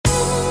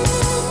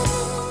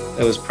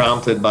it was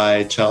prompted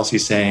by Chelsea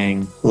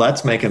saying,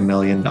 let's make $1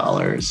 million.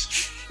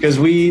 Because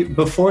we,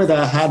 before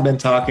that, had been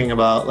talking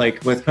about,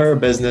 like, with her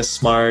business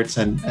smarts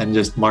and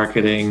just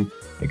marketing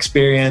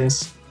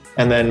experience,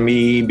 and then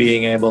me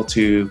being able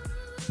to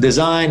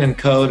design and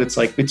code. It's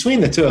like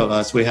between the two of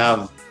us, we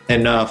have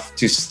enough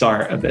to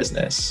start a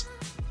business.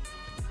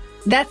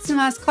 That's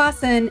Tomas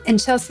Clausen and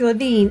Chelsea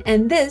Levine,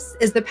 and this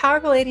is the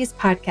Powerful Ladies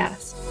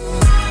Podcast.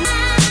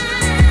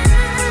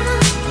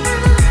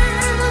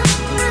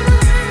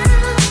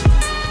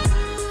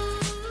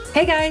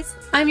 Hey guys,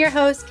 I'm your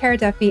host, Cara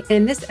Duffy, and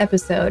in this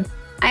episode,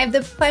 I have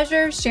the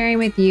pleasure of sharing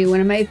with you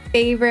one of my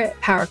favorite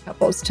power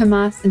couples,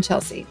 Tomas and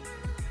Chelsea.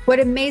 What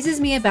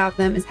amazes me about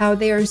them is how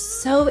they are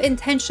so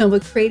intentional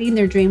with creating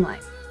their dream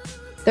life.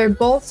 They're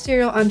both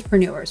serial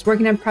entrepreneurs,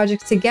 working on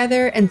projects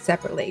together and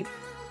separately.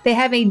 They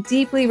have a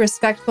deeply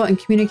respectful and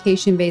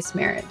communication-based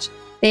marriage.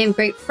 They have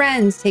great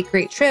friends, take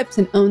great trips,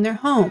 and own their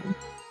home.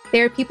 They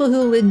are people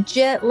who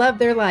legit love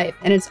their life,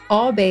 and it's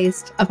all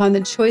based upon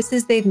the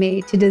choices they've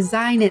made to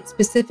design it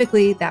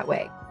specifically that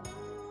way.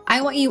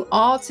 I want you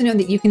all to know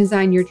that you can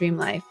design your dream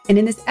life. And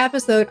in this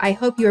episode, I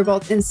hope you are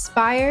both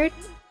inspired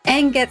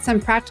and get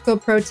some practical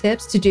pro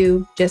tips to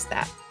do just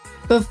that.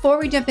 Before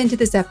we jump into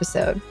this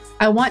episode,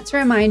 I want to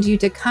remind you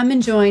to come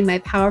and join my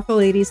Powerful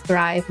Ladies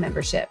Thrive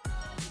membership.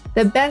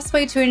 The best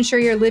way to ensure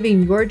you're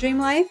living your dream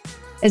life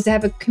is to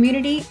have a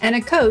community and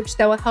a coach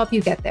that will help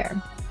you get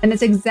there. And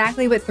that's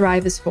exactly what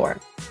Thrive is for.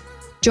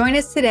 Join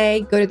us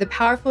today, go to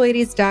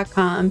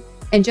thepowerfulladies.com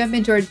and jump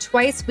into our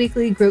twice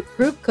weekly group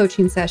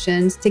coaching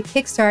sessions to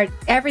kickstart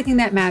everything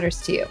that matters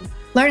to you.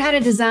 Learn how to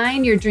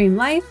design your dream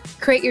life,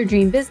 create your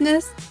dream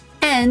business,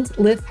 and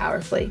live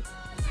powerfully.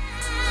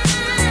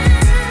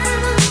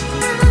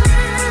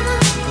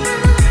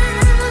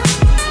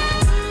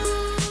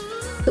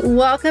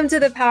 Welcome to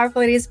the Powerful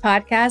Ladies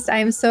Podcast. I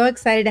am so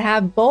excited to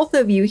have both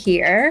of you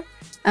here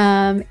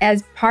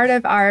as part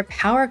of our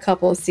Power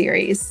Couple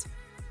series.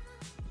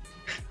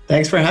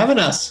 Thanks for having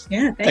us.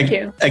 Yeah, thank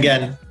you.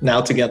 Again, now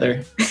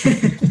together.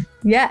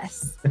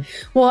 Yes.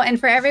 Well, and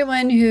for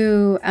everyone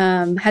who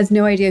has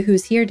no idea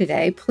who's here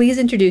today, please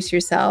introduce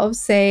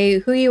yourselves, say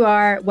who you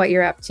are, what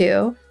you're up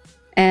to,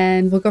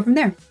 and we'll go from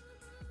there.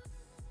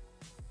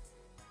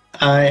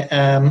 I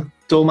am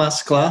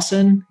Tomas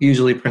Clausen,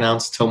 usually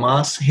pronounced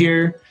Tomas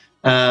here.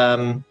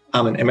 I'm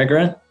an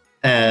immigrant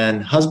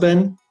and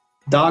husband,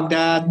 dog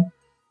dad,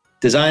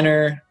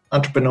 designer,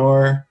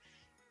 entrepreneur,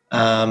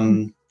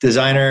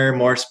 designer,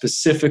 more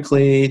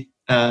specifically,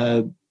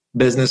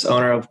 business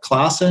owner of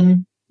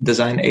Clausen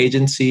Design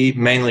Agency,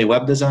 mainly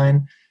web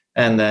design.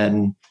 And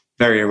then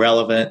very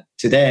irrelevant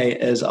today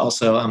is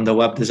also I'm the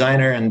web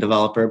designer and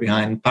developer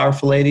behind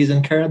Powerful Ladies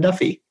and Cara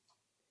Duffy.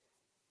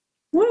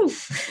 Woo.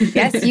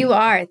 Yes, you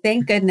are.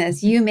 Thank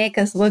goodness. You make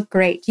us look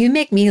great. You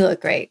make me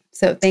look great.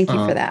 So thank you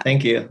for that.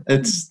 Thank you.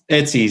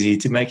 It's easy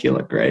to make you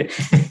look great.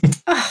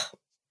 Oh,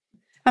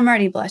 I'm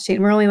already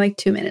blushing. We're only like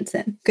 2 minutes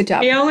in. Good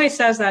job. He always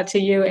says that to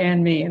you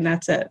and me, and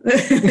that's it.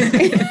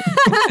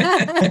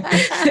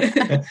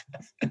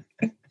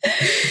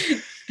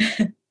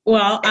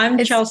 Well,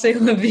 I'm Chelsea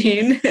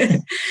Levine,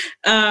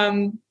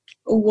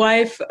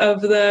 wife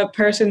of the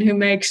person who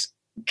makes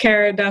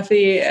Cara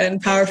Duffy and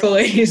Powerful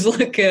Ladies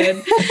look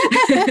good.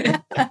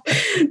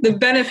 The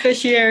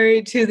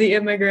beneficiary to the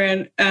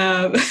immigrant.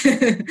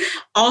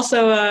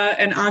 Also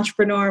an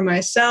entrepreneur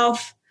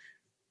myself.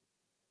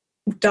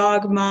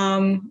 Dog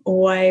mom,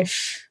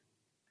 wife.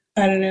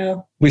 I don't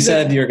know. We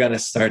said you're going to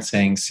start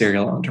saying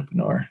serial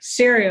entrepreneur.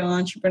 Serial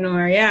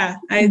entrepreneur, yeah.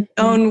 I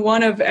own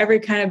one of every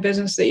kind of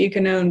business that you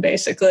can own,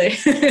 basically,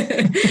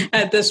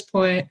 at this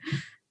point.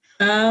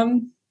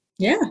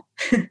 Yeah.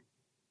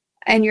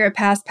 And you're a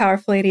past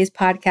Powerful Ladies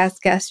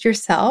podcast guest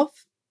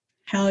yourself.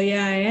 Hell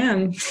yeah, I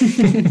am.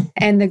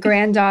 And the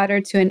granddaughter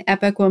to an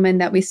epic woman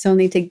that we still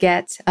need to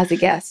get as a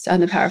guest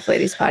on the Powerful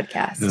Ladies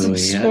podcast. Oh,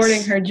 yes.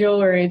 Sporting her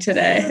jewelry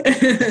today.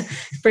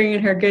 Bringing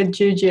her good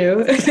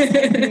juju.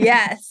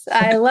 Yes,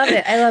 I love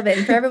it. I love it.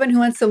 And for everyone who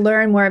wants to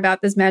learn more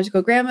about this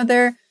magical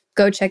grandmother,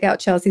 go check out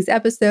Chelsea's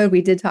episode.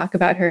 We did talk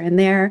about her in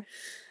there.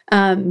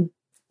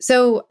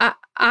 So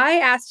I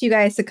asked you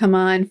guys to come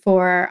on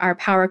for our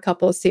Power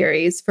Couple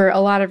series for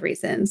a lot of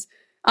reasons.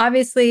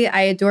 Obviously,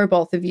 I adore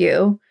both of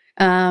you.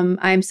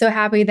 I'm so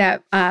happy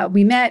that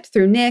we met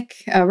through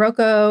Nick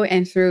Rocco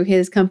and through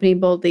his company,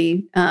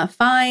 Boldly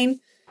Fine,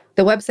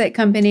 the website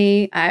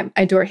company. I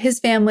adore his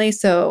family.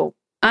 So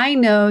I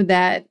know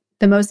that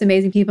the most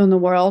amazing people in the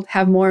world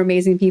have more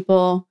amazing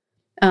people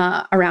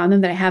around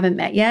them that I haven't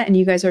met yet. And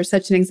you guys are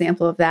such an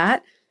example of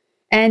that.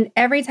 And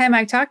every time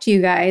I talk to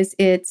you guys,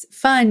 it's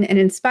fun and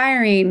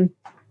inspiring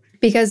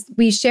because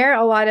we share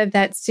a lot of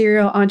that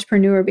serial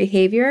entrepreneur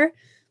behavior.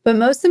 But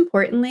most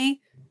importantly,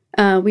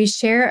 we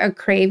share a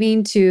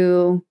craving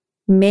to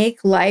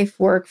make life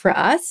work for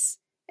us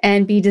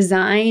and be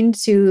designed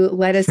to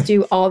let us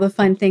do all the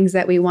fun things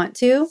that we want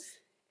to.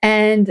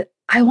 And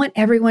I want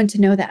everyone to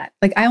know that.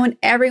 Like, I want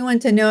everyone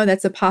to know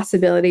that's a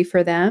possibility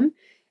for them.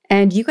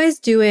 And you guys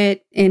do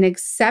it in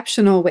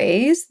exceptional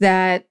ways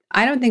that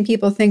I don't think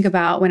people think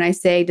about when I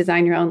say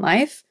design your own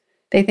life.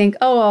 They think,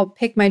 oh, I'll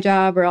pick my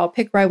job or I'll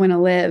pick where I want to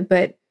live.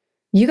 But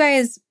you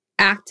guys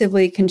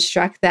actively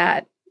construct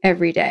that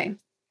every day.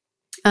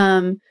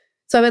 So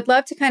I would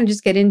love to kind of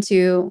just get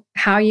into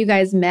how you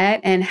guys met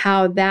and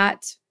how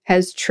that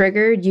has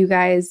triggered you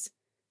guys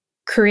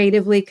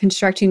creatively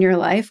constructing your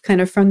life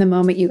kind of from the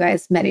moment you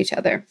guys met each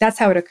other. That's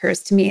how it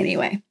occurs to me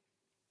anyway.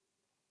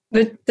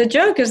 The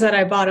joke is that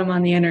I bought him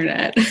on the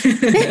internet.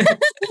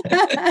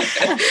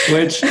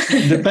 Which,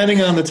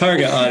 depending on the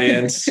target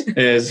audience,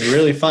 is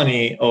really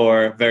funny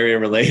or very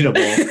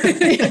relatable.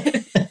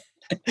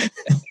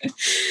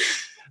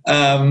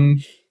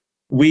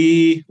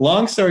 We,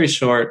 long story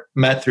short,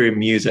 met through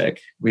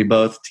music. We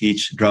both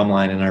teach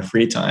drumline in our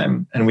free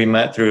time. And we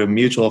met through a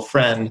mutual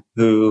friend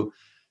who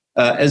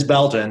is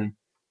Belgian,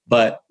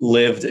 but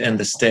lived in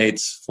the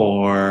States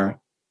for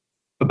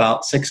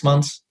about 6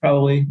 months,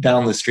 probably,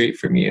 down the street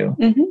from you.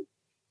 Mm-hmm.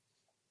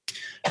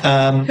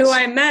 Who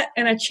I met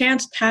in a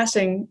chance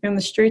passing in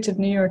the streets of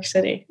New York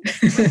City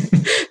a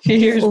few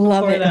years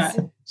before that.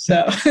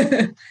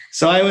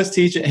 So I was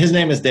teaching, his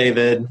name is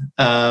David.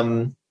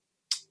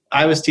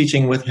 I was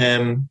teaching with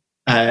him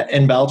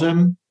in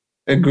Belgium,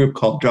 a group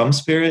called Drum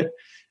Spirit.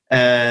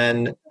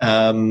 And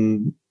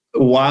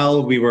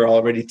while we were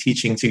already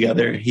teaching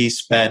together, he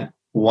spent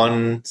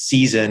one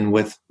season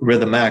with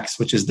Rhythm X,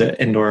 which is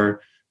the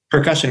indoor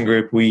percussion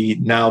group we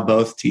now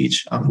both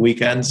teach on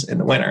weekends in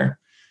the winter.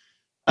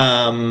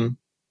 And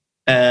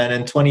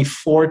in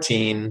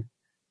 2014,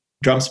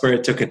 Drum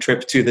Spirit took a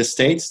trip to the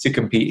States to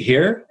compete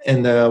here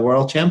in the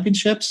World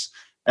Championships.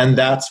 And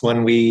that's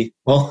when we,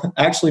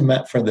 actually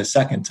met for the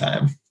second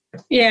time.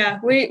 Yeah,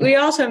 we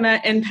also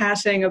met in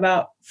passing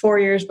about 4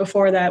 years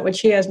before that,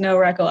 which he has no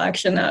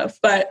recollection of.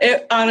 But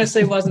it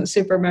honestly wasn't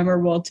super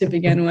memorable to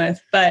begin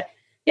with. But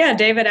yeah,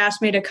 David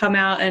asked me to come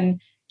out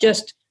and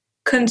just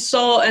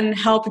consult and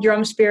help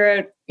Drum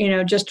Spirit,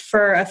 just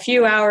for a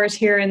few hours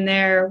here and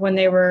there when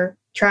they were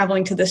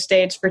traveling to the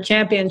States for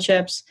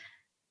championships.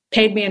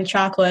 Paid me in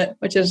chocolate,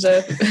 which is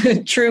a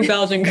true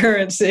Belgian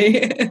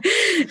currency.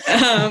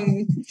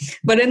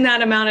 But in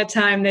that amount of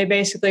time, they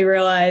basically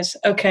realized,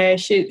 okay,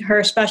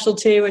 her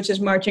specialty, which is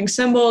marching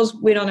cymbals,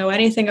 we don't know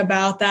anything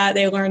about that.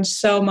 They learned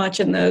so much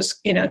in those,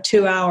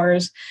 2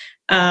 hours.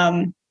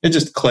 It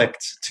just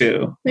clicked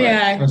too.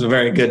 Yeah. It was a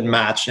very good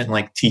match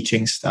in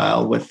teaching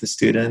style with the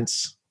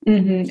students.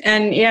 Mm-hmm.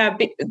 And yeah,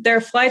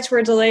 their flights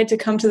were delayed to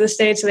come to the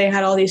States. So they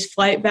had all these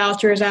flight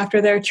vouchers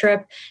after their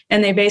trip.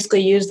 And they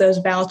basically used those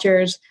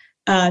vouchers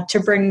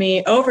to bring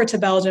me over to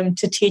Belgium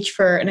to teach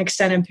for an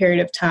extended period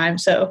of time.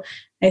 So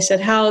I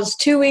said, how's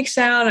 2 weeks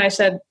sound? I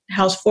said,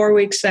 how's 4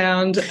 weeks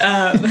sound?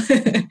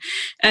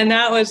 And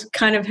that was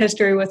kind of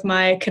history with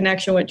my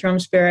connection with Drum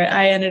Spirit.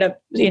 I ended up,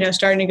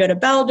 starting to go to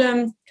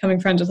Belgium, becoming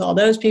friends with all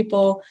those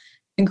people,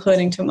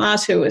 including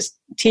Tomas, who was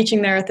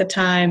teaching there at the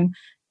time.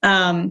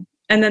 And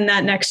then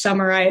that next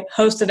summer, I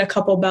hosted a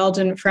couple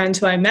Belgian friends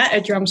who I met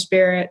at Drum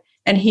Spirit,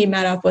 and he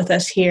met up with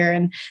us here.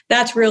 And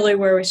that's really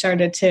where we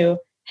started to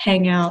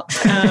hang out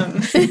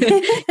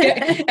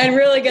and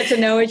really get to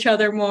know each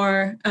other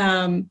more.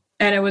 And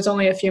it was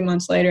only a few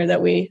months later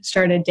that we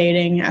started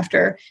dating,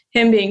 after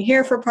him being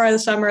here for part of the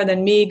summer,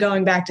 then me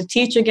going back to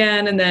teach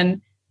again, and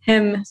then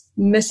him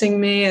missing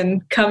me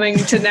and coming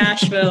to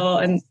Nashville.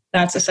 And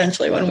that's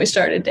essentially when we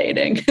started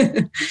dating.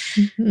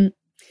 Mm-hmm.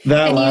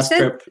 That and last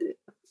trip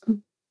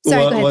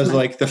was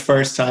ahead, the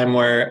first time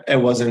where it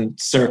wasn't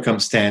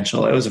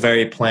circumstantial. It was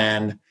very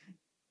planned.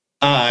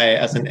 I,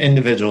 as an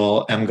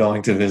individual, am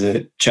going to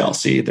visit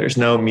Chelsea. There's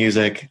no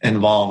music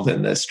involved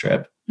in this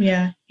trip.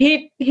 Yeah.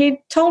 He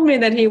told me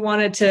that he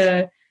wanted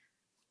to,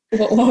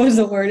 what was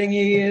the wording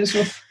you used?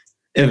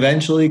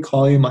 Eventually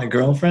call you my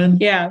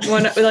girlfriend? Yeah.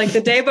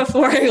 The day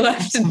before I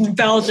left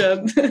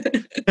Belgium.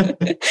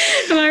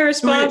 My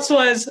response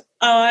was,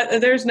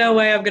 there's no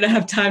way I'm going to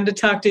have time to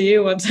talk to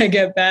you once I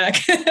get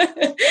back.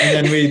 And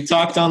then we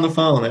talked on the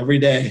phone every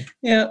day.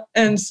 Yeah.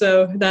 And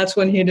so that's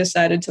when he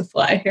decided to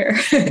fly here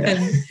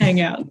and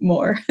hang out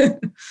more.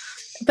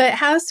 But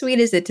how sweet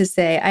is it to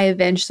say, I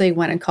eventually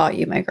want to call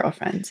you my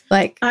girlfriend?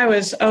 I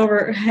was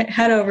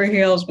head over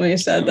heels when he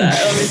said that,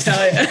 let me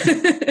tell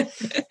you.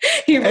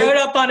 He rode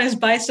up on his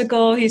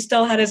bicycle. He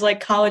still had his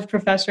college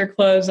professor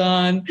clothes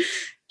on,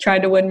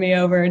 tried to win me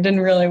over. It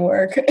didn't really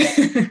work.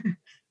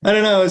 I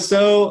don't know. It was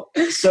so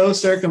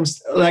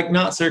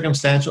not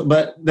circumstantial,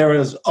 but there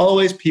was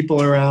always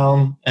people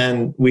around,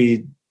 and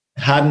we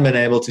hadn't been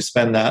able to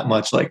spend that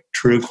much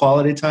true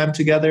quality time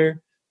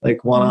together,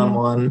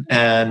 one-on-one.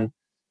 And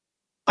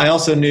I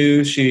also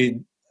knew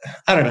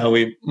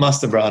we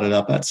must have brought it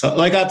up at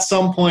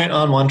some point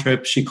on one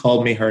trip, she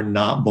called me her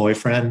not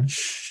boyfriend.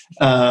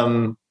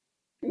 I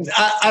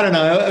don't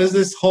know. It was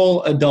this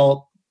whole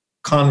adult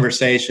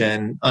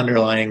conversation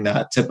underlying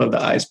that tip of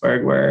the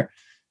iceberg, where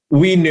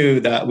we knew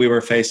that we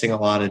were facing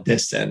a lot of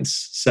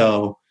distance.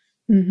 So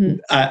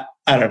I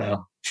don't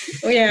know.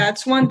 Yeah,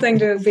 it's one thing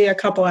to be a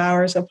couple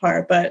hours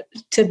apart, but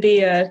to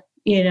be a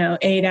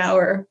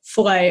 8-hour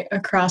flight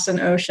across an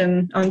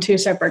ocean on 2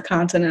 separate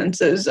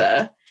continents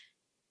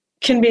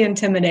can be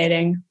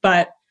intimidating.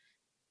 But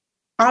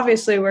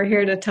obviously we're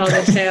here to tell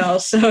the tale.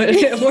 So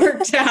it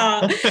worked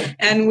out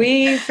and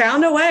we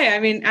found a way. I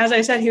mean, as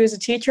I said, he was a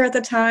teacher at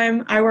the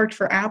time. I worked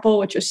for Apple,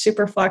 which was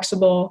super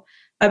flexible.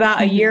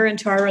 About a year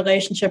into our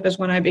relationship is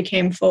when I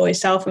became fully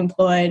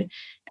self-employed.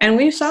 And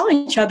we saw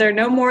each other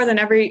no more than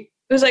every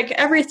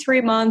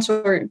 3 months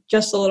or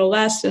just a little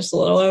less, just a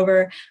little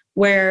over,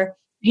 where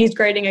he's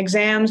grading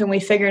exams. And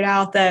we figured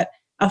out that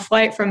a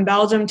flight from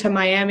Belgium to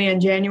Miami in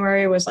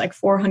January was like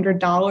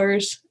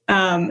 $400.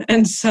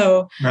 And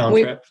so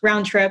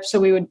round trip.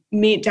 So we would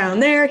meet down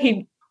there.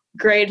 He'd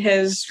grade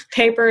his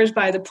papers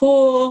by the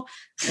pool.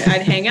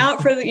 I'd hang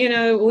out for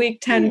a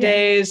week, 10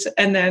 days,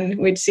 and then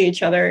we'd see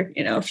each other,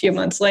 a few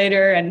months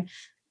later. And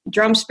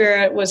Drum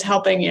Spirit was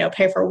helping,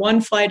 pay for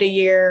one flight a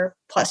year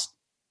plus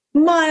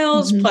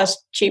miles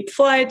plus cheap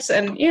flights.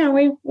 And,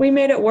 we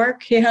made it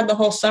work. He had the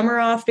whole summer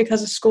off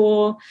because of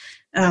school.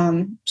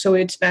 So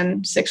we'd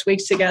spend 6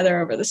 weeks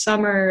together over the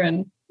summer.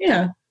 And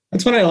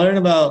that's when I learned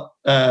about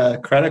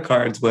credit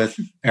cards with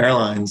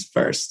airlines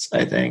first,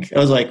 I think. It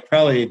was like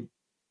probably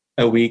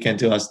a week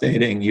into us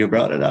dating, you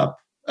brought it up.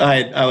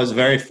 I was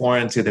very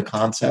foreign to the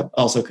concept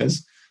also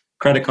because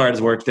credit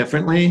cards work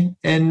differently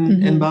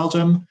in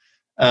Belgium.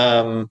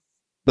 But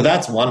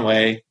that's one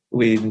way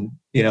we,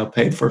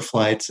 paid for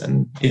flights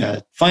and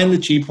find the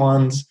cheap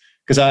ones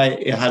because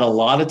I had a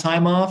lot of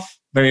time off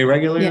very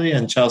regularly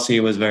and Chelsea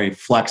was very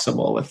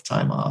flexible with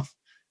time off.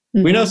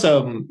 We know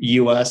some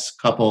US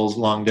couples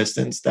long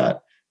distance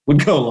that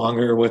would go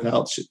longer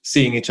without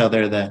seeing each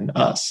other than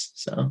us.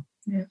 So,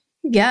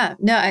 yeah,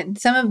 no,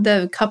 some of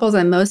the couples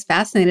I'm most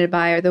fascinated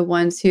by are the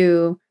ones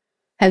who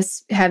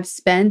have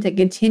spent and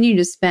continue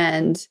to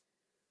spend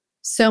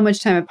so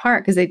much time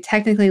apart because they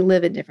technically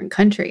live in different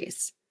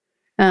countries.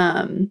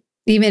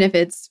 Even if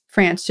it's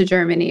France to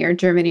Germany or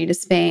Germany to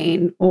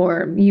Spain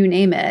or you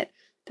name it,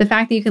 the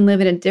fact that you can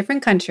live in a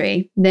different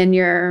country than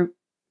your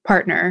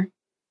partner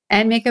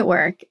and make it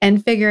work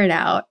and figure it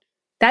out,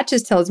 that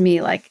just tells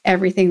me like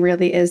everything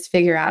really is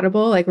figure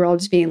outable. Like we're all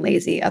just being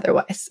lazy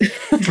otherwise.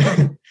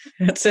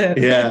 That's it.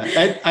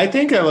 Yeah. I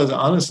think it was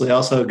honestly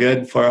also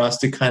good for us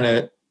to kind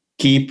of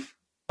keep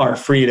our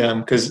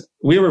freedom because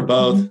we were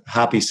both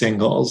happy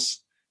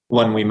singles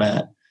when we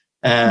met.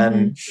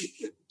 And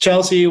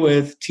Chelsea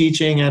with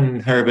teaching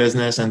and her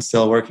business and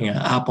still working at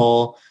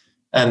Apple.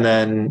 And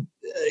then,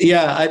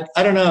 I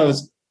don't know. It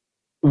was,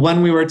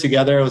 when we were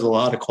together, it was a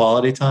lot of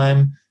quality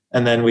time.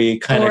 And then we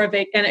kind of...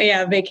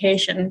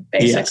 vacation,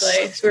 basically.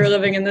 Yes. So we were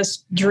living in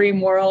this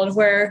dream world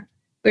where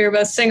we were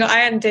both single. I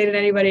hadn't dated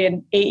anybody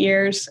in 8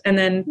 years. And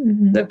then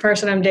the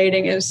person I'm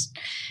dating is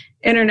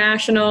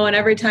international. And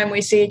every time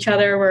we see each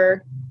other,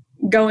 we're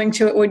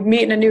we'd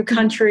meet in a new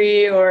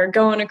country or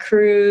go on a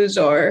cruise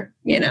or,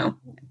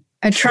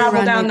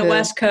 travel down the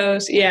West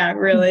Coast. Yeah,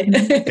 really.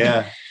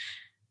 Yeah.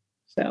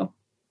 So.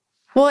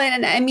 Well,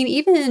 and I mean,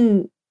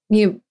 even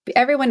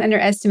everyone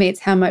underestimates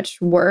how much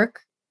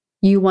work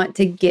you want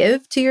to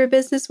give to your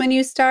business when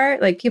you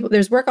start. Like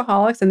there's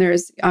workaholics and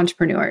there's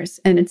entrepreneurs,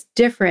 and it's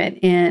different.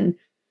 And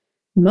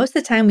most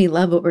of the time we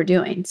love what we're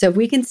doing. So if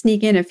we can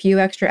sneak in a few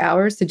extra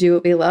hours to do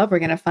what we love, we're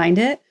going to find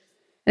it.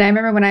 And I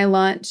remember when I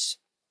launched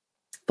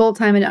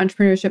full-time in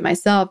entrepreneurship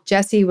myself,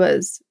 Jesse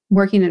was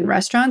working in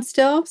restaurants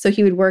still. So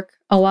he would work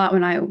a lot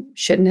when I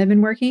shouldn't have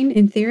been working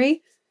in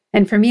theory.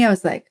 And for me, I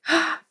was like,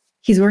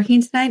 he's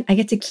working tonight. I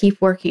get to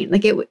keep working.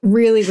 Like it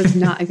really was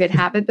not a good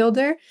habit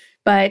builder.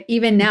 But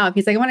even now, if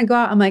he's like, I want to go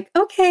out, I'm like,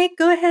 okay,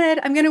 go ahead.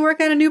 I'm going to work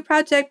on a new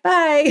project.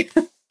 Bye.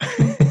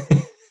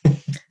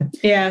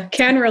 Yeah,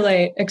 can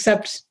relate,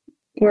 except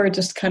we're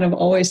just kind of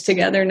always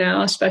together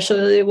now,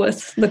 especially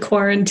with the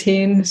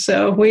quarantine.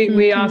 So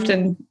we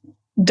often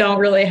don't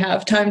really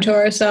have time to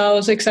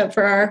ourselves except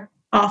for our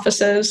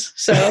offices,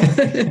 so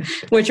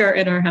which are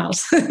in our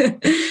house.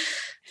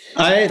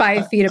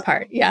 5 feet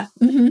apart. Yeah.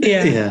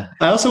 Yeah.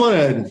 I also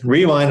want to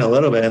rewind a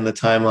little bit in the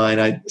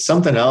timeline.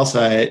 Something else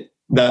that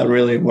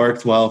really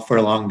worked well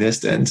for long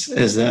distance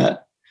is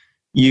that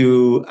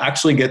you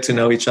actually get to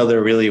know each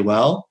other really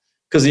well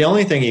because the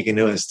only thing you can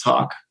do is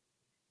talk.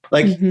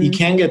 Like you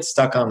can't get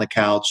stuck on the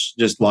couch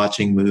just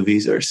watching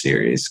movies or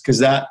series because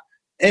that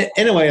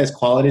in a way is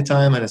quality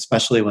time, and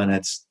especially when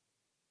it's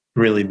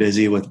really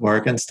busy with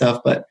work and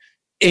stuff. But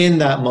in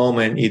that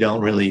moment, you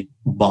don't really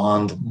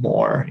bond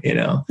more,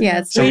 Yeah,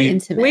 it's very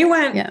intimate.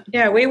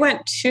 We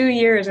went 2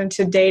 years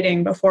into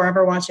dating before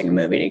ever watching a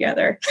movie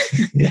together.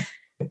 Yeah.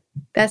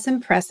 That's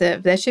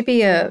impressive. That should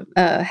be a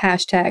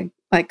hashtag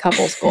like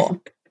couples goal.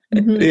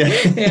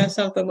 Yeah,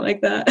 something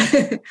like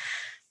that.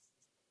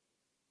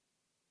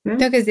 No,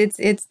 because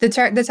it's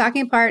the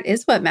talking part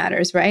is what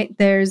matters, right?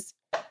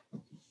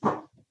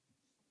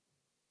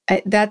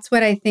 That's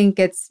what I think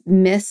gets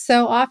missed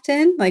so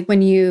often. Like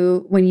when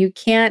you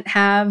can't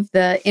have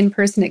the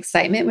in-person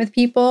excitement with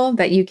people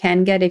that you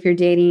can get if you're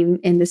dating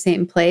in the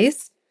same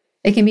place,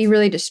 it can be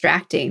really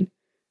distracting,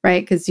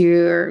 right? Because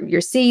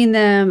you're seeing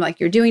them, like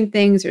you're doing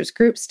things, there's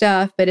group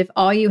stuff. But if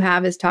all you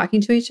have is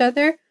talking to each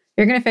other,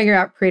 you're going to figure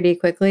out pretty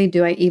quickly,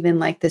 do I even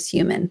like this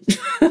human?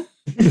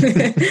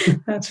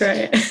 That's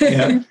right.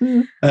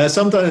 Yeah.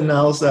 Something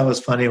else that was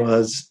funny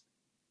was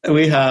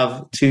we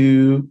have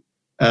two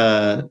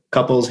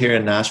couples here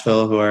in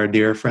Nashville who are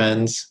dear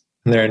friends.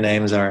 Their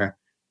names are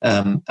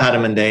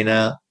Adam and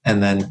Dana,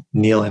 and then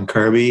Neil and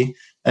Kirby.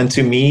 And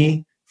to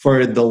me,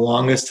 for the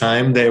longest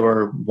time, they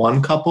were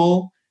one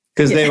couple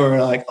because they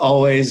were like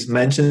always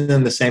mentioned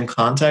in the same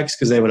context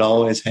because they would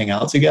always hang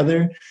out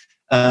together.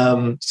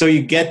 So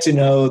you get to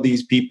know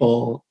these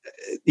people,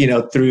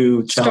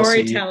 through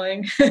Chelsea.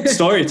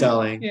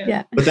 Storytelling.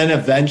 Yeah. But then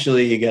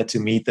eventually you get to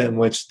meet them,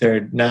 which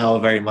they're now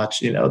very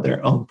much,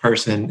 their own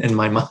person in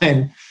my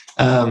mind.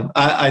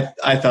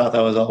 I thought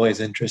that was always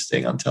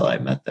interesting until I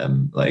met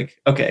them.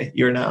 Like, okay,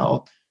 you're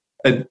now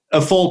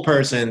a full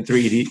person,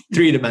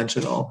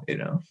 three-dimensional,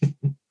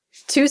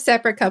 Two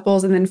separate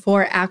couples and then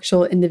four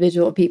actual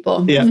individual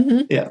people. Yeah.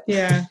 Mm-hmm.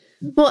 Yeah.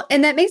 Well,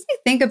 and that makes me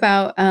think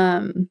about,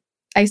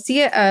 I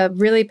see a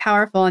really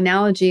powerful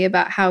analogy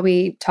about how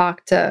we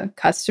talk to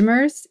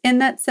customers in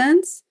that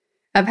sense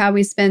of how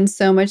we spend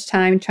so much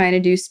time trying to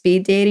do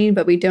speed dating,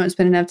 but we don't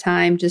spend enough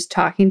time just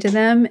talking to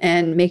them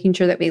and making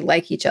sure that we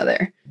like each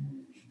other.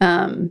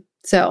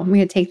 So I'm going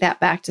to take that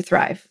back to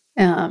Thrive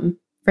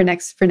for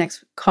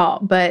next call.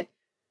 But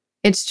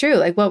it's true.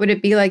 Like, what would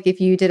it be like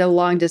if you did a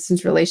long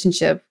distance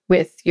relationship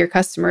with your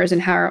customers,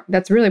 and how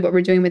that's really what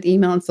we're doing with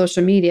email and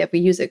social media if we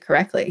use it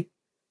correctly,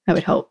 I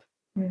would hope.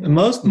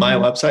 Most of my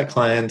website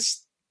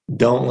clients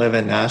don't live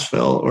in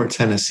Nashville or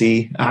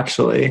Tennessee,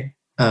 actually.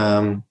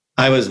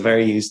 I was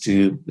very used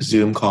to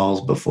Zoom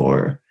calls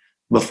before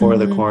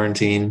the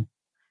quarantine.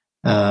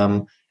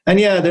 And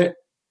yeah,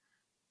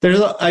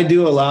 I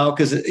do allow,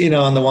 because,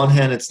 on the one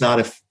hand, it's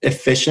not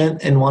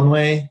efficient in one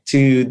way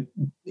to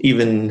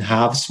even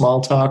have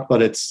small talk,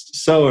 but it's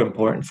so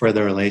important for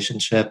the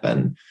relationship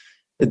and,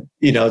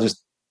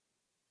 just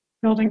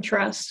building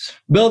trust.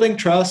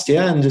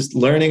 Yeah. And just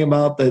learning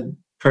about the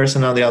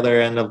person on the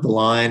other end of the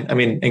line. I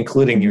mean,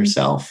 including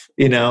yourself,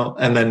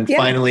 and then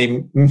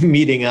finally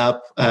meeting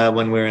up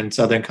when we're in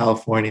Southern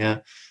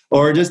California,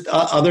 or just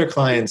other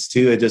clients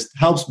too. It just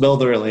helps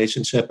build a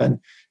relationship. And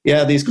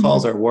yeah, these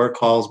calls are work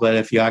calls, but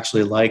if you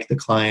actually like the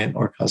client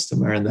or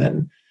customer, and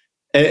then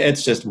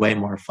it's just way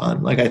more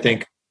fun. Like, I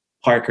think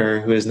Parker,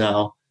 who is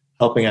now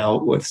helping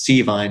out with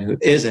Seavine, who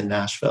is in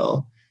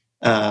Nashville,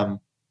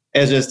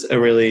 is just a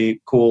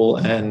really cool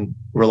and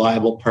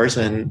reliable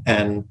person.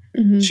 And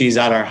she's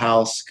at our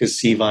house because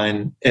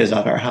Seavine is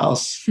at our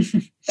house.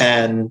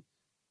 And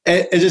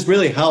it just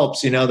really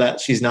helps, that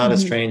she's not a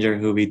stranger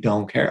who we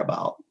don't care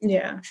about.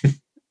 Yeah.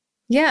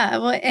 Yeah.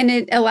 Well, and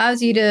it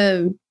allows you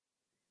to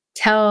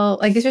tell,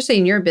 like, especially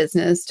in your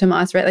business,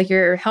 Tomas, right? Like,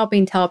 you're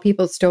helping tell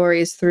people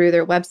stories through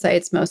their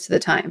websites most of the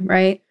time,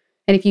 right?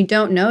 And if you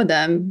don't know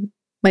them,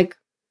 like,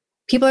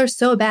 people are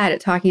so bad at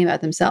talking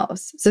about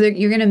themselves. So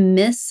you're going to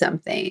miss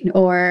something,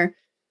 or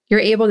you're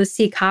able to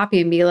see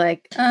copy and be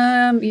like,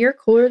 you're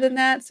cooler than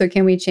that. So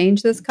can we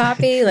change this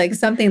copy? Like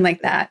something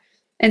like that.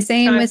 And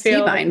same with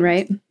Seavine,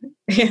 right?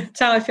 Yeah, that's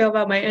how I feel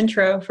about my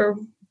intro for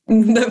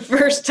the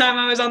first time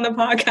I was on the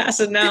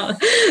podcast. And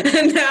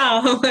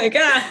now I'm like,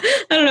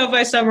 I don't know if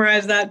I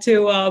summarized that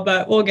too well,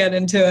 but we'll get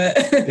into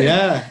it.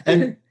 Yeah.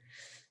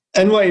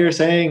 And what you're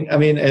saying, I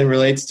mean, it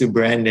relates to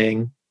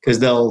branding, because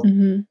they'll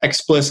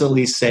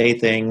explicitly say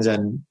things,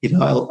 and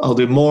I'll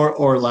do more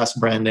or less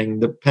branding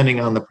depending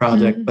on the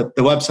project, but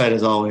the website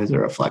is always a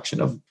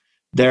reflection of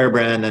their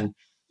brand. And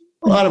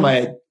a lot of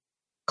my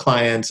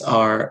clients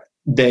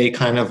they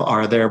kind of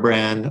are their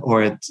brand,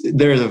 or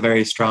there's a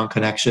very strong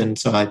connection.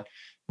 So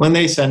when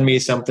they send me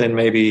something,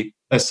 maybe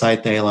a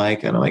site they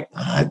like, and I'm like,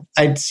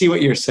 I see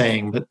what you're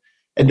saying, but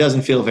it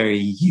doesn't feel very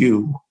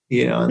you,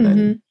 and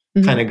then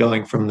kind of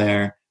going from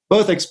there,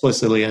 both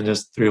explicitly and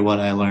just through what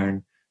I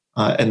learned.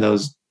 In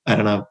those, I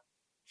don't know,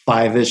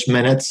 5-ish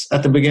minutes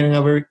at the beginning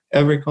of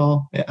every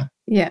call. Yeah.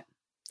 Yeah.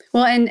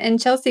 Well, and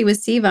Chelsea,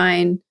 with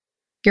Seavine,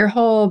 your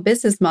whole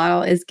business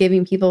model is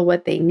giving people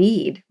what they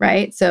need,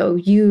 right? So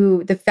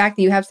the fact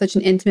that you have such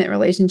an intimate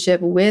relationship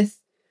with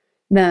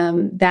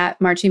that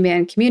marching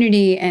band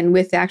community and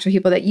with the actual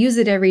people that use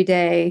it every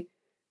day,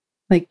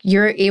 like,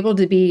 you're able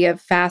to be a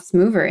fast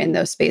mover in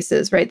those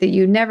spaces, right? That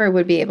you never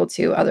would be able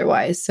to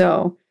otherwise.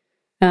 So,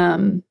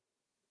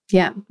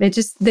 yeah, it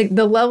just, the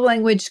love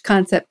language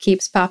concept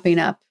keeps popping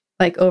up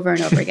like over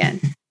and over again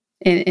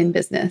in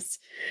business.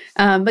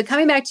 But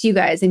coming back to you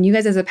guys, and you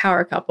guys as a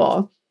power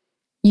couple,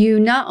 you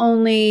not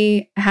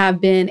only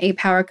have been a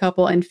power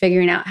couple in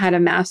figuring out how to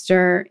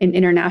master an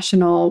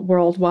international,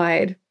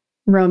 worldwide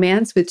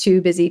romance with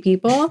two busy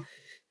people,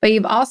 but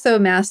you've also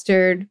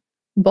mastered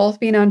both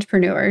being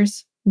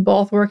entrepreneurs,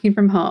 both working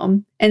from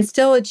home, and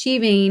still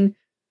achieving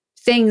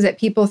things that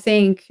people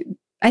think.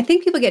 I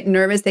think people get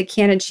nervous they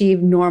can't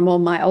achieve normal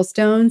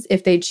milestones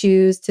if they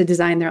choose to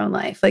design their own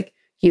life. Like,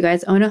 you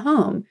guys own a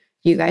home,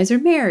 you guys are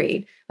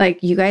married,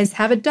 like, you guys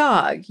have a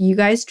dog, you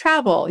guys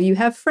travel, you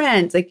have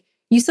friends, like,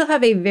 you still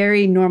have a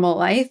very normal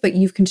life, but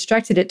you've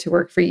constructed it to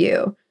work for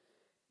you.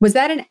 Was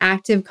that an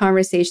active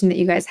conversation that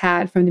you guys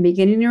had from the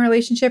beginning in your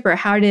relationship, or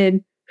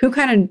who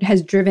kind of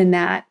has driven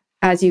that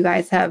as you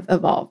guys have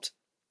evolved?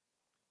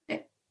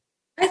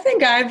 I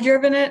think I've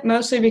driven it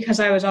mostly because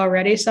I was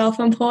already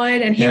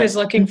self-employed and he was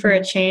looking for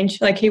a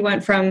change. Like he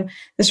went from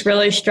this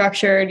really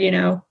structured,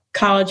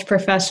 college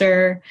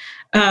professor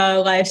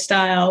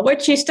lifestyle,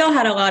 which he still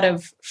had a lot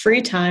of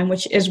free time,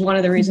 which is one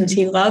of the reasons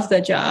he loved the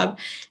job.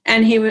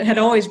 And he had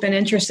always been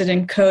interested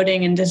in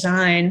coding and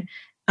design.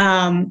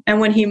 And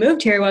when he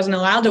moved here, he wasn't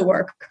allowed to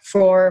work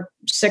for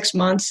 6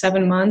 months,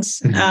 7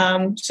 months.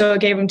 So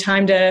it gave him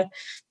time to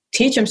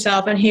teach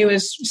himself. And he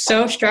was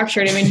so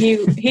structured. I mean,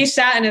 he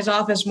sat in his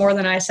office more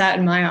than I sat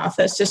in my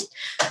office, just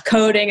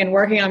coding and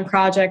working on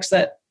projects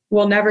that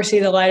will never see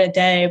the light of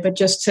day, but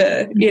just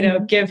to,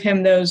 give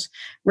him those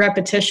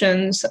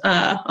repetitions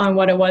on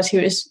what it was he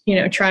was,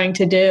 trying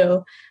to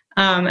do.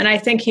 And I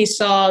think he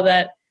saw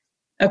that,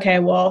 okay,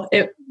 well,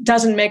 it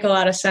doesn't make a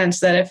lot of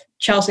sense that if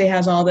Chelsea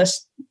has all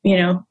this,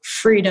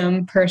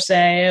 freedom per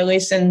se, at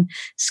least in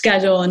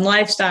schedule and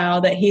lifestyle,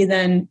 that he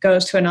then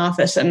goes to an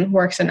office and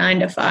works a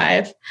 9 to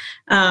 5.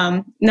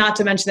 Not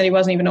to mention that he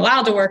wasn't even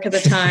allowed to work at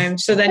the time.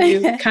 So then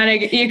you kind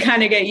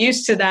of get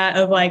used to that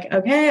of like,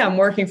 okay, I'm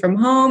working from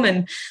home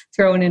and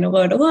throwing in a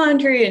load of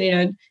laundry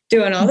and,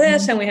 doing all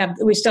this. And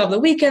we still have the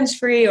weekends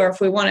free, or if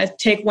we want to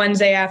take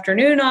Wednesday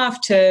afternoon off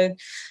to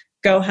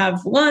go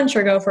have lunch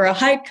or go for a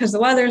hike because the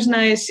weather's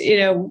nice.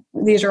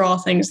 These are all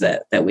things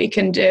that we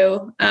can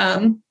do.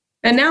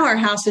 And now our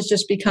house has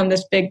just become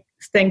this big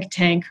think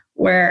tank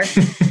where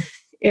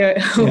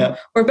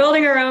we're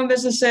building our own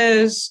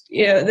businesses.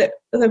 The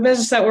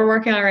business that we're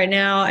working on right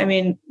now, I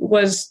mean,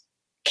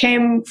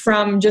 came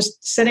from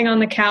just sitting on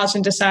the couch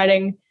and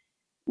deciding,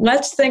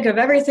 let's think of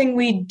everything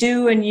we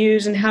do and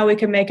use and how we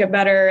can make it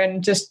better.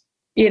 And just,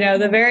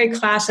 the very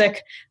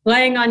classic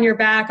laying on your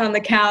back on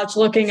the couch,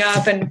 looking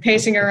up and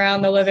pacing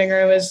around the living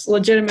room is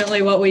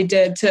legitimately what we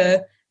did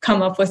to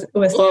come up with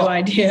new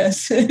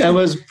ideas. It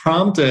was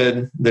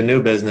prompted, the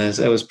new business,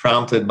 it was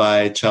prompted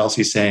by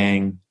Chelsea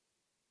saying,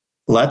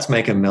 let's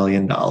make $1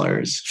 million.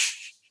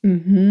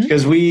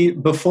 Because we,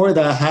 before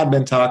that, had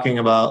been talking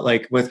about,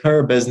 like, with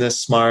her business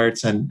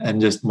smarts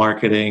and just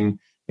marketing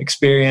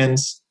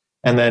experience,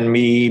 and then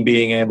me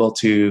being able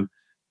to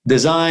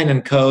design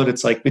and code.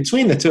 It's like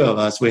between the two of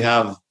us, we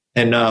have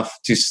enough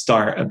to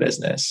start a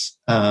business.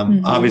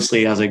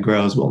 Obviously, as it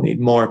grows, we'll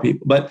need more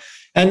people. But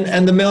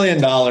and the $1 million,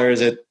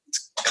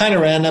 it's kind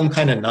of random,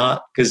 kind of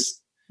not, because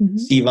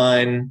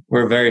Cvine,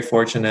 we're very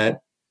fortunate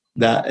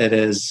that it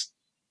is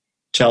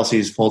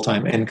Chelsea's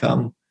full-time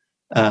income.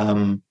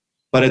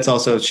 But it's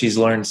also, she's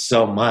learned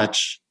so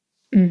much.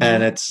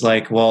 And it's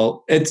like,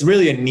 well, it's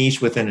really a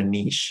niche within a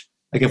niche.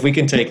 Like if we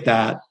can take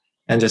that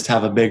and just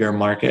have a bigger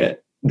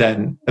market,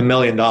 then $1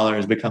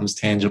 million becomes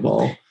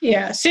tangible.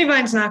 Yeah,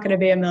 Cvine's not going to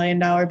be $1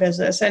 million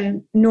business,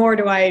 and nor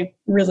do I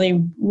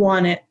really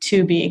want it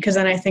to be, because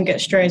then I think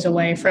it strays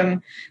away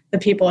from the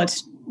people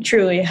it's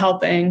truly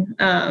helping.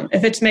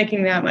 If it's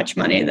making that much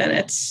money, then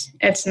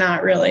it's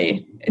not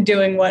really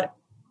doing what,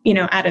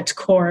 at its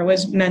core it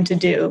was meant to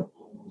do,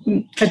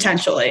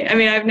 potentially. I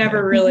mean, I've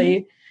never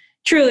really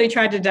truly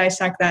tried to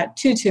dissect that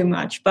too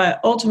much, but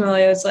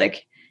ultimately it's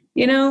like,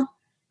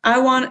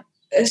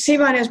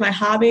 Cvine is my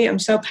hobby. I'm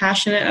so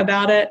passionate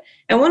about it.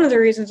 And one of the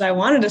reasons I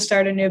wanted to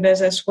start a new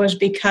business was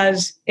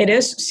because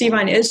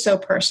Cvine is so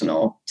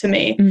personal to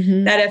me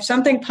that if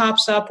something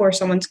pops up where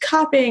someone's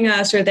copying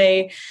us or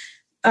they,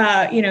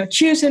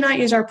 choose to not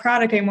use our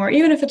product anymore,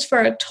 even if it's for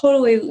a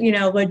totally,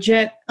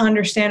 legit,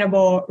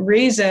 understandable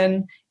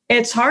reason,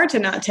 it's hard to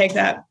not take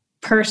that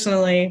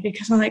personally,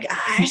 because I'm like,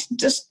 I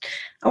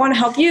want to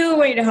help you. I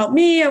want you to help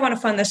me. I want to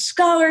fund this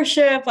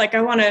scholarship. Like,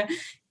 I want to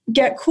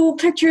get cool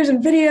pictures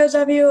and videos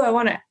of you. I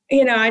want to,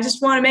 I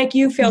just want to make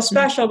you feel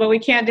special, but we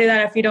can't do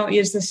that if you don't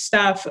use this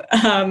stuff.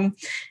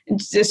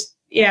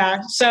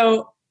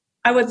 So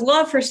I would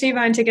love for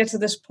Cvine to get to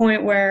this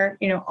point where,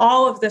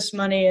 all of this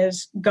money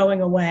is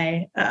going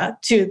away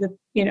to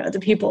the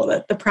people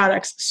that the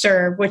products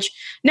serve, which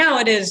now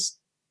it is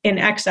in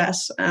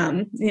excess,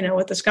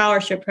 with the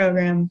scholarship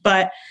program.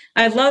 But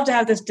I'd love to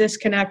have this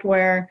disconnect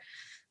where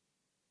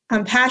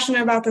I'm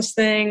passionate about this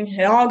thing.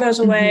 It all goes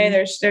away.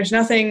 There's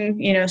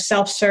nothing,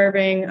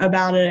 self-serving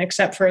about it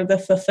except for the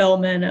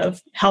fulfillment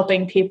of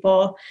helping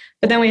people.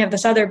 But then we have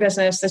this other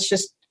business that's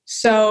just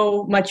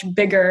so much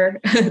bigger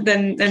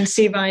than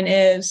Cvine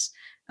is,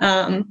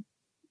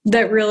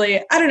 that really,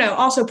 I don't know,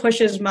 also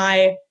pushes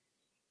my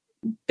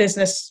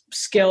business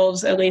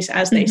skills, at least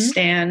as they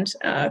stand,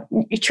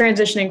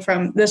 transitioning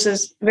from, this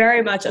is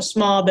very much a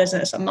small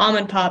business, a mom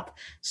and pop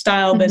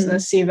style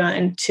business,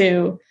 Cvine,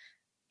 to,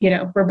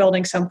 we're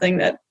building something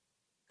that,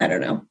 I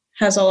don't know,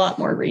 has a lot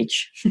more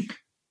reach.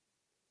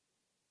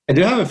 I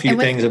do have a few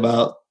things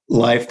about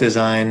life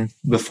design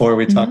before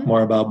we talk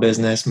more about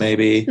business,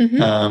 maybe,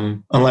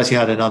 unless you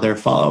had another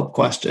follow-up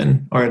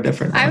question or a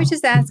different one. I was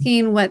just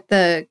asking what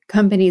the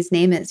company's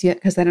name is,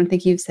 because I don't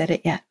think you've said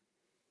it yet.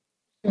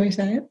 Can we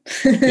say it?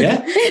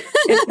 Yeah.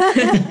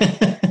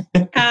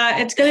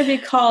 It's going to be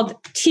called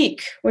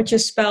Teek, which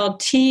is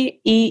spelled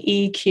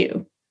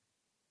Teeq.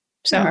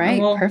 So all right,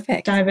 we'll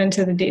perfect. Dive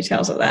into the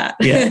details of that.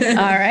 Yeah.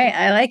 All right.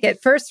 I like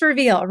it. First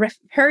reveal.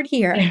 Heard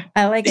here. Yeah.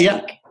 I like it.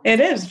 Yeah. It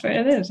is.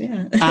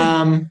 Yeah.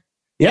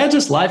 Yeah,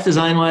 just life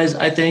design wise,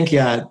 I think,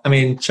 yeah. I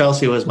mean,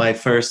 Chelsea was my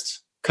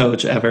first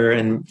coach ever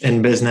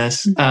in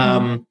business.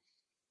 And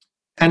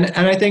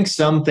I think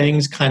some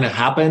things kind of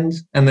happened.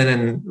 And then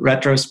in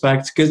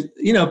retrospect, because,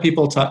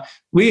 people talk,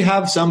 we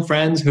have some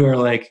friends who are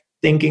like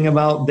thinking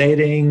about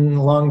dating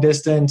long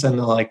distance and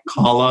they'll like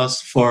call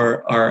us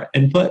for our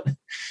input.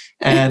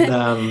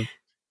 And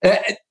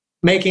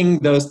making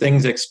those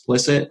things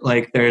explicit,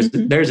 like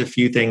there's a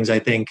few things I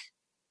think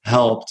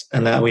helped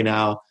and that we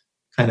now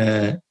kind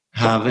of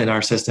have in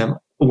our system.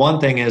 One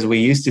thing is we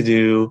used to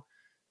do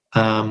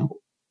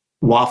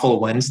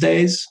Waffle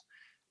Wednesdays,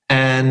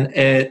 and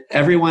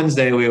every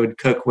Wednesday we would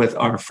cook with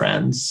our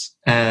friends,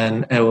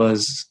 and it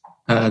was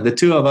the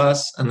two of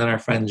us and then our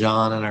friend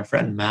John and our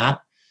friend Matt,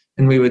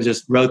 and we would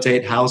just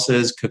rotate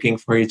houses cooking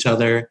for each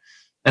other.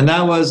 And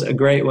that was a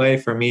great way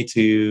for me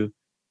to,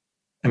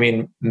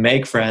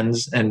 make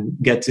friends and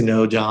get to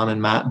know John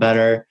and Matt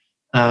better.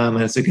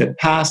 And it's a good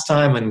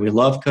pastime, and we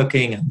love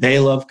cooking and they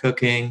love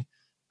cooking.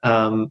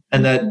 And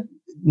that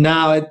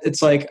now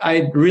it's like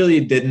I really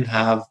didn't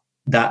have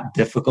that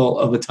difficult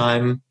of a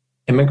time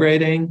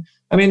immigrating.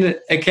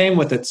 It came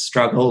with its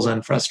struggles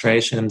and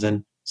frustrations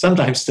and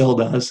sometimes still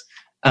does.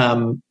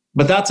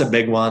 But that's a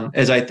big one,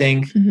 is I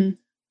think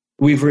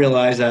we've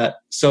realized that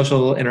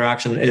social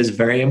interaction is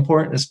very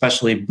important,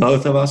 especially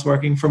both of us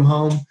working from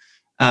home.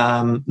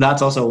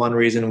 That's also one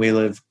reason we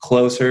live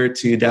closer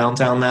to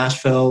downtown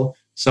Nashville.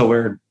 So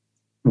we're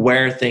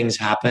where things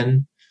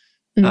happen.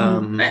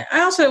 I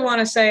also want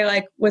to say,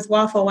 like with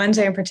Waffle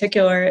Wednesday in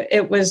particular,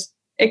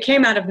 it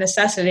came out of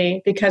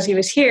necessity because he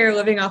was here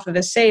living off of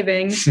his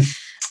savings.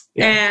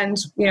 And,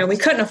 we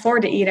couldn't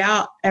afford to eat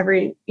out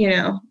every,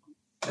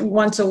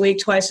 once a week,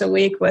 twice a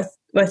week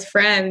with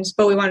friends,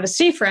 but we wanted to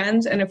see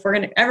friends. And if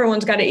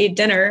everyone's got to eat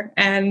dinner.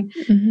 And,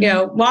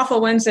 Waffle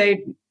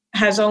Wednesday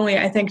has only,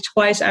 I think,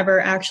 twice ever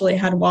actually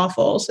had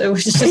waffles. It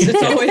was just,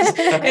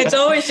 it's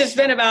always just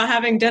been about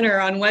having dinner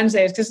on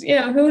Wednesdays because,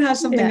 who has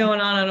something going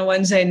on a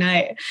Wednesday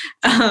night?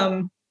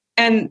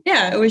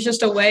 It was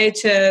just a way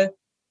to,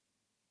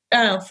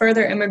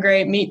 further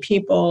immigrate, meet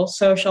people,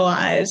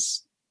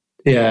 socialize.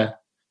 Yeah.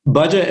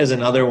 Budget is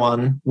another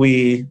one.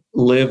 We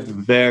lived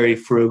very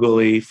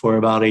frugally for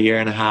about a year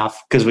and a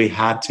half because we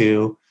had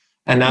to.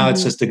 And now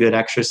it's just a good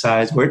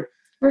exercise. We're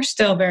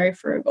still very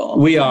frugal.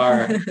 We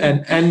are.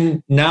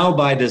 and now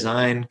by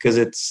design, because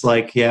it's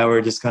like,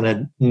 we're just going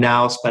to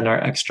now spend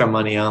our extra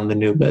money on the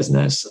new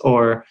business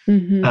or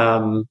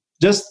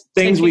just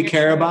things we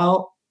care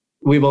about,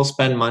 we will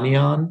spend money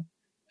on,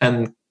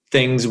 and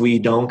things we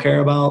don't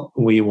care about,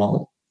 we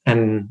won't.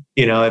 And,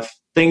 if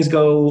things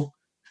go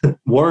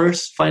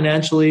worse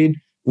financially,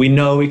 we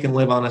know we can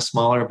live on a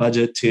smaller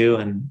budget too.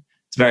 And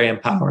it's very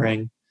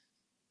empowering.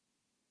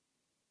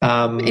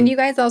 And you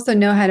guys also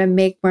know how to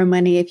make more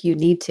money if you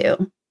need to,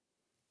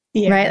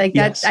 right? Like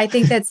that's, I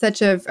think that's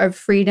such a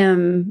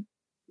freedom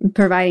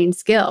providing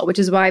skill, which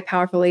is why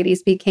Powerful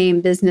Ladies became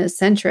business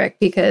centric,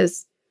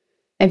 because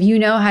if you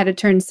know how to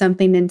turn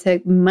something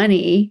into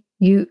money,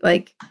 you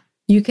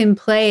can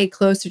play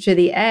closer to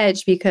the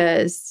edge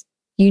because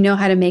you know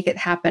how to make it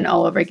happen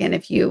all over again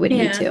if you would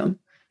need to.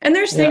 And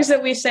there's things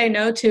that we say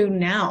no to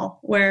now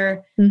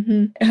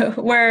and now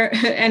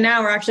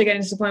we're actually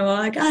getting to the point where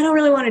like, I don't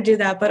really want to do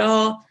that, but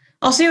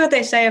I'll see what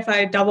they say if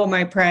I double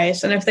my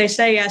price. And if they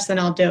say yes, then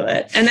I'll do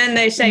it. And then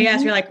they say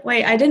yes, you're like,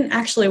 wait, I didn't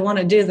actually want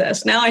to do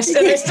this. Now I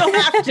still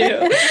have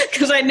to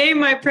because I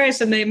named my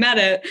price and they met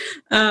it.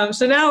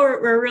 So now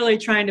we're really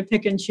trying to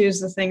pick and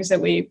choose the things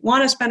that we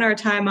want to spend our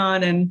time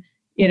on and,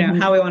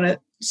 how we want to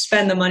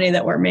spend the money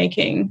that we're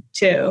making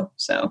too.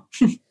 So...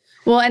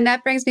 Well, and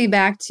that brings me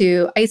back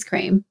to ice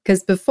cream,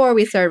 because before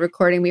we started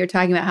recording, we were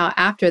talking about how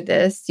after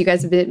this, you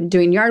guys have been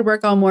doing yard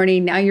work all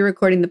morning. Now you're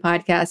recording the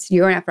podcast.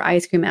 You're going after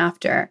ice cream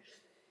after.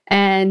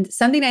 And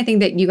something I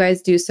think that you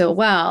guys do so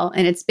well,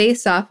 and it's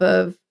based off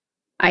of,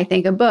 I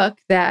think, a book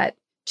that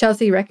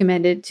Chelsea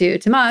recommended to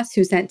Tomas,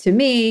 who sent to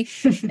me,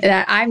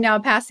 that I'm now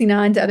passing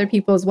on to other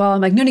people as well.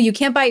 I'm like, no, you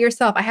can't buy it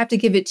yourself. I have to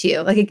give it to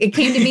you. Like it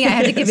came to me, I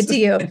had to give it to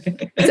you.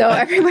 So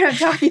everyone I'm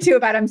talking to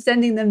about, I'm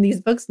sending them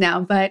these books now.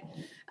 But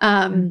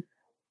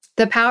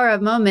the power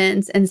of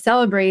moments and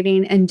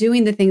celebrating and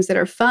doing the things that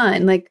are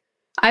fun. Like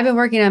I've been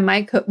working on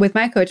with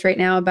my coach right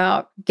now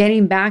about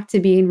getting back to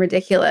being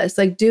ridiculous,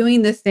 like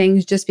doing the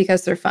things just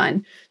because they're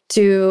fun,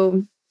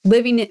 to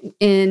living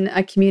in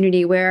a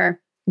community where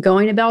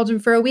going to Belgium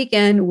for a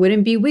weekend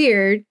wouldn't be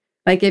weird.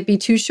 Like it'd be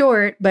too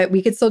short, but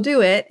we could still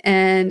do it.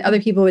 And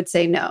other people would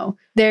say no.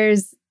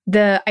 There's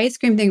the ice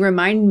cream thing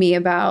reminded me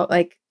about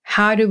like,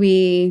 how do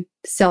we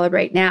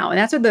celebrate now? And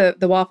that's what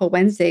the Waffle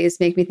Wednesdays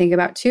make me think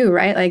about too,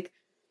 right? Like,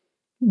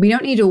 we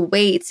don't need to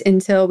wait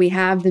until we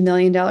have the $1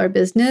 million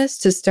business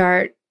to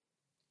start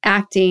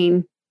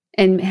acting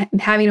and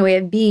having a way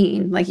of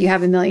being like you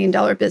have $1 million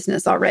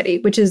business already,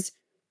 which is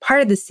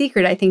part of the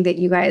secret, I think, that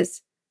you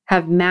guys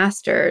have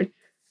mastered.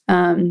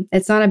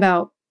 It's not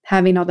about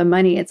having all the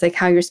money. It's like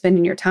how you're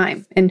spending your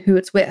time and who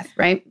it's with,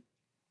 right?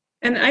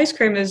 And ice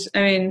cream is,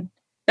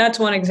 that's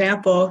one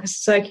example.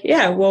 It's like,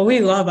 we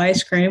love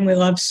ice cream. We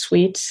love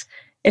sweets.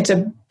 It's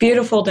a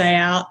beautiful day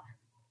out.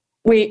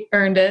 we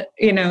earned it,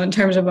 in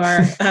terms of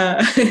our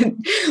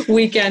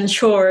weekend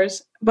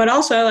chores. But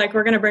also, like,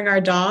 we're going to bring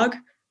our dog.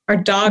 Our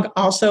dog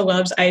also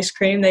loves ice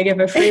cream. They give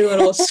a free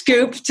little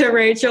scoop to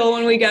Rachel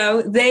when we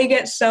go. They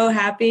get so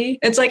happy.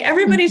 It's like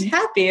everybody's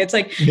happy. It's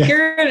like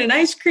you're in an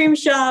ice cream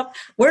shop.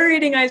 We're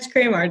eating ice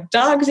cream. Our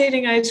dog's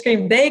eating ice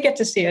cream. They get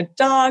to see a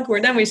dog.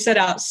 Then we sit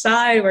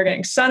outside. We're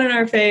getting sun in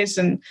our face.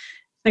 And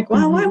like,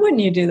 wow, why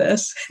wouldn't you do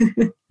this?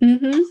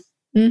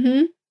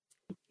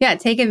 Yeah,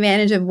 take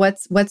advantage of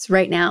what's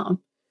right now.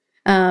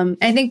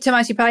 I think,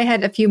 Tomas, you probably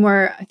had a few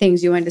more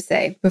things you wanted to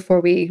say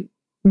before we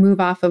move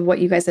off of what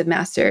you guys have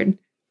mastered.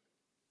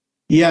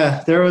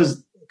 Yeah, there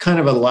was kind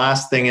of a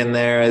last thing in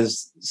there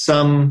as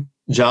some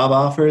job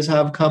offers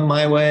have come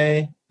my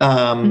way.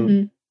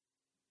 Kind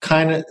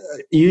of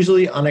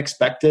usually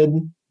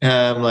unexpected.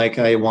 Like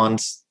I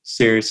once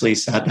seriously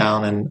sat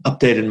down and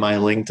updated my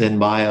LinkedIn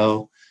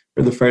bio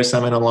for the first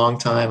time in a long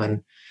time.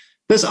 And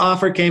this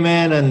offer came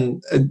in,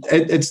 and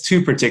it's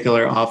two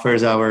particular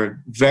offers that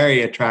were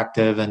very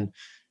attractive. And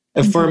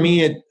for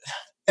me,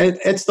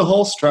 it's the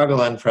whole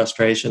struggle and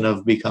frustration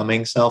of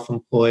becoming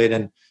self-employed.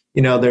 And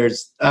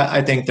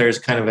I think there's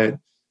kind of a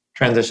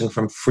transition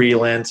from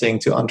freelancing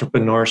to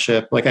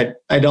entrepreneurship. Like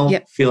I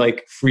don't feel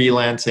like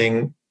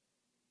freelancing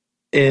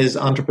is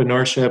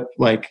entrepreneurship,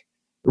 like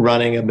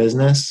running a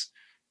business.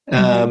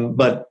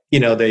 But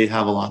they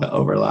have a lot of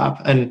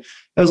overlap. And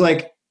I was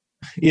like,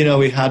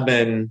 we had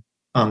been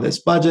on this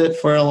budget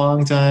for a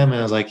long time. And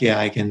I was like, yeah,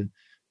 I can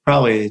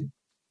probably,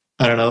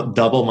 I don't know,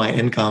 double my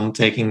income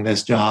taking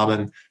this job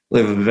and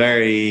live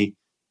very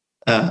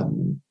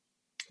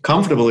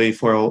comfortably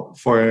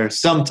for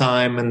some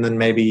time, and then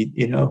maybe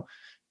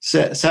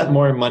set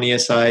more money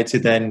aside to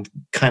then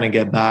kind of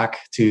get back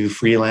to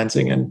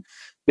freelancing and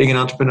being an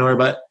entrepreneur.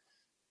 But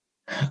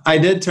I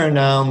did turn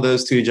down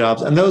those two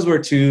jobs, and those were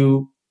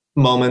two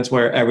moments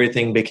where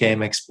everything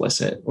became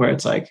explicit, where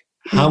it's like,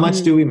 how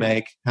much do we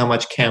make? How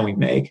much can we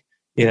make?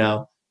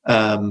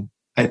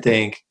 I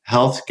think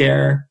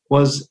healthcare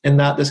was in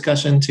that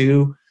discussion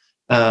too,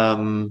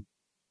 but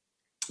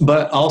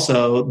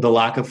also the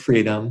lack of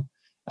freedom.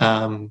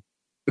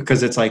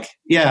 Because it's like,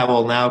 yeah,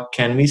 well, now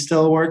can we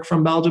still work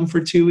from Belgium for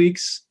 2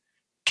 weeks?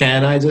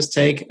 Can I just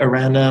take a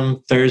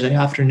random Thursday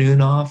afternoon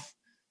off?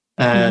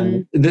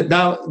 And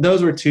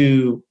those were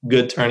two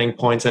good turning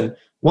points. And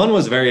one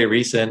was very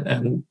recent,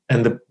 and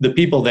the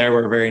people there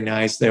were very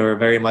nice. They were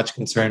very much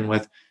concerned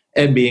with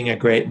it being a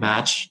great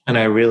match. And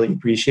I really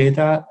appreciate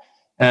that.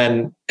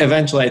 And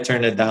eventually I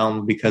turned it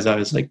down because I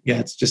was like, yeah,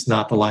 it's just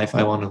not the life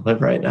I want to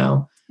live right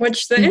now.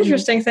 Which the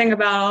interesting thing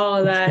about all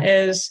of that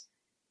is,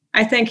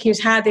 I think he's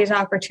had these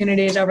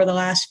opportunities over the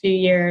last few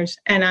years,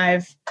 and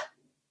I've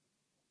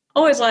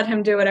always let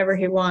him do whatever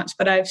he wants.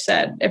 But I've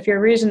said, if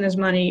your reason is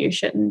money, you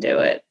shouldn't do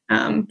it.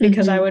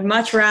 Because I would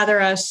much rather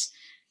us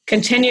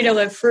continue to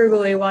live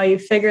frugally while you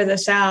figure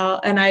this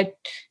out. And I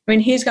mean,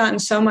 he's gotten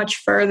so much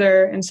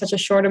further in such a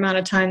short amount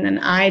of time than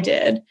I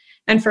did.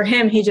 And for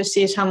him, he just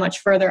sees how much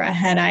further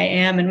ahead I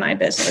am in my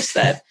business,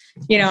 that,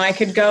 I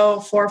could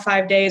go 4 or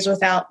 5 days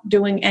without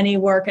doing any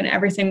work and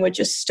everything would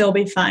just still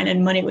be fine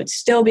and money would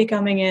still be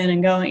coming in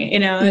and going,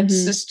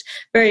 it's just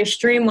very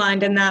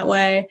streamlined in that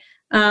way.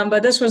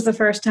 But this was the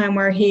first time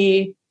where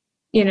he,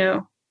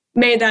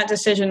 made that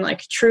decision,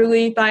 like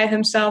truly by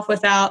himself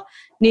without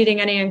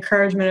needing any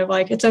encouragement of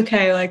like, it's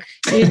okay. Like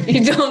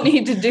you don't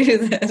need to do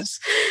this,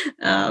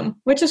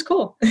 which is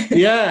cool.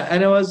 Yeah.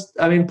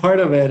 And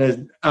part of it is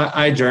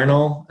I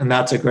journal, and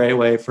that's a great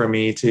way for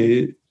me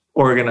to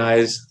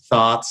organize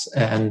thoughts.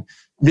 And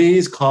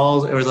these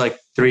calls, it was like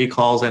 3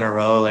 calls in a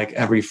row, like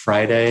every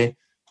Friday.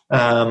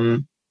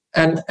 And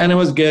it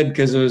was good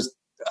because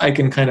I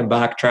can kind of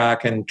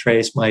backtrack and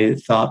trace my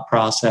thought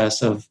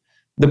process of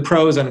the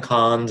pros and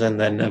cons, and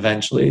then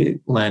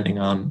eventually landing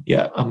on,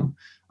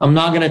 I'm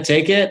not going to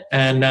take it.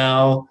 And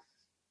now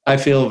I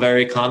feel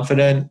very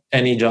confident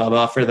any job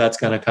offer that's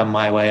going to come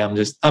my way.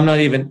 I'm not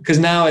even, because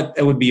now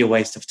it would be a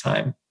waste of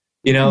time.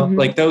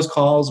 Like those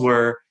calls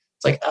were,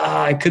 it's like,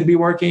 I could be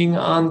working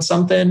on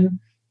something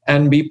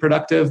and be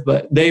productive,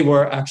 but they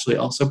were actually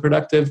also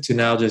productive to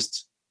now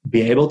just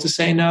be able to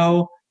say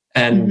no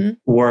and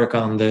work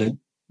on the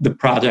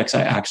projects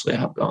I actually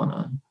have going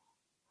on.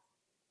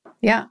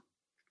 Yeah.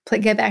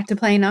 Get back to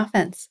playing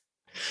offense.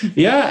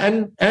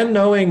 Yeah. And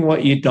knowing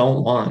what you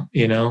don't want,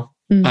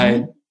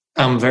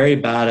 I'm very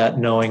bad at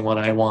knowing what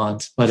I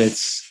want, but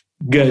it's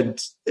good.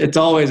 It's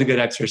always a good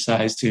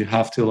exercise to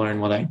have to learn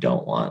what I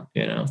don't want,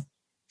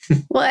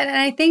 Well, and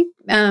I think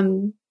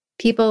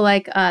people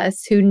like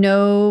us who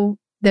know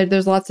that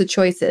there's lots of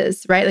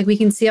choices, right? Like we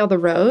can see all the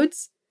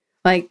roads.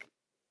 Like,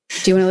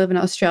 do you want to live in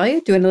Australia?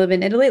 Do you want to live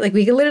in Italy? Like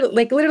we can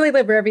literally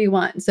live wherever you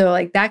want. So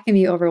like that can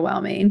be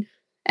overwhelming.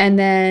 And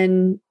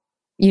then,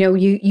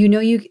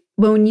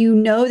 when you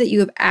know that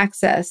you have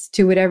access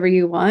to whatever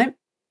you want,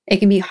 it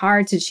can be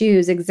hard to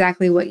choose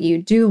exactly what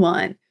you do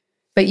want.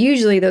 But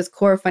usually those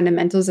core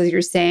fundamentals, as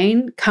you're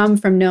saying, come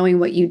from knowing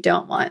what you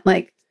don't want.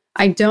 Like,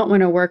 I don't want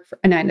to work for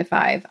a 9 to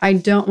 5. I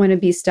don't want to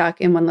be stuck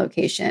in one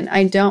location.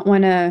 I don't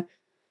want to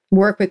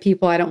work with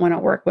people I don't want to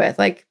work with.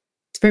 Like,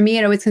 for me,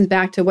 it always comes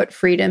back to what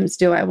freedoms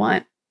do I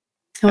want?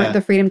 I want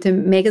the freedom to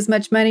make as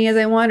much money as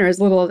I want or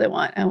as little as I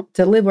want. I want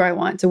to live where I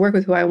want, to work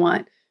with who I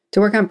want, to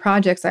work on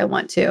projects I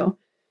want to.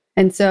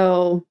 And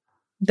so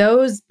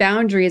those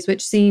boundaries,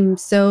 which seem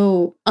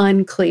so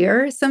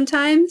unclear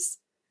sometimes,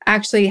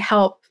 actually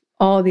help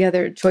all the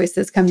other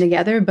choices come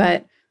together.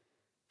 But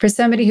for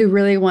somebody who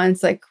really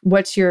wants, like,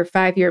 what's your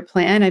 5-year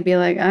plan? I'd be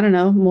like, I don't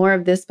know, more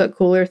of this, but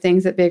cooler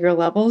things at bigger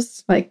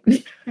levels. Like,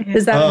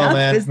 is that enough?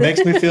 Man, it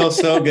makes me feel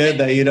so good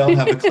that you don't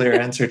have a clear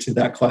answer to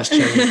that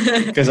question,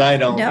 because I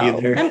don't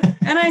either.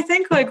 And I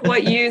think like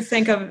what you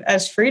think of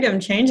as freedom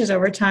changes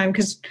over time,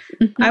 because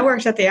I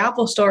worked at the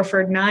Apple store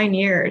for 9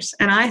 years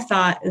and I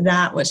thought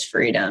that was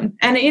freedom.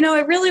 And, you know,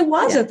 it really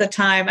was at the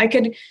time. I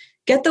could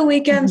get the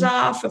weekends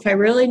off if I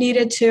really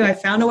needed to. I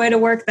found a way to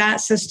work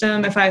that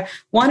system. If I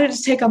wanted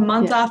to take a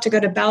month off to go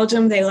to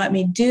Belgium, they let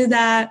me do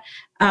that.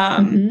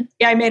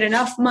 I made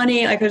enough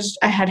money. Like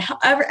I had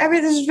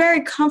everything was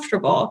very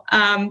comfortable.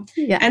 And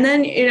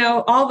then, you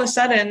know, all of a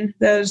sudden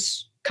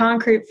those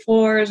concrete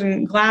floors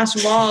and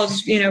glass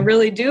walls, you know,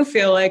 really do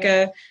feel like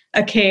a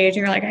cage.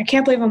 And you're like, I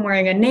can't believe I'm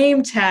wearing a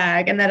name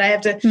tag and that I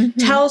have to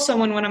tell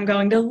someone when I'm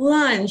going to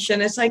lunch.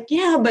 And it's like,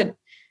 yeah, but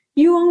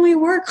you only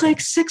work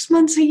like 6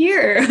 months a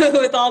year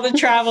with all the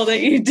travel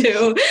that you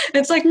do.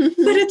 It's like, but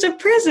it's a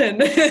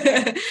prison.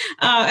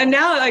 And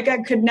now, like, I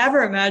could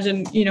never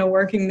imagine, you know,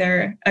 working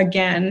there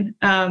again.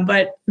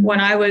 But when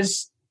I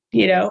was,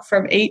 you know,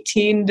 from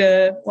 18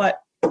 to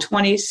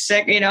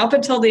 26, you know, up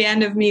until the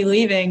end of me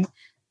leaving,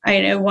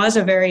 it was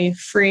a very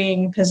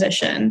freeing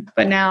position.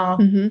 But now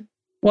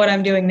what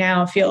I'm doing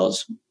now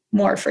feels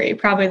more free,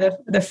 probably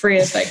the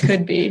freest I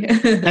could be.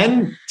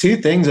 And two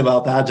things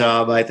about that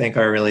job I think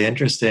are really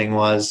interesting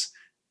was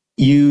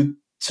you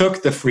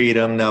took the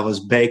freedom that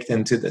was baked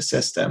into the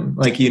system.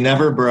 Like, you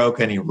never broke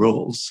any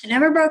rules. I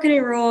never broke any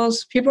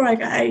rules. People are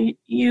like,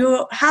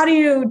 how do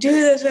you do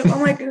this?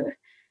 I'm like,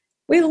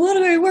 we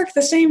literally work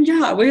the same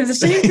job. We have the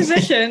same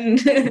position,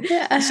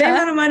 same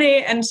amount of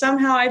money, and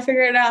somehow I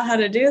figured out how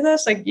to do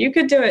this. Like, you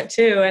could do it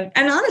too. And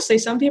honestly,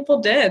 some people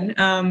did.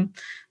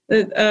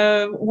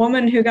 A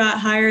woman who got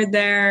hired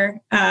there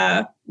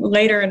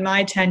later in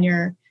my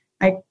tenure,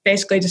 I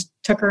basically just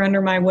took her under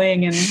my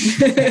wing, and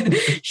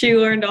she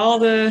learned all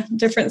the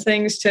different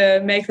things to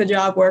make the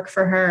job work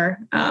for her.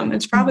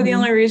 It's probably the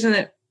only reason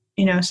that,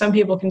 you know, some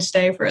people can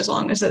stay for as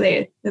long as that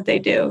they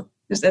do,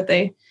 is that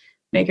they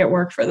make it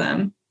work for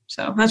them.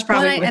 So that's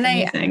probably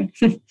anything.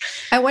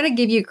 I want to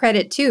give you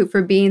credit too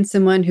for being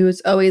someone who's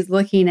always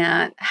looking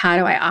at, how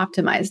do I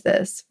optimize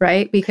this,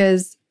 right?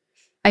 Because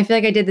I feel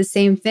like I did the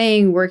same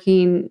thing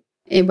working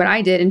in what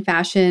I did in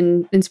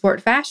fashion, in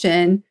sport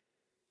fashion.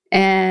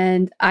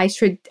 And I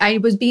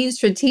was being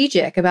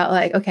strategic about,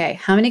 like, okay,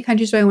 how many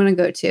countries do I want to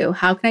go to?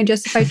 How can I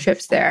justify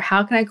trips there?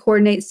 How can I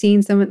coordinate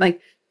seeing someone, like,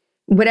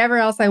 whatever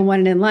else I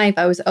wanted in life?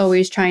 I was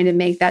always trying to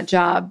make that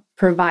job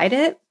provide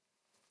it,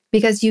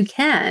 because you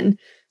can.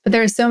 But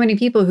there are so many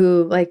people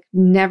who, like,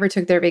 never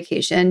took their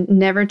vacation,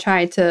 never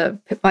tried to,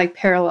 like,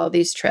 parallel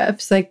these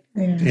trips. Like,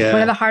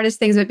 one of the hardest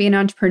things about being an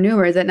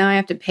entrepreneur is that now I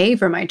have to pay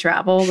for my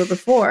travel, but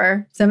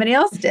before somebody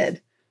else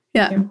did.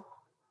 Yeah,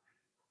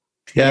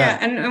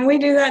 and we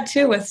do that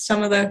too with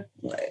some of the,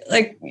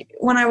 like,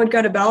 when I would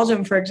go to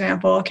Belgium, for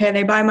example, okay,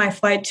 they buy my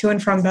flight to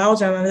and from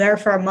Belgium. I'm there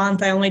for a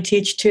month. I only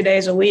teach 2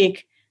 days a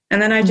week.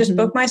 And then I just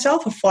book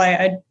myself a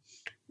flight. I'd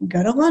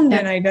go to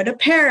London. I go to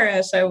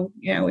Paris.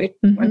 We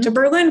went to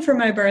Berlin for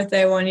my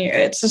birthday one year.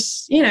 It's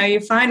just, you know, you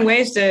find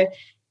ways to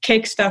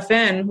cake stuff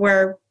in,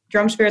 where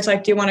Drum Spirit's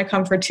like, do you want to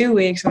come for 2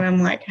 weeks? And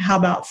I'm like, how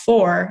about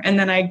 4? And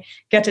then I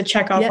get to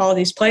check off all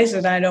these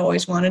places I'd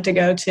always wanted to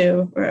go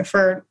to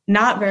for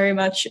not very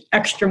much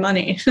extra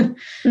money.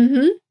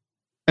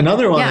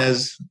 Another one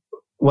is,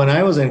 when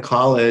I was in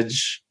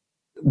college,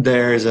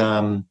 there's,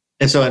 and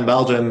so in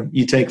Belgium,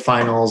 you take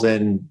finals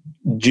in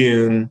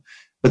June.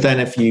 But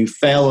then if you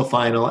fail a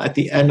final at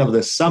the end of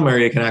the summer,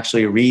 you can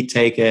actually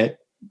retake it,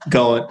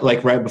 going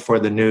like right before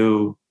the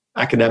new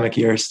academic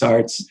year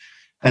starts.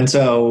 And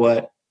so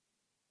what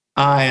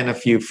I and a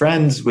few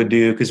friends would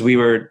do, because we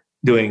were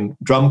doing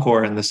drum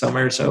corps in the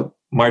summer, so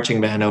marching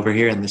band over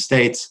here in the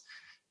States,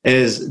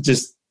 is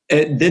just,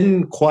 it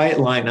didn't quite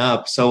line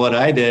up. So what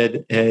I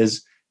did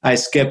is I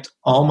skipped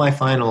all my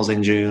finals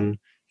in June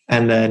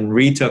and then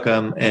retook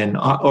them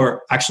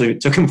or actually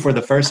took them for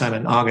the first time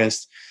in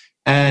August.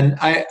 And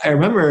I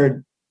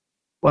remember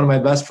one of my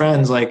best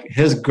friends, like,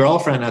 his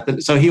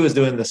girlfriend so he was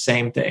doing the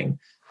same thing.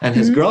 And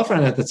his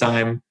girlfriend at the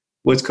time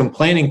was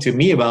complaining to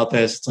me about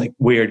this. It's like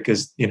weird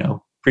because, you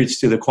know,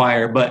 preach to the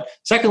choir. But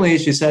secondly,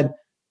 she said,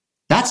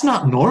 that's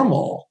not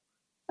normal.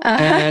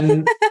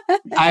 And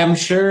I am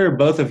sure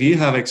both of you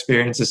have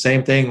experienced the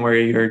same thing, where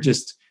you're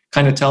just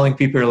kind of telling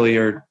people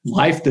your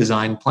life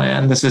design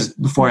plan. This is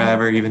before I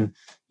ever even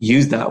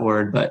used that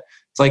word, but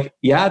it's like,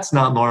 yeah, it's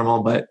not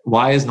normal, but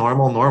why is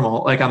normal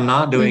normal? Like, I'm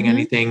not doing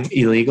anything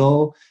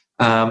illegal.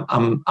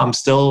 I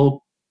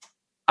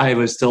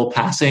was still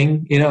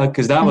passing, you know,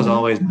 because that was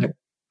always my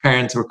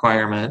parents'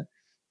 requirement,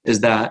 is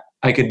that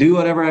I could do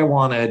whatever I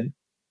wanted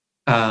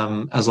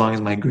as long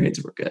as my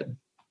grades were good.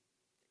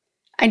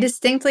 I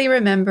distinctly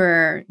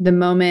remember the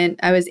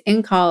moment I was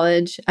in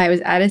college. I was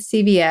at a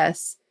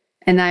CVS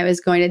and I was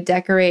going to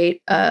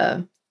decorate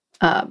a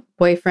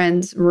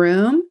boyfriend's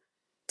room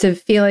to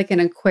feel like an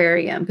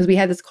aquarium because we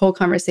had this whole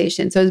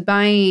conversation. So I was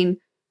buying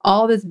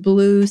all this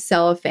blue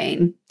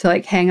cellophane to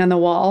like hang on the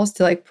walls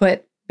to like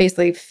put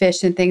basically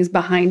fish and things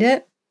behind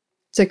it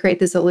to create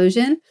this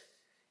illusion.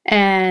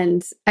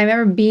 And I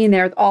remember being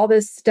there with all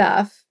this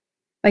stuff,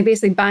 like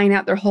basically buying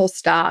out their whole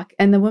stock.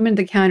 And the woman at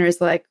the counter is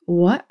like,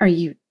 "What are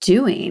you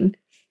doing?"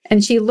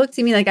 And she looked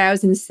at me like I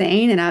was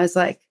insane. And I was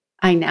like,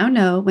 I now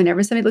know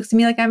whenever somebody looks at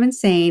me like I'm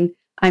insane,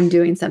 I'm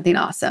doing something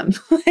awesome.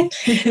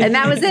 And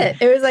that was it.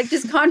 It was like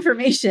just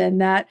confirmation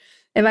that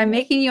if I'm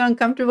making you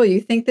uncomfortable,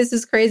 you think this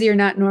is crazy or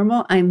not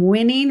normal, I'm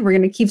winning. We're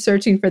going to keep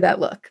searching for that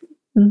look.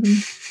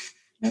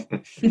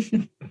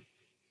 Mm-hmm.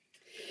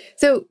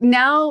 So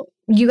now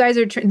you guys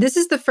are, this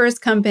is the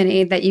first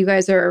company that you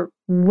guys are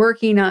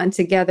working on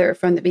together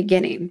from the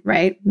beginning,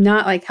 right?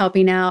 Not like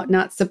helping out,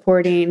 not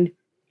supporting.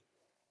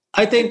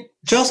 I think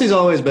Chelsea's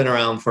always been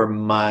around for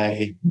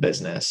my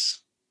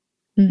business.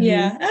 Mm-hmm.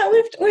 Yeah,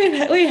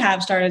 we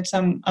have started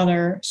some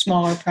other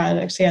smaller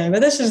projects together,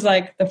 but this is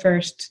like the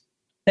first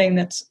thing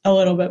that's a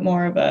little bit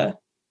more of a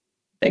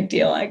big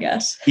deal, I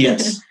guess.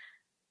 Yes.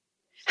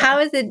 How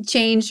has it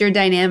changed your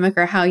dynamic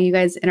or how you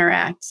guys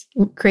interact,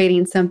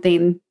 creating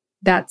something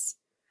that's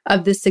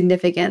of this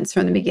significance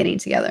from the beginning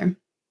together?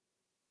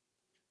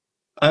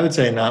 I would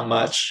say not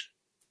much.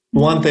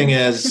 One thing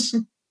is,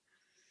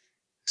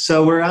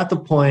 so we're at the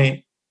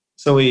point,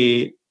 so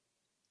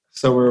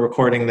we're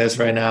recording this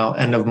right now,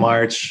 end of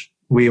March.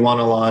 We want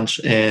to launch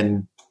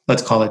in,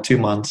 let's call it 2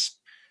 months.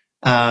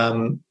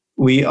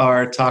 We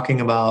are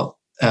talking about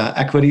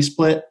equity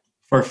split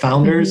for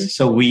founders. Mm-hmm.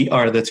 So we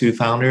are the 2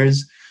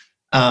 founders.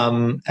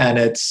 And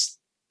it's,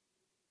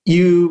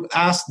 you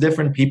ask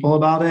different people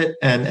about it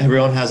and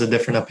everyone has a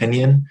different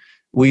opinion.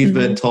 We've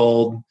been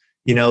told,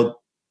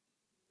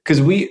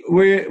 because we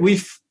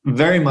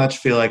very much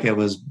feel like it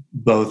was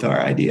both our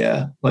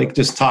idea, like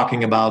just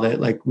talking about it,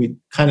 like we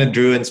kind of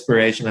drew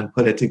inspiration and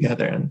put it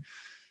together. And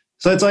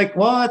so it's like,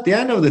 well, at the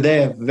end of the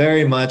day, it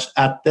very much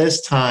at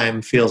this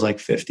time feels like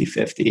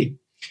 50-50.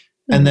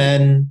 And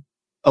then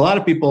a lot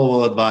of people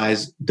will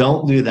advise,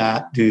 don't do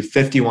that, do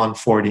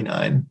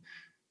 51-49.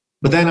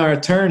 But then our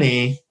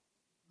attorney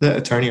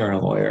or a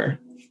lawyer,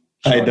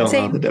 I don't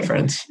know the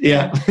difference.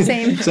 Yeah.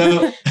 Same.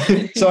 So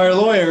our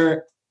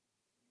lawyer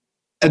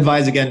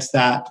advised against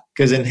that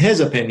because in his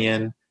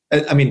opinion,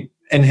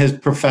 in his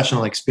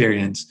professional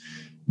experience,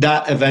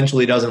 that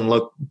eventually doesn't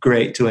look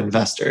great to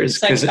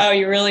investors. It's like,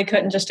 you really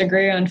couldn't just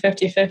agree on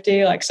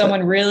 50-50? Like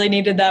someone really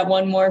needed that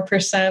 1% more.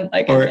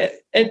 Like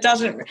it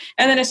doesn't.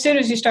 And then as soon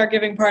as you start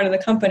giving part of the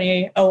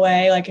company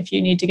away, like if you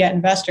need to get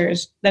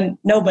investors, then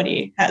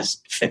nobody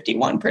has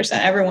 51%.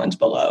 Everyone's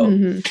below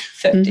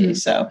 50. Mm-hmm.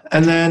 So,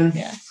 and then,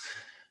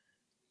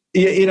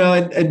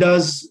 it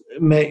does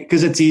make,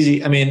 because it's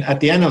easy. I mean, at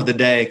the end of the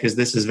day, because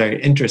this is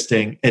very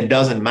interesting, it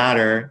doesn't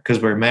matter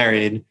because we're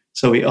married.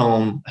 So we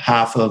own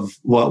half of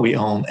what we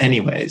own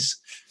anyways.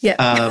 Yeah.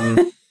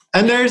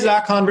 And there's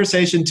that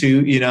conversation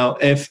too,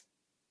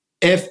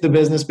 if the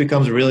business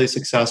becomes really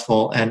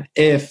successful and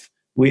if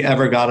we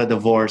ever got a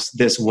divorce,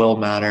 this will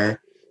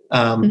matter.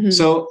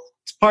 So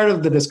it's part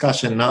of the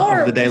discussion, not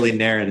of the daily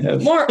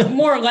narrative.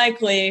 More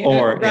likely,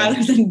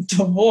 rather than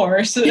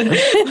divorce,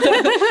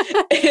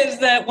 is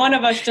that one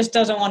of us just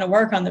doesn't want to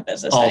work on the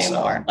business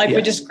anymore. Like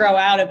we just grow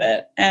out of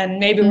it. And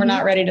maybe we're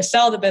not ready to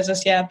sell the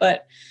business yet,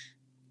 but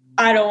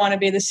I don't want to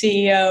be the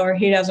CEO or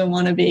he doesn't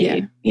want to be,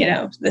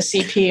 the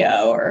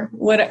CPO or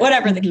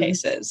whatever the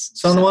case is.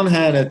 So on the one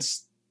hand,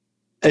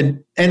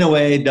 in a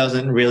way, it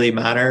doesn't really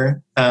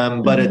matter,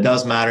 but it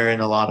does matter in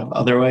a lot of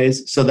other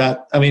ways. So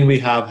that, we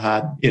have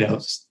had,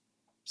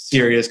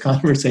 serious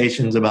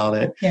conversations about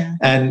it. Yeah.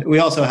 And we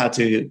also had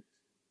to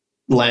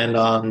land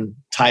on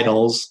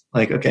titles.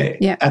 Like, at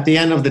the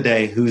end of the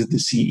day, who's the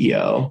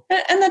CEO?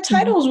 And the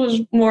titles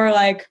was more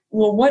like,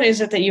 well, what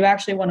is it that you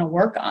actually want to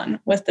work on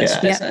with this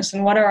business?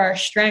 And what are our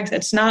strengths?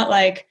 It's not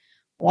like,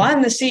 well,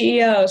 I'm the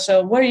CEO,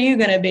 so what are you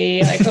going to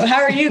be? Like,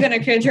 how are you going to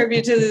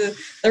contribute to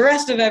the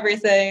rest of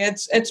everything?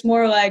 It's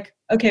more like,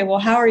 okay, well,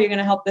 how are you going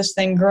to help this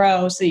thing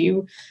grow so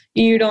you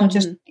don't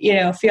just,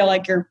 feel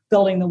like you're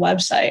building the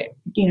website,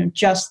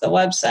 just the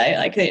website.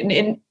 Like,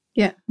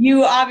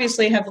 you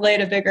obviously have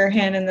laid a bigger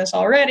hand in this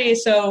already.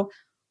 So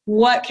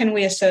what can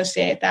we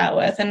associate that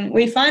with? And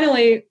we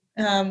finally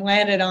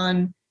landed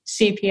on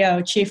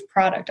CPO, Chief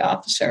Product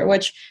Officer,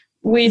 which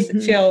we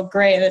feel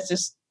great. That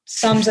just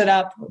sums it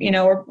up. We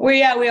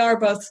are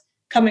both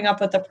coming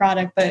up with the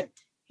product, but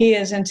he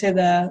is into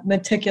the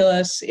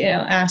meticulous,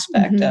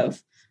 aspect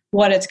of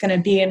what it's going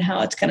to be and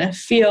how it's going to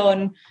feel.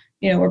 And,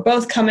 we're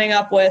both coming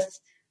up with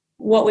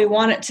what we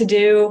want it to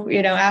do,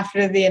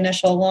 after the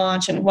initial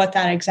launch, and what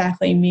that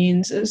exactly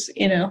means is,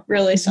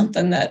 really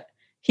something that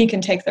he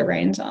can take the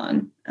reins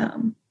on.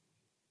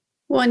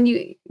 Well,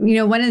 and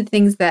one of the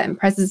things that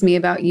impresses me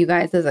about you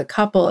guys as a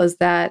couple is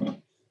that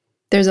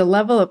there's a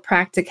level of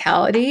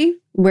practicality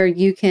where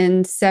you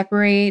can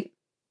separate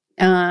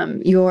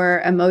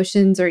your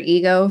emotions or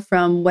ego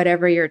from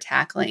whatever you're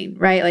tackling,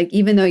 right? Like,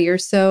 even though you're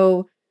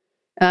so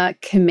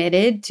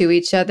committed to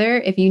each other,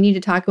 if you need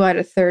to talk about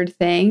a third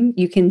thing,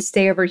 you can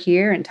stay over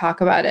here and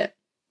talk about it.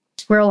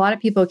 Where a lot of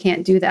people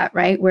can't do that,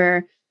 right?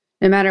 Where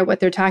no matter what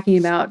they're talking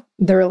about,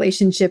 the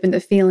relationship and the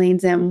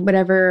feelings and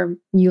whatever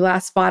you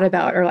last fought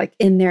about are like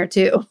in there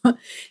too.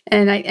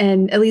 And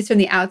at least from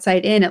the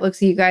outside in, it looks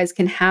like you guys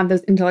can have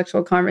those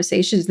intellectual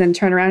conversations, then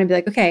turn around and be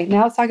like, okay,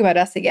 now let's talk about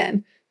us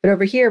again. But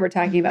over here, we're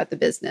talking about the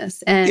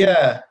business.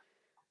 And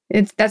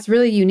that's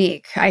really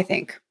unique, I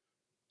think.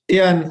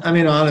 Yeah. And I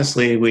mean,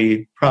 honestly,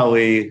 we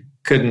probably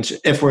couldn't,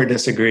 if we're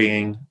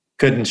disagreeing,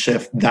 couldn't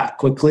shift that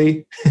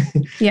quickly.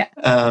 Yeah.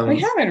 We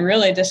haven't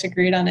really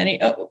disagreed on any.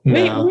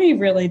 We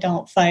really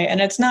don't fight. And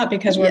it's not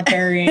because we're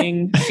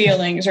burying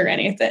feelings or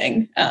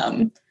anything.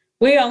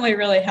 We only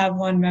really have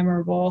one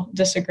memorable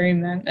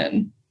disagreement,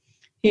 and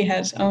he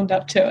has owned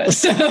up to it.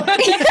 So.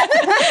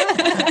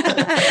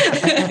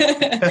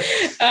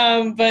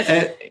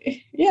 But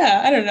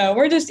yeah, I don't know.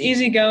 We're just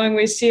easygoing.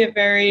 We see it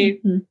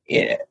very,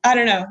 I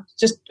don't know,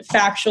 just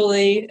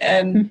factually.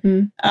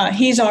 And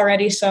he's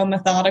already so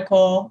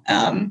methodical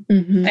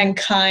and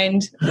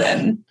kind.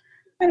 And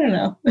I don't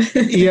know.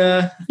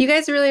 Yeah. You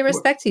guys really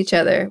respect each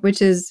other,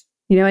 which is,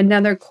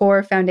 another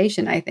core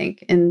foundation, I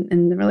think,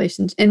 in the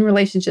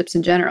relationships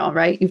in general,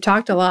 right? You've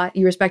talked a lot.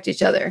 You respect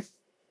each other.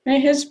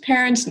 His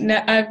parents,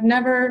 I've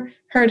never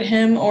heard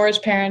him or his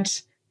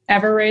parents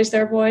ever raise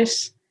their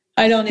voice.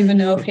 I don't even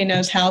know if he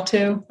knows how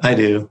to. I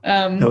do.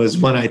 It was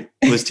when I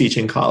was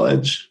teaching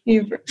college.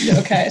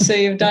 Okay, so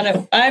you've done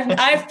it.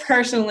 I've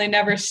personally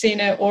never seen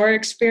it or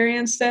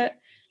experienced it.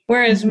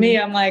 Whereas me,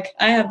 I'm like,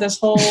 I have this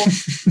whole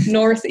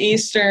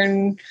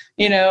Northeastern,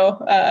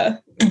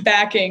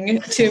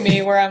 backing to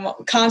me where I'm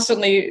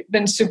constantly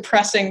been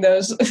suppressing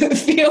those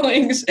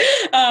feelings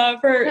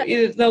for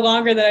the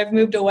longer that I've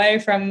moved away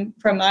from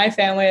my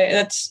family.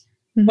 That's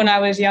when I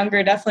was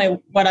younger,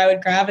 definitely what I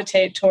would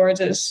gravitate towards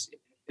is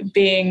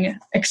being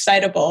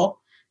excitable.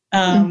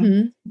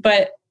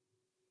 But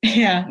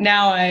yeah,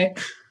 now I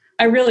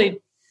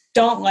really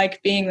don't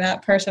like being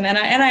that person. And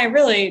I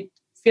really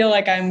feel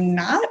like I'm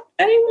not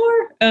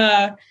anymore.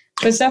 But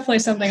it's definitely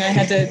something I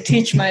had to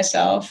teach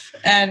myself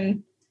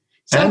and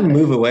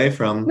move away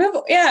from.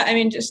 Yeah. I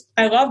mean,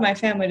 I love my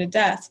family to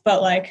death,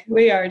 but like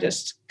we are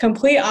just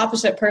complete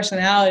opposite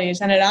personalities.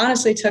 And it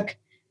honestly took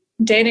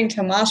dating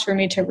Tomas for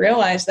me to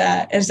realize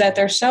that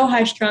they're so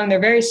high strung.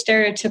 They're very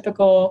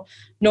stereotypical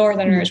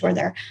Northerners where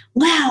they're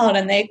loud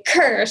and they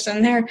curse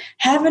and they're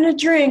having a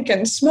drink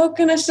and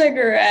smoking a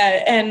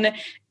cigarette and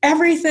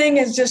everything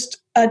is just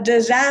a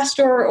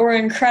disaster or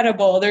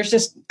incredible. There's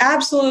just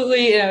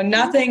absolutely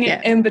nothing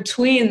in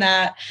between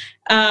that.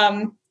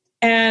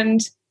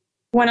 And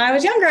when I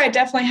was younger, I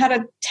definitely had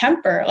a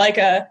temper, like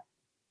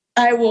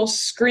I will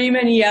scream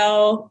and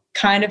yell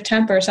kind of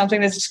temper,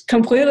 something that's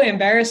completely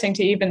embarrassing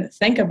to even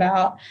think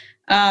about.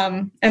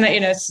 And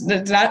it's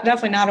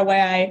definitely not a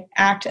way I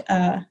act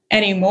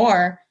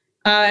anymore.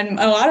 And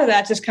a lot of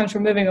that just comes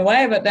from moving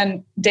away, but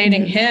then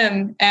dating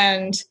him.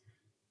 And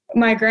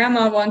my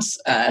grandma once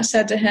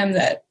said to him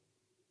that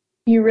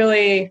you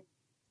really,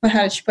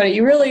 how did she put it?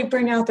 You really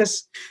bring out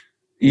this.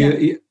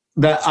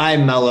 That I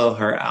mellow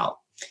her out.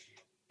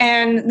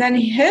 And then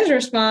his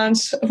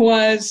response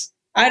was,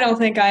 I don't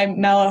think I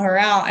mellow her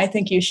out. I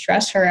think you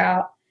stress her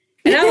out.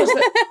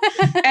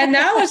 And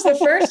that was the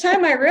first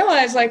time I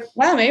realized, like,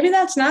 wow, maybe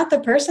that's not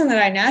the person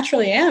that I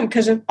naturally am.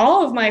 Because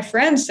all of my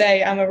friends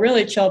say I'm a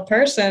really chill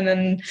person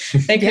and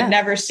they could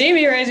never see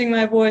me raising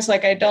my voice.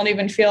 Like, I don't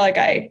even feel like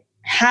I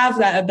have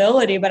that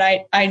ability, but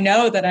I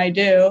know that I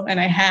do and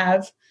I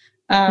have.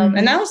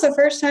 And that was the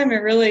first time it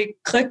really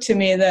clicked to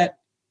me that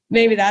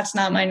maybe that's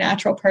not my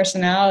natural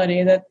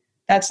personality,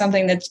 that's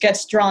something that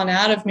gets drawn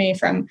out of me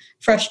from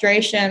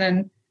frustration,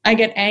 and I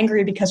get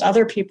angry because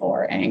other people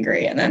are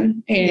angry, and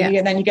then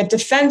you get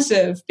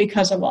defensive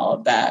because of all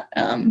of that.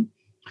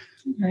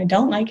 I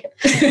don't like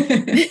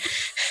it.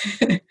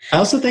 I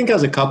also think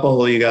as a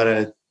couple, you got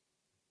to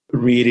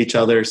read each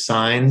other's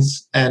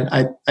signs, and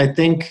I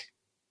think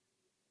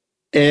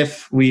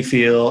if we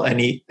feel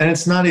any, and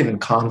it's not even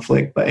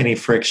conflict, but any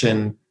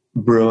friction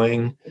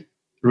brewing,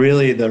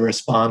 really the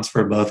response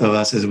for both of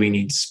us is we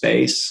need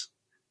space.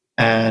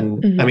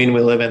 And I mean,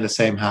 we live in the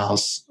same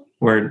house.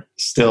 We're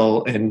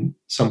still in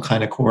some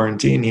kind of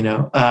quarantine,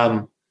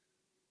 but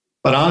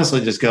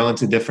honestly, just go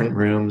into different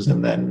rooms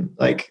and then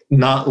like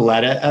not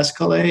let it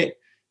escalate.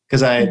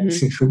 Cause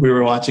we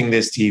were watching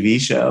this TV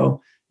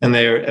show and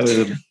it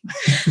was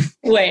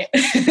wait,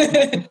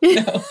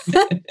 no.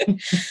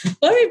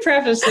 Let me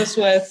preface this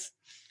with,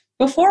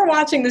 before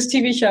watching this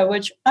TV show,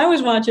 which I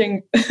was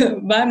watching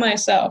by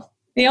myself,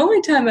 the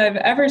only time I've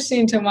ever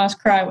seen Tomas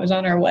cry was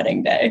on our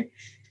wedding day.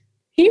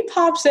 He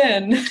pops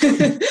in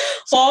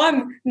while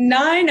I'm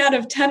 9 out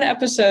of 10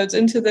 episodes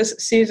into this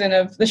season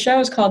of the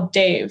show is called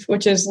Dave,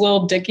 which is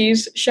Lil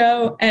Dicky's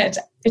show. And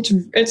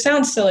it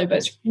sounds silly, but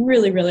it's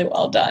really, really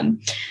well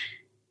done.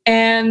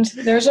 And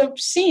there's a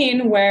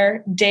scene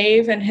where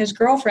Dave and his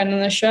girlfriend in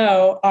the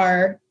show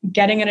are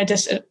getting in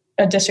a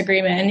a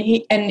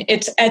disagreement, and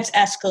it's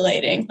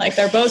escalating. Like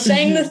they're both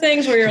saying the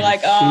things where you're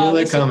like, oh,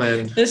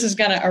 this is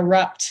gonna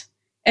erupt.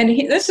 And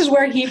this is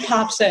where he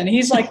pops in.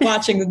 He's like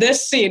watching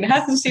this scene,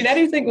 hasn't seen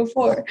anything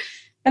before,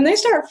 and they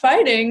start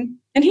fighting,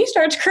 and he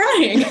starts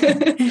crying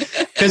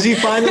because he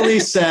finally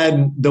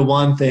said the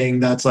one thing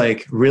that's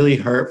like really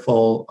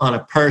hurtful on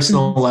a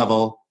personal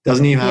level.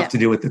 Doesn't even have to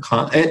do with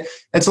the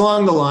it's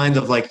along the lines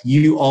of like,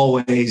 you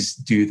always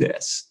do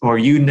this, or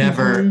you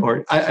never,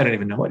 or I don't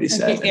even know what he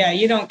said. Yeah,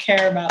 you don't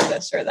care about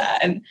this or that.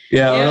 And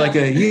or like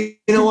you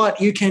know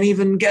what, you can't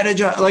even get a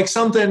job, like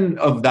something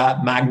of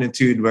that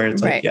magnitude where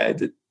it's like,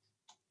 it's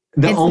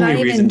only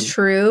not reason even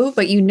true,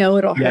 but you know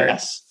it'll hurt.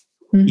 Yes.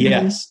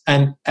 Yes.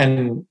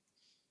 And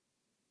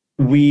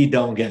we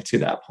don't get to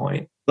that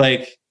point.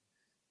 Like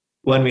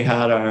when we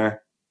had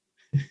our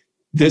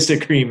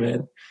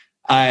disagreement,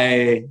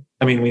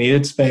 I mean, we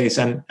needed space,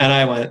 and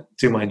I went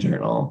to my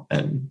journal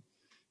and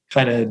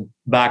kind of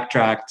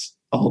backtracked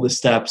all the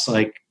steps,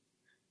 like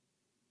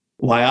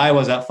why I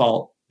was at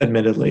fault,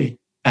 admittedly.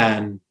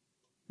 And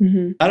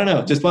I don't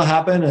know, just what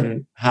happened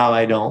and how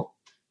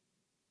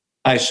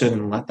I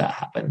shouldn't let that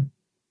happen.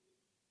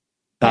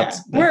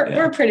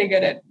 We're pretty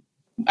good at,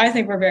 I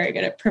think we're very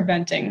good at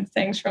preventing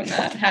things from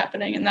that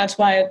happening. And that's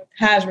why it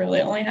has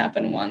really only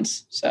happened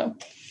once. So,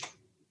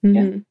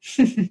 Well,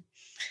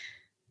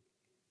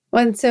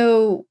 and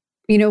so,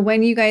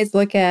 when you guys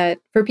look at,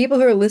 for people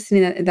who are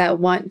listening that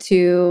want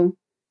to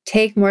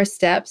take more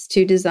steps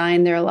to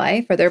design their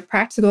life, are there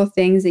practical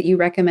things that you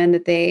recommend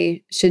that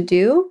they should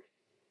do?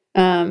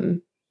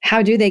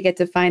 How do they get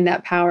to find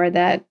that power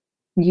that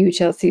you,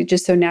 Chelsea,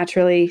 just so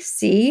naturally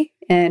see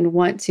and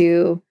want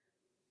to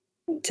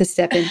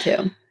step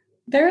into?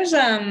 There's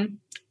a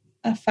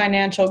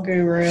financial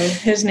guru.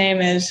 His name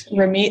is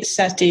Ramit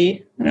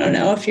Sethi. I don't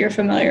know if you're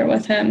familiar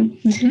with him.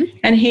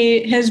 And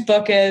his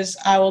book is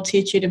I Will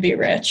Teach You to Be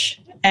Rich.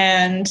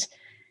 And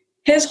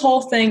his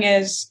whole thing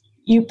is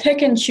you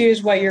pick and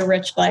choose what your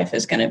rich life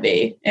is going to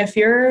be.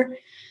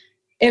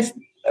 If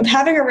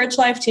having a rich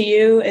life to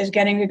you is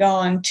getting to go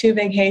on 2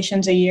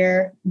 vacations a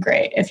year,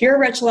 great. If your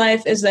rich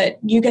life is that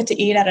you get to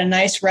eat at a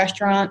nice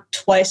restaurant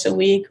twice a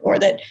week, or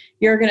that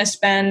you're going to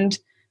spend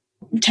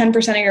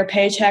 10% of your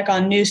paycheck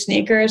on new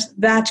sneakers,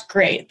 that's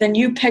great. Then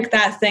you pick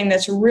that thing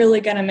that's really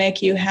going to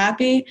make you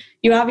happy.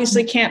 You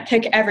obviously can't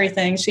pick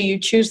everything, so you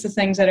choose the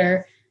things that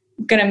are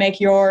going to make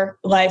your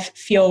life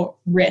feel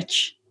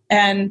rich.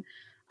 And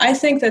I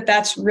think that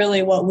that's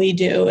really what we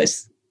do,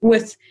 is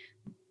with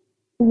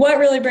what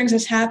really brings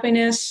us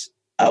happiness,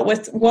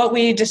 with what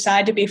we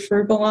decide to be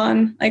frugal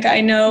on. Like I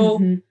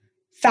know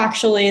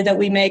factually that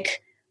we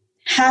make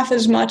half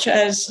as much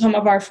as some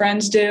of our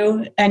friends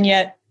do, and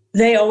yet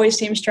they always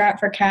seem strapped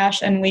for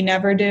cash and we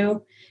never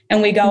do.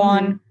 And we go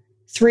on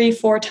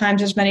 3-4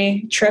 times as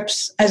many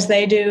trips as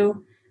they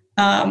do.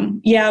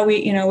 We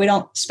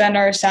don't spend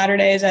our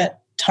Saturdays at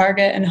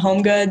Target and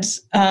Home Goods,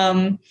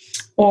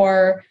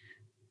 or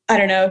I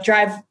don't know,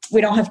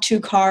 we don't have 2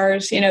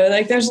 cars,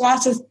 like there's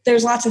lots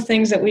of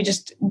things that we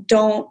just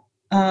don't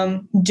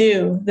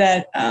do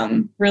that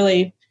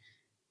really,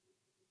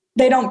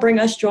 they don't bring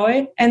us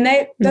joy, and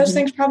those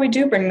things probably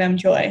do bring them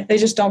joy. They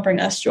just don't bring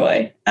us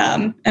joy.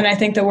 And I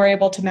think that we're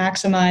able to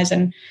maximize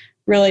and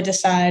really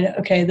decide,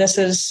 okay, this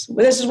is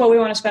what we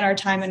want to spend our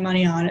time and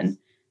money on. And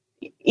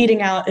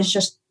eating out is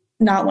just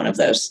not one of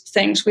those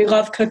things. We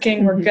love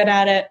cooking. We're good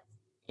at it.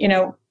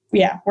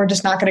 We're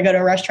just not going to go to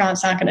a restaurant.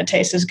 It's not going to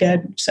taste as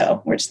good.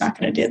 So we're just not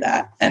going to do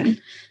that.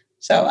 And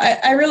so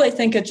I really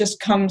think it just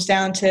comes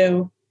down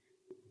to,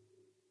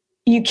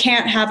 you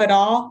can't have it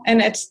all.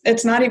 And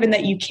it's not even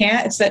that you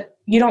can't, it's that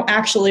you don't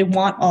actually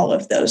want all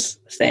of those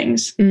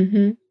things.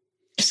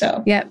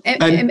 So, yeah.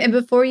 And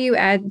before you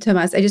add,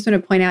 Tomas, I just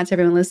want to point out to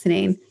everyone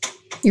listening,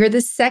 you're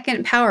the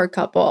second power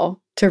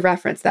couple to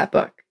reference that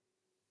book.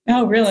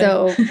 Oh, really?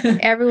 So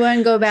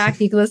everyone go back.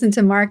 You can listen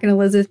to Mark and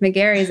Elizabeth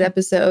McGarry's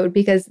episode,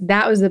 because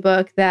that was the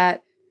book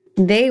that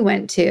they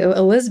went to.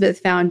 Elizabeth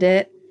found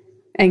it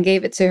and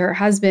gave it to her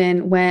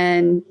husband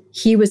when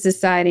he was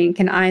deciding,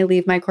 can I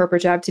leave my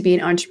corporate job to be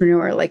an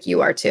entrepreneur like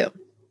you are too?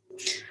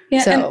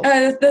 Yeah. So,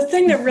 and the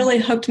thing that really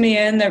hooked me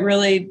in, that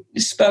really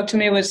spoke to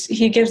me, was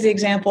he gives the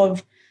example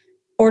of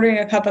ordering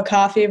a cup of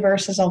coffee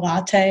versus a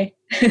latte.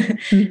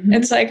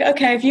 It's like,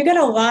 okay, if you get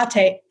a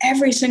latte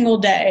every single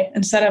day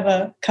instead of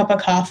a cup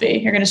of coffee,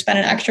 you're going to spend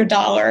an extra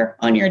 $1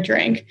 on your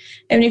drink.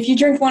 And if you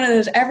drink one of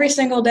those every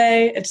single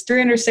day, it's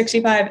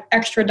 $365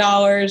 extra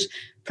dollars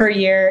per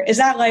year. Is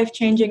that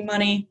life-changing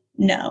money?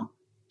 No.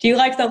 Do you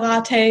like the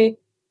latte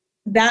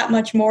that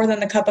much more than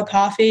the cup of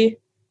coffee?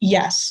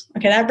 Yes.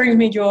 Okay, that brings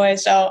me joy.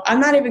 So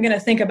I'm not even going to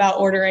think about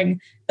ordering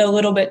the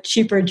little bit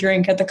cheaper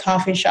drink at the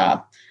coffee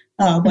shop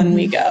when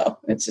we go.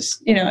 It's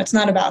just, it's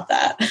not about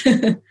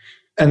that.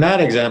 And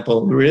that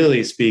example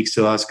really speaks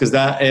to us, because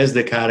that is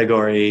the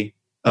category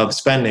of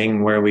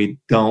spending where we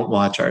don't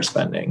watch our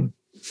spending.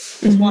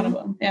 It's one of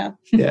them. Yeah.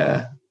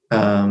 Yeah.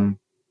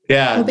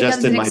 It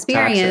just in an my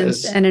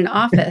experience taxes. and an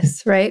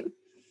office, right?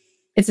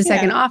 It's a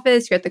second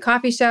office. You're at the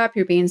coffee shop.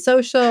 You're being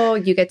social.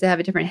 You get to have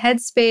a different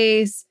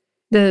headspace.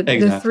 The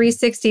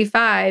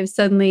 365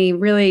 suddenly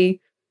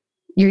really,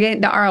 you're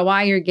getting the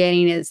ROI you're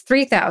getting is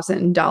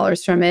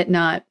 $3,000 from it,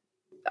 not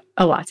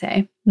a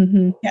latte.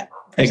 Mm-hmm. Yeah.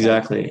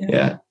 Exactly.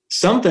 Yeah.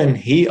 Something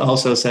he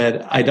also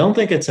said, I don't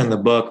think it's in the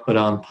book, but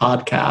on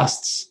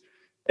podcasts,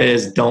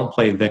 is don't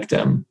play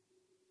victim.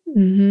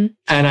 Mm-hmm.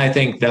 And I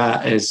think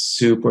that is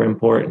super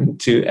important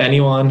to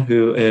anyone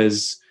who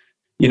is,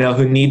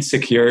 who needs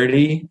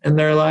security in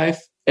their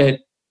life.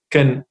 It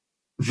can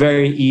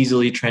very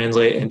easily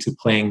translate into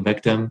playing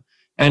victim.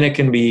 And it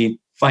can be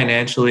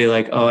financially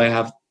like, oh, I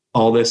have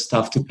all this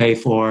stuff to pay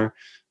for,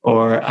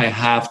 or I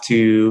have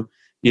to,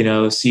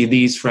 see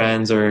these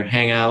friends or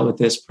hang out with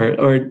this person,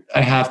 or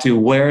I have to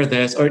wear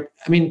this, or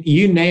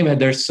you name it.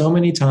 There's so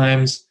many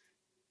times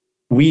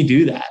we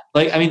do that.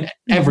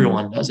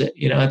 Everyone does it.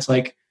 It's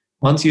like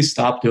once you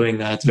stop doing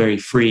that, it's very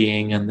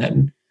freeing. And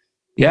then,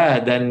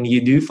 then you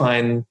do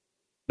find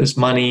this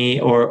money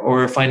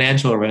or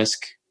financial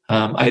risk.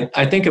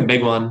 I think a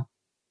big one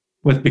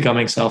with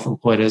becoming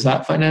self-employed is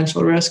that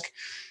financial risk.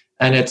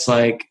 And it's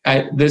like,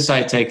 I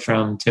take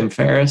from Tim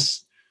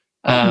Ferriss.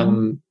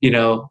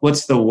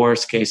 What's the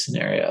worst case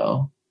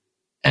scenario?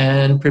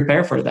 And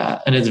prepare for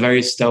that. And it's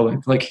very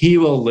stoic. Like he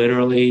will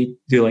literally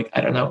do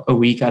a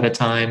week at a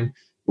time,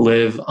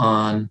 live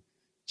on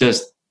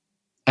just,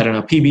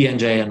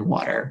 PB&J and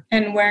water.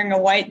 And wearing a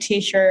white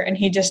t-shirt, and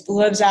he just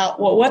lives out,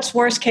 what's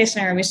worst case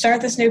scenario? We start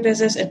this new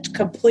business, it's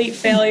complete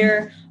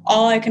failure.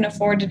 All I can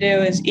afford to do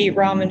is eat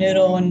ramen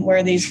noodle and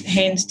wear these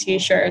Hanes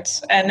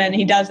t-shirts. And then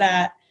he does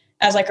that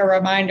as like a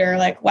reminder,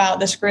 like, wow,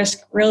 this risk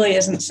really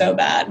isn't so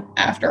bad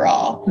after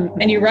all.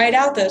 Mm-hmm. And you write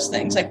out those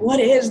things, like what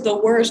is the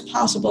worst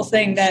possible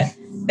thing that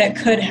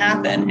could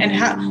happen?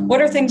 And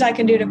what are things I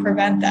can do to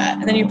prevent that?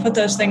 And then you put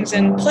those things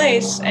in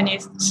place and you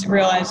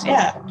realize,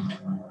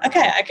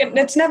 okay,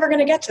 it's never going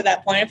to get to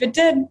that point. If it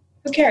did,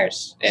 who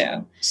cares?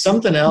 Yeah.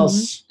 Something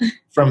else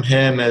from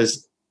him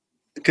is,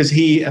 because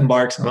he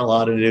embarks on a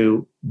lot of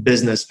new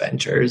business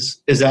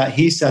ventures, is that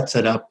he sets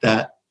it up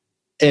that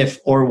if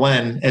or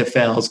when it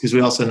fails, because we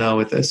also know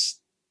with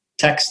this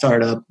tech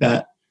startup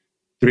that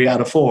 3 out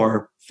of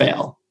 4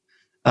 fail.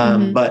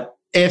 But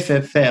if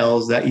it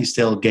fails, that you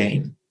still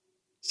gain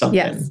something.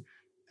 Yes.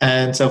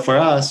 And so for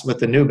us, with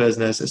the new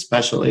business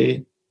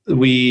especially,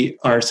 we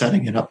are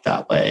setting it up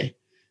that way.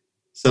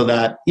 So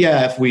that,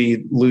 if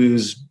we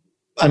lose,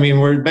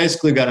 we're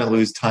basically going to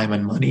lose time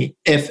and money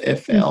if it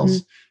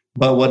fails.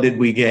 But what did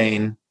we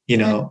gain?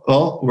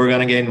 Well, we're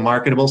going to gain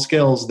marketable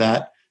skills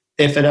that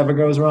if it ever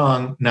goes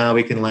wrong, now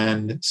we can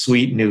land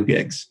sweet new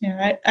gigs.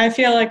 Yeah, I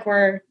feel like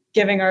we're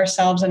giving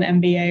ourselves an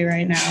MBA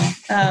right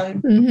now,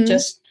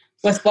 just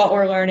with what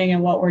we're learning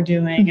and what we're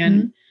doing.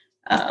 And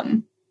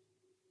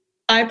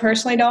I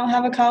personally don't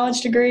have a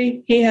college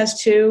degree. He has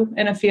 2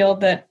 in a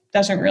field that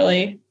doesn't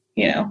really,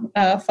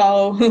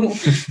 follow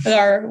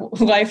our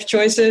life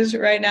choices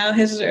right now.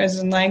 His is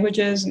in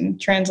languages and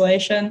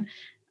translation.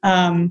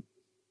 And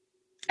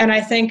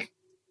I think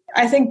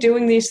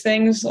doing these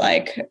things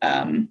like,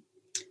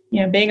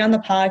 being on the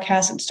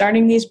podcast and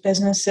starting these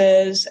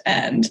businesses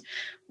and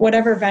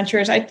whatever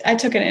ventures. I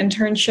took an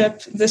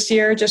internship this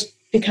year just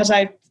because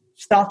I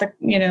thought that,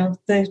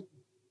 the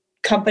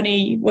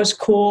company was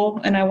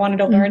cool and I wanted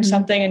to learn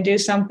something and do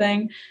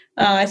something.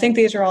 I think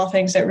these are all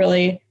things that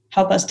really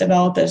help us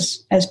develop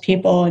as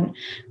people and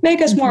make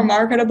us more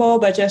marketable,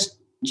 but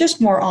just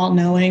more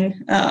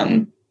all-knowing.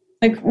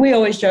 Like we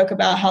always joke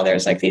about how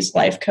there's like these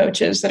life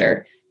coaches that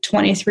are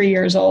 23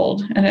 years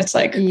old, and it's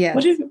like,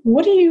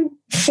 what are you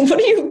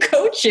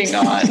coaching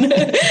on?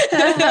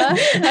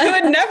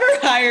 I would never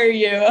hire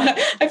you.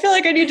 I feel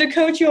like I need to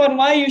coach you on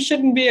why you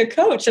shouldn't be a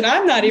coach, and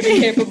I'm not even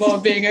capable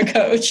of being a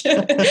coach.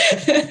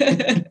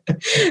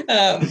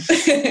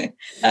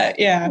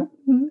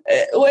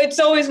 It's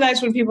always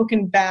nice when people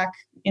can back,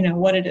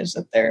 what it is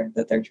that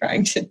they're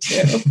trying to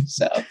do.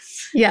 So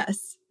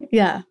yes,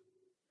 yeah,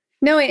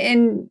 no,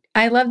 and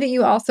I love that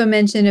you also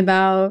mentioned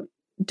about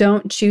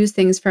don't choose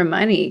things for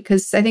money,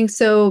 because I think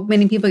so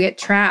many people get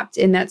trapped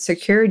in that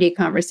security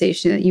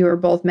conversation that you were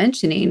both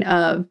mentioning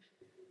of,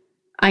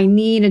 I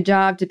need a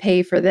job to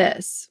pay for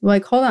this.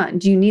 Like, hold on,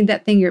 do you need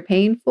that thing you're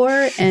paying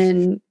for?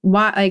 And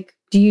why, like,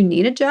 do you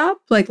need a job?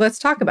 Like, let's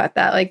talk about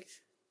that. Like,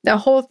 the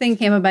whole thing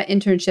came about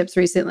internships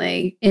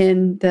recently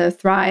in the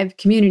Thrive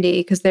community,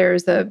 because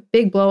there's a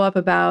big blow up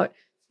about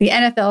the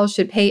NFL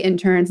should pay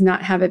interns,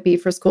 not have it be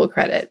for school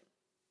credit.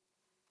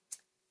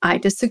 I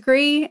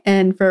disagree.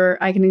 And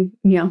I can,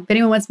 if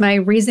anyone wants my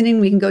reasoning,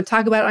 we can go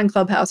talk about it on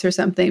Clubhouse or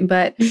something.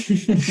 But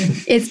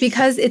it's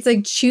because it's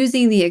like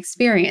choosing the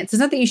experience. It's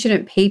not that you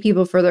shouldn't pay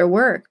people for their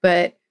work,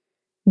 but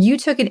you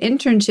took an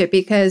internship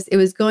because it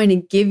was going to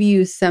give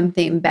you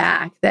something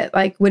back that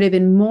like would have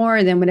been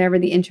more than whatever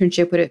the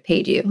internship would have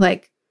paid you.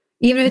 Like,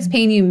 even if it's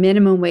paying you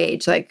minimum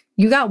wage, like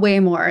you got way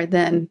more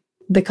than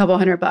the couple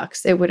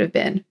 $100 it would have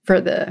been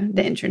for the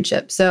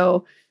internship.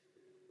 So,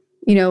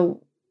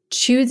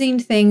 choosing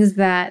things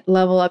that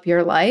level up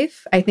your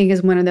life, I think,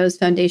 is one of those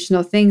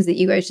foundational things that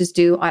you guys just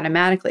do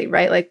automatically,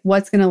 right? Like,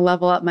 what's going to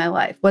level up my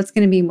life? What's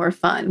going to be more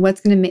fun?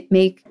 What's going to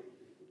make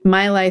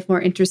my life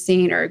more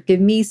interesting or give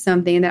me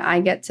something that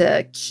I get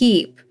to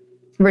keep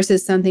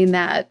versus something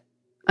that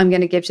I'm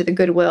going to give to the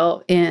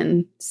Goodwill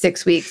in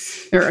 6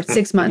 weeks or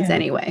 6 months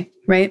anyway,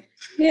 right?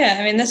 Yeah,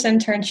 I mean, this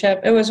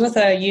internship, it was with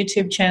a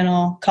YouTube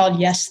channel called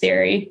Yes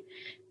Theory,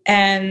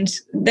 and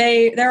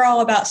they're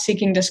all about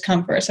seeking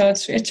discomfort. So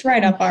it's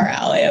right up our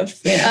alley of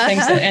things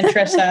that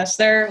interest us.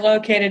 They're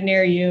located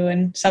near you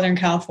in Southern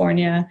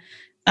California.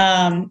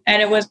 And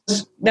it was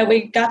that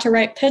we got to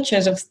write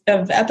pitches of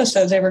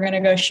episodes they were going to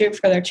go shoot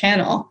for their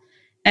channel.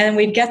 And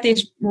we'd get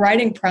these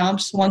writing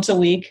prompts once a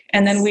week,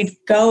 and then we'd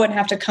go and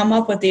have to come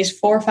up with these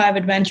 4 or 5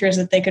 adventures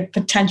that they could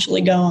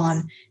potentially go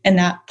on in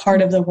that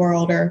part of the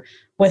world, or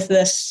with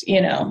this,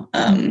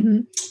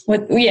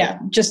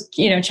 just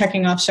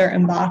checking off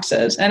certain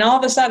boxes. And all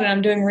of a sudden,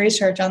 I'm doing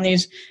research on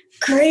these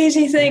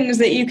crazy things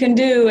that you can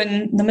do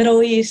in the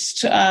Middle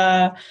East,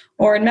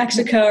 or in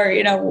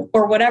Mexico,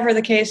 or whatever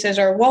the case is,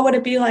 or what would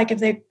it be like if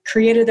they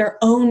created their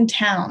own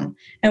town,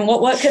 and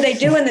what could they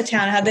do in the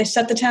town? How'd they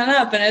set the town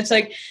up? And it's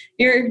like,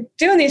 you're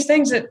doing these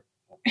things that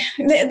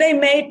they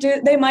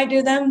might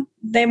do them,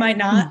 they might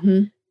not.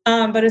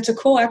 But it's a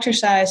cool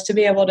exercise to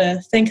be able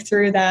to think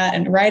through that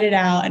and write it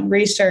out and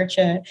research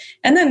it,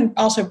 and then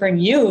also bring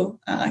you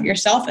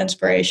yourself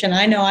inspiration.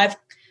 I know I've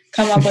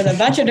come up with a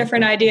bunch of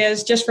different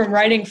ideas just from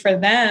writing for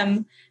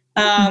them.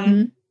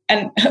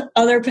 And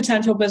other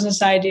potential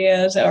business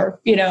ideas, or,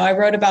 I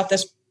wrote about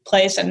this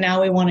place and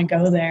now we want to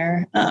go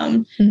there.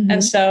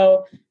 And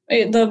so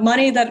the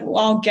money that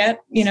I'll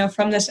get,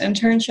 from this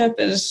internship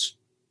is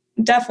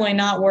definitely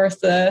not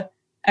worth the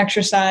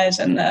exercise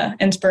and the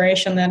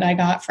inspiration that I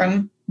got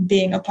from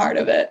being a part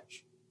of it.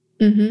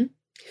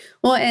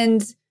 Well,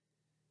 and,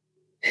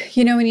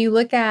 when you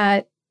look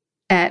at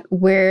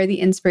where the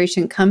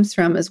inspiration comes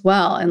from as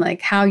well, and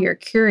like how you're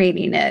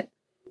curating it,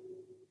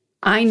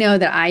 I know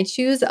that I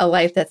choose a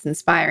life that's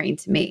inspiring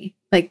to me.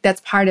 Like,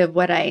 that's part of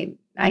what I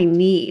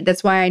need.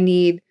 That's why I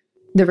need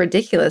the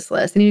ridiculous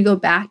list. I need to go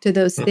back to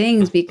those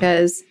things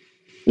because,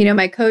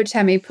 my coach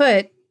had me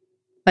put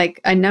like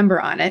a number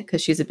on it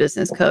because she's a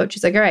business coach.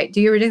 She's like, all right,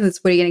 do your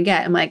ridiculous. What are you going to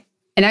get? I'm like,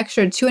 an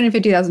extra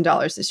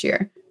 $250,000 this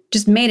year.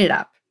 Just made it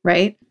up.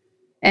 Right.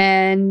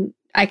 And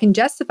I can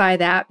justify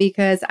that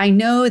because I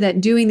know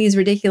that doing these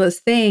ridiculous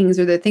things,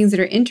 or the things that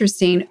are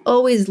interesting,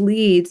 always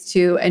leads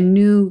to a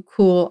new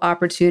cool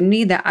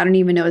opportunity that I don't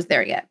even know is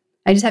there yet.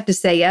 I just have to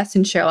say yes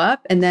and show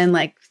up, and then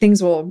like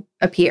things will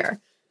appear.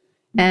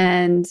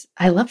 And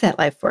I love that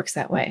life works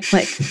that way.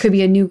 Like, could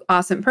be a new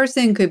awesome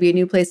person, could be a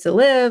new place to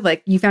live.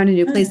 Like, you found a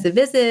new place to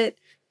visit.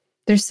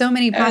 There's so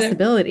many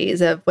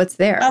possibilities of what's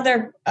there.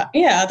 Other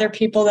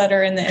people that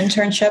are in the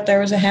internship. There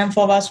was a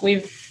handful of us.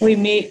 We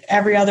meet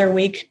every other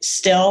week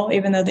still,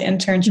 even though the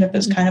internship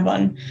is kind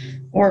of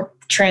we're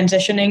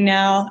transitioning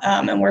now,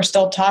 and we're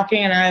still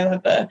talking. And I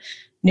have a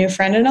new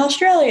friend in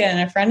Australia, and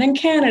a friend in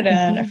Canada,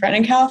 and a friend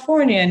in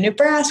California, and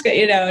Nebraska.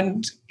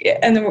 And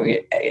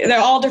they're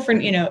all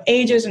different,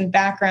 ages and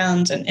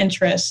backgrounds and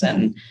interests,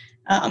 and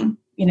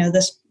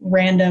this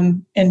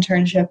random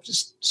internship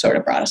just sort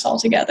of brought us all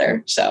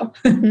together. So,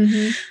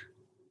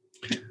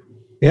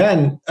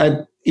 yeah,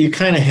 and you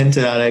kind of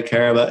hinted at it,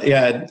 Kara, but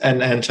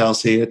and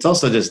Chelsea, it's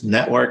also just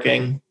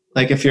networking.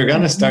 Like, if you're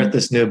going to start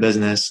this new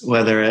business,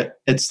 whether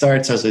it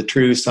starts as a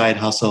true side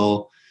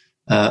hustle,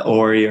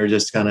 or you're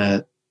just going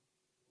to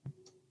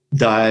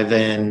dive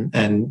in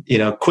and,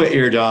 quit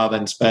your job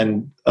and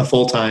spend a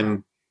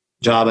full-time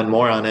job and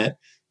more on it,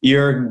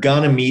 you're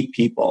going to meet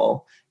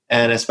people.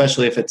 And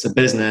especially if it's a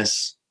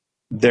business,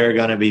 they're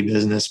going to be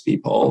business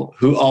people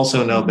who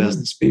also know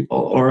business people,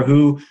 or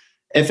who,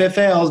 if it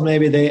fails,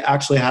 maybe they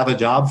actually have a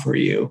job for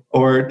you,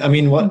 or,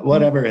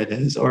 whatever it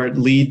is, or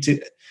lead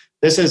to.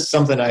 This is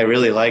something I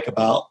really like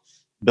about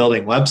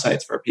building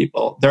websites for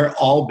people. They're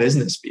all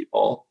business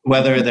people,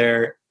 whether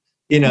they're,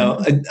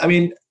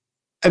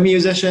 a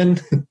musician,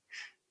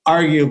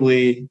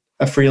 arguably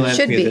a freelance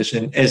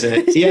musician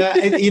isn't.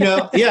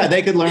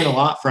 They could learn a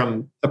lot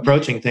from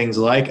approaching things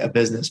like a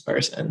business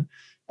person,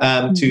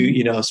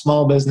 to,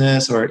 small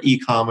business or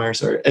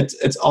e-commerce, or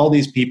it's all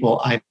these people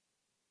I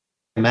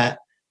met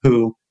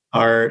who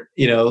are,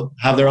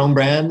 have their own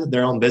brand,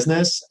 their own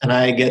business, and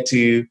I get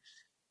to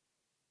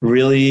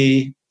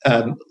really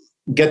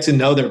get to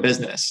know their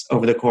business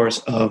over the course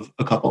of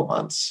a couple of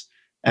months.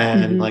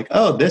 And like,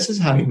 oh, this is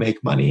how you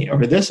make money,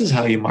 or this is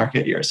how you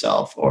market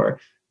yourself, or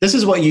this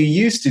is what you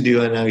used to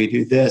do and now you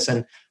do this.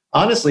 And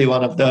honestly,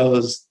 one of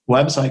those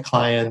website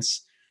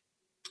clients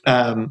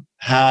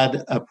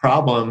had a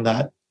problem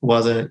that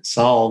wasn't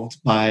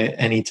solved by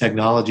any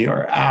technology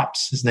or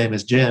apps. His name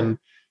is Jim.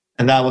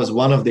 And that was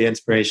one of the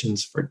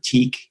inspirations for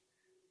Teak.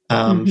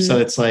 So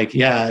it's like,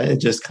 it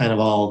just kind of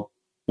all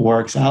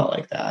works out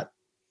like that.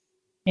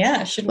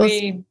 Yeah. Should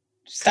we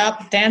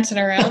stop dancing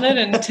around it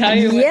and tell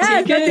you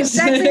what Teak is? That's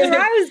exactly where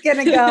I was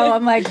going to go.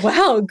 I'm like,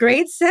 wow,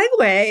 great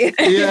segue.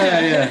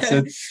 Yeah.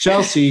 So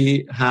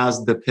Chelsea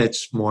has the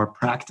pitch more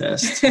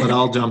practiced, but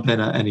I'll jump in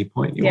at any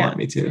point you want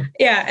me to.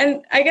 Yeah.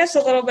 And I guess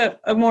a little bit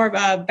more of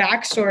a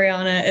backstory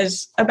on it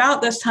is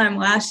about this time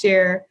last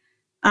year.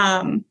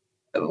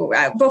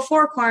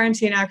 before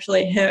quarantine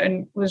actually hit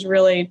and was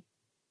really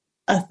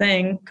a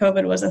thing,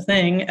 COVID was a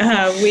thing,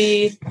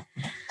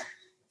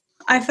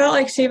 I felt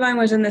like CVine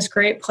was in this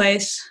great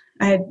place.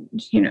 I had,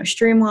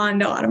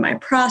 streamlined a lot of my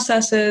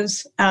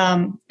processes.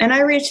 And I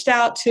reached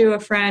out to a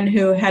friend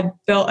who had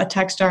built a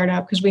tech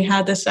startup because we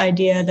had this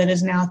idea that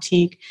is now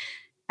Teak.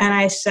 And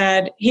I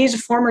said, he's a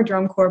former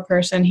drum corps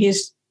person.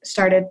 He's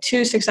started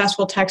 2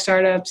 successful tech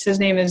startups. His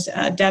name is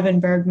Devin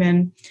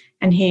Bergman,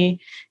 and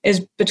he is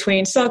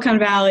between Silicon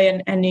Valley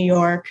and New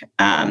York.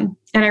 And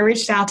I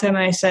reached out to him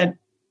and I said,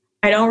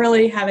 I don't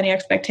really have any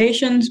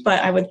expectations,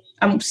 but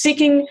I'm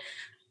seeking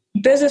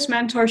business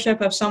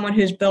mentorship of someone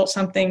who's built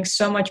something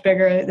so much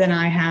bigger than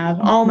I have.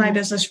 All my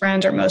business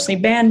friends are mostly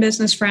band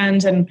business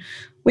friends, and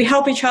we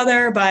help each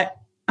other, but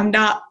I'm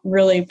not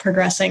really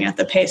progressing at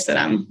the pace that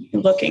I'm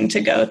looking to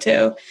go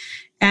to.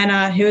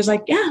 And he was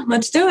like, yeah,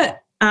 let's do it.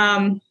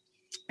 And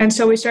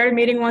so we started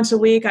meeting once a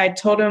week. I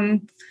told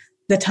him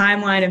the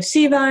timeline of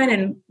CVine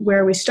and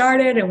where we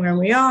started and where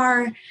we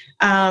are.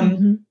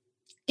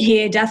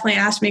 He definitely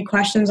asked me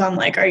questions on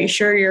like, are you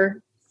sure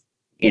you're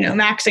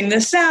maxing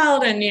this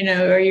out? And,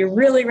 are you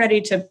really ready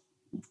to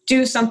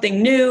do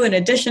something new in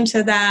addition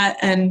to that?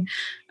 And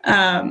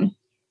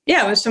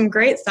it was some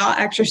great thought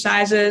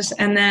exercises,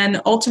 and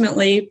then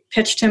ultimately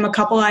pitched him a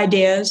couple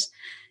ideas.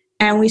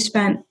 And we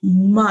spent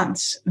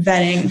months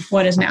vetting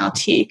what is now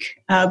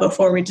Teak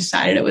before we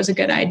decided it was a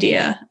good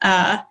idea.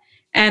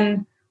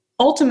 And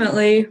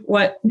ultimately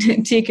what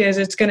Teak is,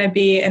 it's going to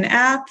be an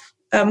app,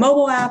 a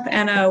mobile app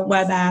and a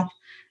web app.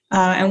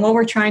 And what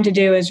we're trying to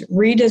do is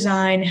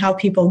redesign how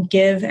people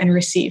give and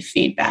receive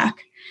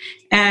feedback.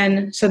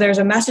 And so there's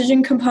a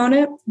messaging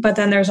component, but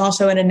then there's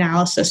also an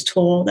analysis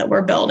tool that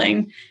we're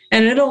building.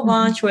 And it'll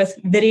launch with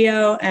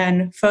video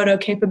and photo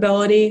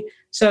capability.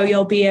 So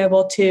you'll be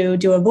able to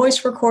do a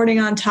voice recording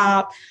on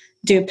top,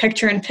 do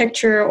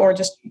picture-in-picture, or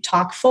just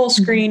talk full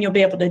screen. You'll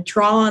be able to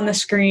draw on the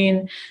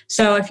screen.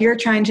 So if you're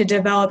trying to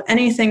develop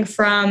anything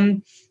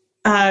from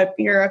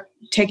you're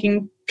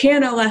taking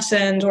piano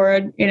lessons or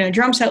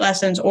drum set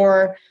lessons,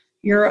 or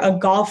you're a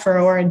golfer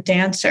or a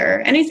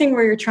dancer, anything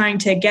where you're trying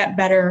to get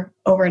better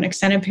over an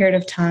extended period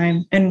of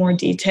time in more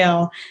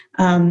detail,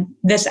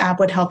 this app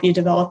would help you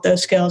develop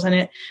those skills. And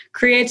it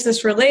creates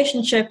this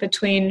relationship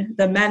between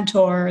the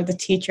mentor, the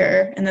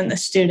teacher, and then the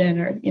student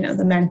or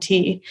the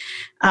mentee.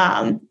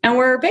 And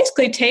we're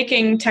basically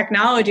taking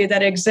technology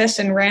that exists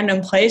in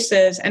random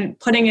places and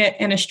putting it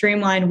in a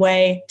streamlined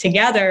way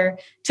together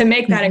to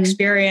make that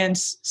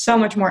experience so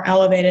much more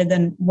elevated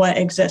than what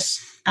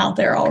exists out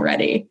there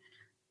already.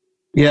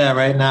 Yeah,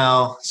 right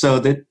now. So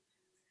that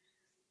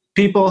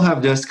people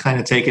have just kind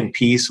of taken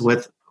peace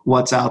with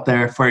what's out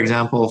there. For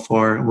example,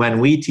 for when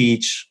we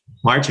teach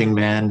marching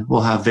band,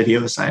 we'll have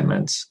video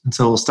assignments. And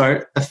so we'll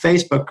start a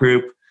Facebook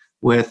group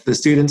with the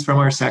students from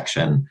our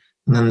section,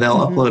 and then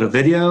they'll upload a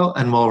video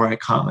and we'll write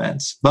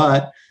comments.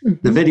 But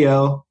the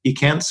video, you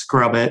can't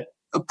scrub it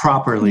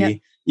properly. Yep.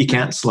 You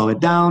can't slow it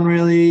down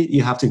really.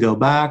 You have to go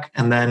back.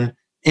 And then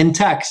in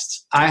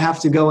text, I have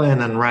to go in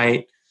and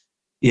write,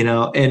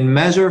 in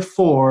measure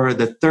 4,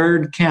 the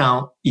third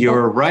count,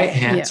 your right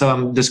hand. Yeah. So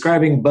I'm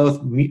describing both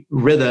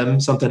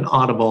rhythm, something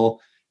audible,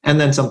 and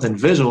then something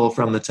visual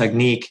from the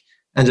technique,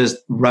 and just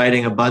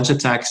writing a bunch of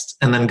text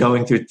and then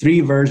going through 3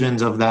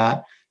 versions of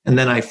that. And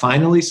then I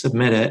finally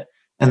submit it.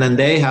 And then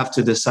they have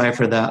to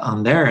decipher that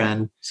on their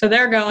end. So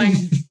they're going,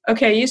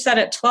 okay, you said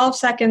it 12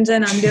 seconds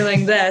in, I'm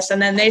doing this.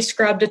 And then they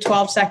scrubbed it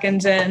 12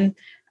 seconds in.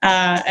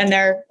 And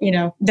they're,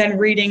 then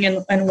reading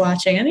and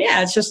watching. And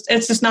yeah, it's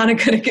just not a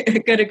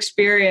good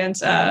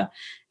experience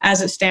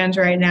as it stands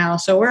right now.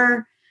 So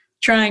we're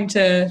trying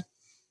to,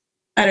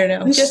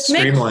 just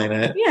streamline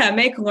it. Yeah,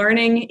 make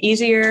learning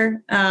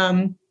easier.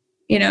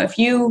 If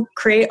you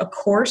create a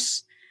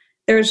course,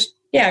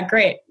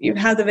 great. You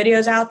have the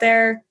videos out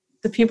there.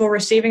 The people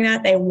receiving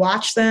that, they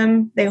watch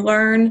them, they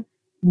learn,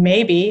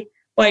 maybe.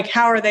 Like,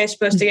 how are they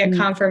supposed to get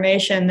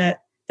confirmation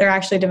that they're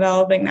actually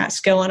developing that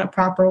skill in a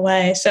proper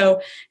way?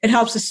 So it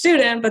helps the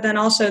student, but then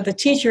also the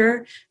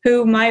teacher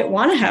who might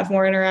want to have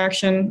more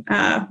interaction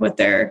with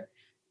their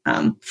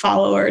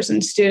followers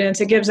and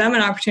students. It gives them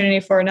an opportunity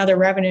for another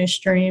revenue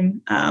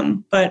stream,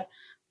 but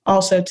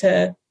also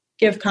to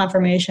give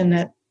confirmation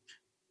that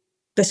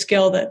the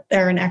skill that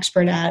they're an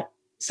expert at,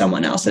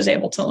 someone else is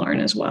able to learn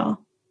as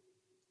well.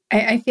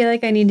 I feel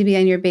like I need to be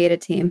on your beta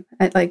team.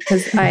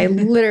 Because I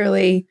feel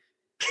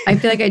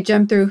like I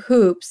jump through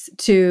hoops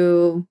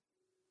to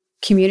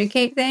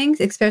communicate things,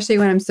 especially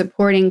when I'm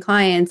supporting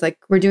clients. Like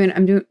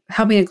I'm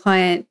helping a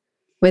client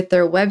with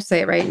their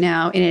website right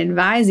now and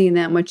advising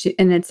them,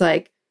 and it's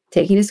like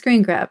taking a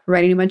screen grab,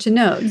 writing a bunch of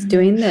notes,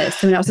 doing this.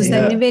 Someone else is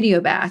sending a video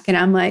back. And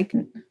I'm like,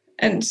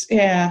 and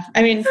yeah,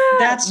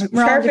 that's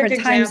perfect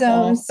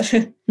example.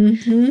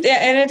 Yeah,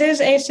 and it is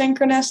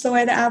asynchronous the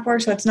way the app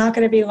works, so it's not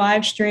going to be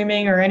live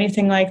streaming or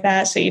anything like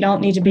that. So you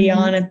don't need to be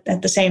on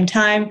at the same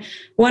time.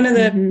 One of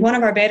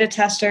our beta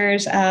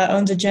testers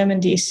owns a gym in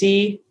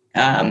DC,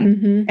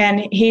 and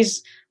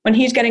when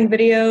he's getting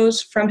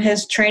videos from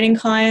his training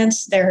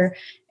clients, they're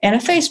in a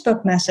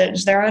Facebook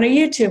message. They're on a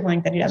YouTube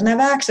link that he doesn't have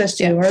access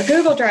to, or a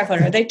Google Drive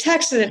folder. They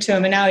texted it to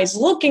him, and now he's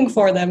looking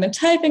for them and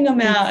typing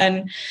them out,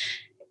 and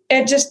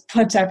it just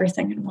puts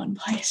everything in one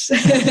place.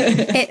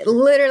 It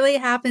literally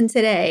happened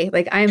today.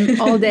 Like, I'm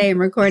all day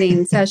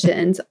recording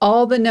sessions.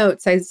 All the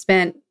notes I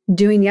spent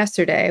doing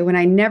yesterday when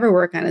I never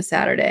work on a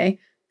Saturday,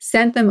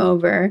 sent them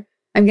over.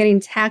 I'm getting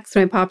texts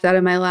when I popped out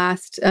of my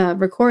last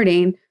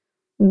recording.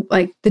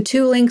 Like, the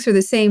 2 links are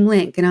the same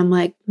link. And I'm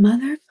like,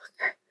 motherfucker.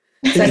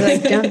 So I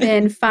like jump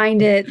in,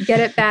 find it, get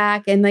it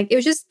back. And like, it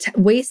was just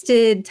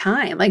wasted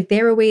time. Like,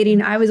 they were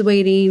waiting. I was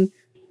waiting.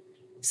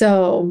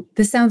 So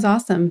this sounds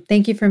awesome.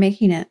 Thank you for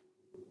making it.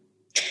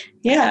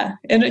 Yeah,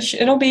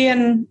 it'll be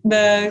in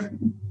the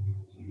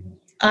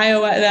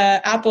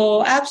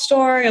Apple App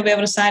Store. You'll be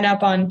able to sign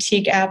up on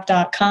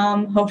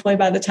teakapp.com. Hopefully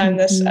by the time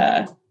this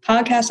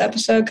podcast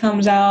episode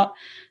comes out.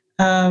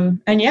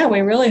 And yeah,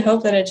 we really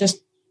hope that it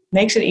just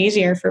makes it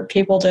easier for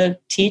people to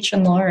teach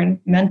and learn,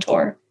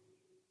 mentor.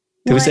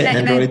 Did we say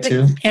Android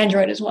too?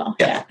 Android as well.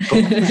 Yeah.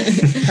 Cool.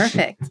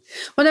 Perfect.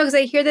 Well, no, because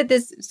I hear that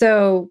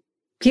so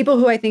people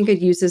who I think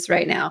could use this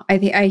right now,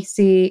 I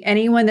see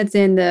anyone that's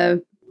in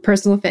the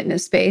personal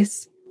fitness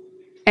space,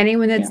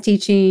 anyone that's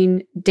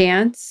teaching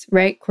dance,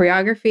 right?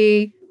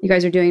 Choreography. You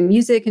guys are doing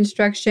music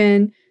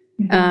instruction.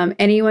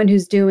 Anyone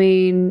who's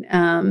doing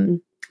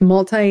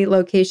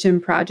multi-location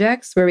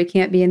projects where we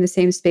can't be in the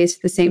same space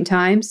at the same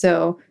time.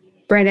 So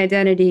brand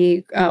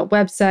identity,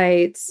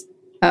 websites,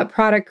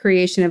 product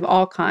creation of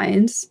all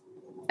kinds.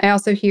 I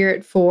also hear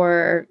it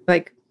for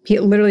like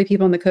literally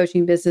people in the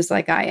coaching business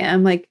like I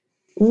am, like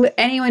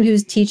anyone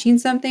who's teaching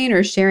something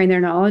or sharing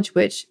their knowledge,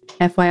 which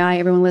FYI,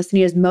 everyone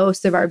listening is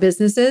most of our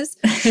businesses.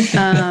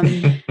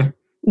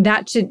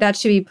 That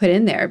should be put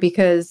in there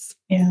because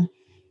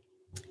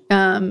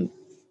I'm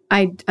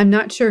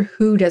not sure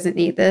who doesn't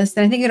need this.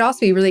 And I think it'd also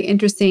be really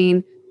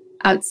interesting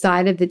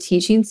outside of the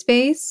teaching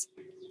space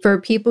for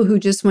people who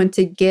just want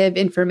to give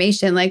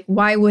information. Like,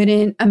 why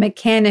wouldn't a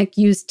mechanic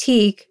use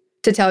Teak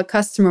to tell a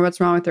customer what's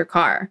wrong with their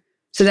car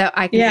so that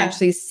I can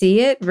actually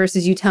see it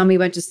versus you tell me a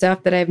bunch of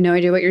stuff that I have no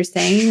idea what you're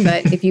saying.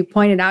 But if you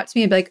point it out to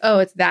me, I'd be like, oh,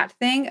 it's that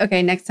thing.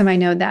 Okay, next time I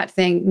know that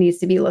thing needs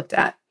to be looked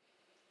at.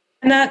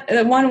 And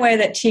that one way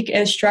that Teak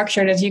is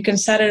structured is you can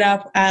set it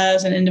up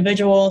as an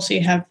individual. So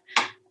you have,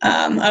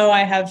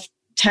 I have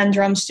 10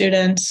 drum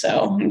students,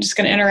 so I'm just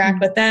going to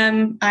interact with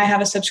them. I have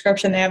a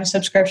subscription. They have a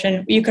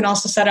subscription. You can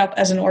also set up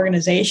as an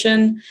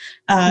organization.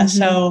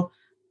 So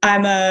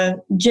I'm a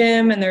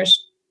gym and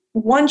there's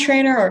 1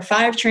 trainer or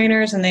 5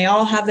 trainers and they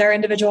all have their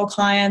individual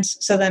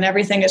clients. So then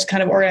everything is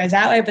kind of organized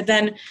that way. But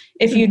then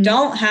if you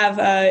don't have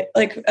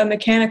like a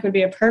mechanic would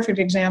be a perfect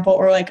example,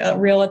 or like a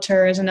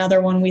realtor is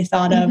another one we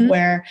thought of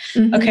where,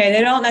 okay,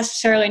 they don't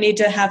necessarily need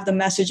to have the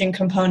messaging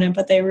component,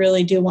 but they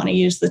really do want to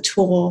use the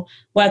tool,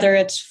 whether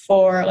it's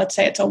for, let's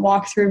say it's a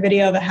walkthrough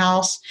video of a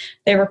house.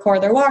 They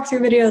record their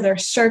walkthrough video, they're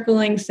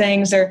circling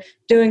things, they're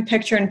doing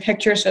picture in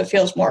picture so it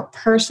feels more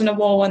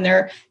personable when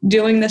they're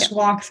doing this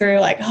walkthrough,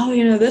 like, oh,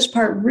 you know, this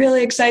part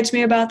really excites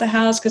me about the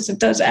house because it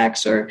does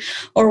X or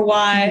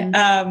Y.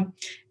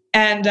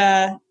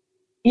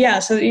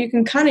 So you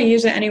can kind of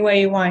use it any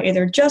way you want,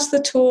 either just the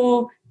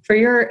tool for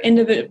your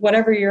individual,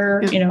 whatever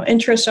your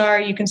interests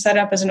are. You can set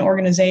up as an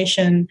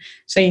organization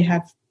so you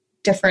have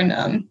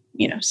different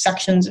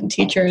sections and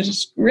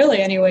teachers. Really,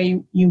 any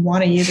way you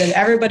want to use it.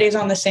 Everybody's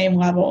on the same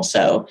level,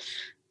 so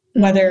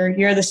whether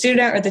you're the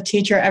student or the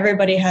teacher,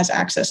 everybody has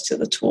access to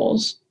the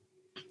tools.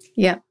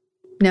 Yeah.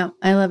 No,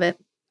 I love it.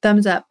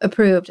 Thumbs up.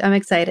 Approved. I'm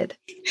excited.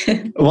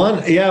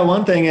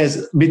 One thing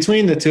is,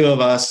 between the two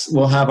of us,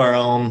 we'll have our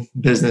own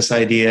business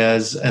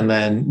ideas and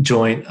then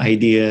joint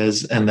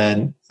ideas, and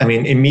then,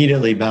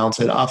 immediately bounce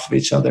it off of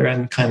each other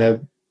and kind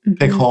of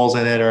pick holes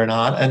in it or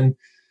not. And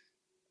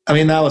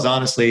that was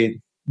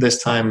honestly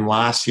this time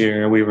last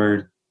year, we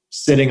were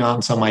sitting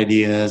on some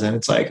ideas and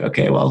it's like,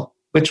 okay, well,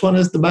 which one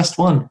is the best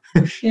one?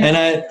 And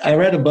I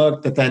read a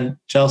book that then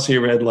Chelsea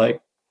read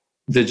like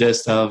the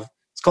gist of.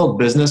 It's called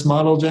Business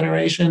Model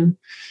Generation.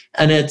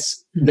 And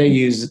they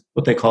use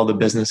what they call the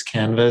business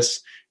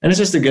canvas. And it's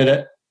just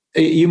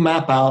you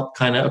map out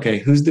kind of, okay,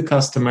 who's the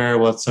customer?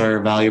 What's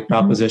our value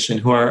proposition?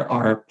 Who are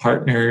our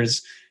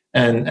partners?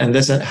 And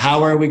this,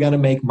 how are we going to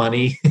make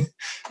money?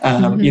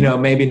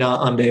 Maybe not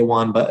on day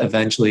one, but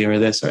eventually, or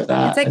this or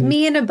that. It's like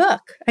me in a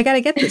book. I got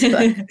to get this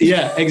book.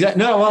 Yeah,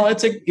 exactly. No, well,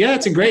 it's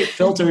a great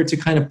filter to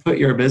kind of put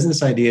your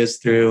business ideas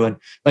through. And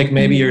like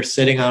maybe you're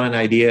sitting on an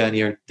idea and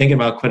you're thinking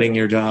about quitting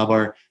your job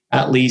or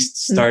at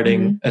least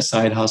starting a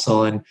side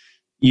hustle, and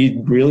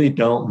you really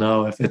don't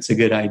know if it's a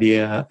good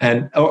idea,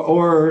 and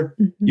or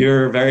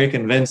you're very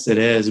convinced it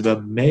is,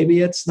 but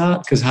maybe it's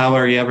not, because how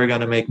are you ever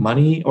going to make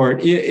money? Or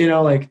these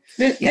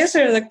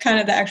are the kind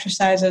of the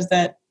exercises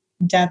that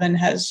Devin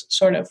has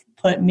sort of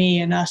put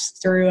me and us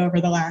through over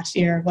the last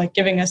year, like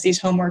giving us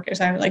these homework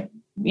assignments, like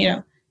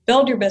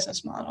build your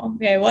business model.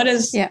 Okay, what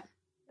is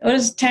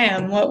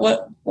TAM?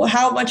 What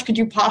how much could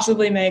you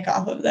possibly make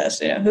off of this?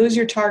 Who's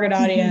your target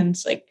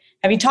audience? Like,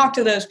 have you talked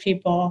to those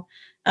people?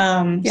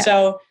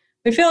 So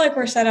we feel like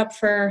we're set up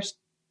for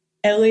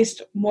at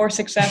least more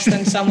success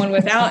than someone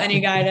without any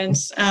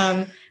guidance.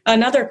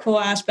 Another cool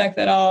aspect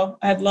that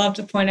I'd love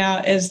to point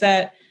out is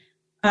that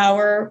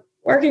we're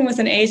working with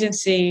an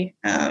agency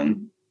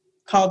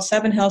called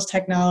Seven Hills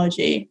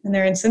Technology, and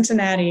they're in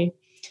Cincinnati.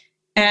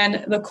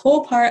 And the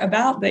cool part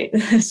about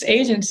this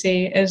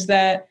agency is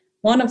that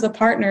one of the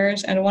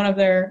partners and one of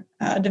their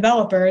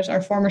developers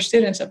are former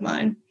students of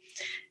mine.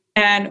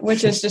 And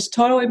which is just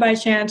totally by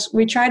chance.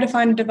 We tried to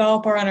find a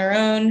developer on our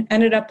own,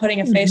 ended up putting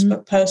a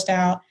Facebook post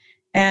out.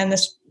 And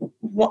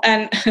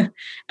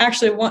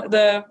actually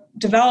the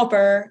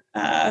developer,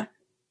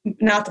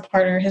 not the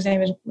partner, his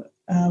name is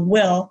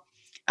Will.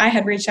 I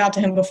had reached out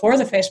to him before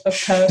the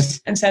Facebook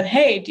post and said,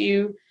 hey,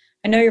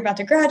 I know you're about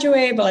to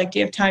graduate, but like, do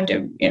you have time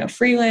to,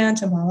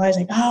 freelance? And my wife's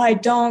like, oh, I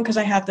don't, because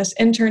I have this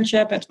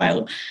internship. It's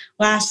my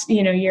last,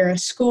 year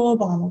of school,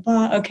 blah, blah,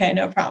 blah. Okay,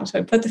 no problem. So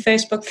I put the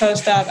Facebook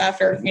post up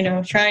after,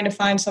 trying to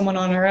find someone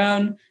on our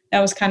own.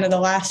 That was kind of the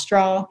last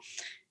straw.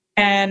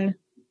 And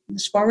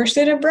this former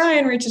student,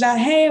 Brian, reaches out,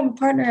 hey, I'm a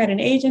partner at an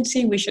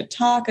agency. We should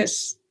talk.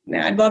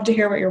 I'd love to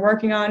hear what you're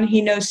working on.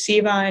 He knows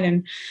Cvine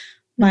and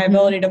my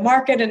ability to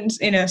market and,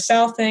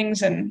 sell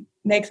things and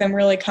make them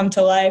really come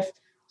to life.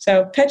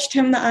 So pitched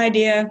him the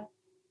idea,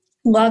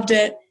 loved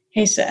it.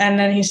 And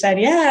then he said,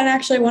 yeah, and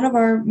actually one of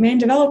our main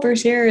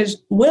developers here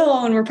is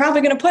Will, and we're probably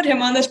going to put him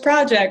on this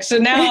project. So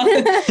now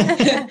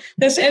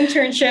this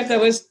internship that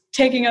was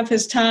taking up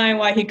his time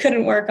while he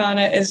couldn't work on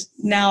it is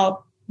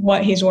now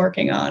what he's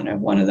working on, or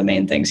one of the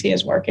main things he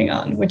is working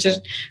on, which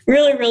is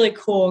really, really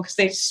cool because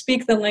they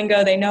speak the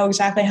lingo. They know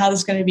exactly how this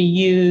is going to be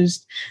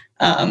used.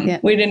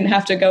 We didn't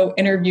have to go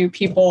interview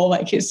people.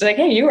 Like he's like,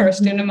 hey, you were a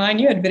student of mine.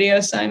 You had video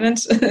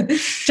assignments.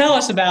 Tell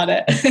us about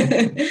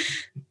it.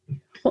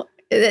 Well,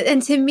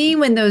 and to me,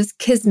 when those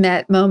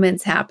kismet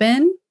moments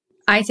happen,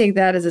 I take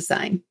that as a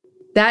sign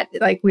that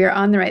like we are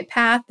on the right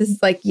path. This is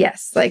like,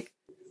 yes, like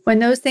when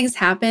those things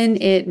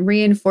happen, it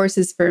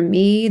reinforces for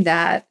me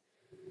that,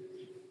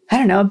 I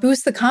don't know, it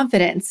boosts the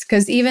confidence.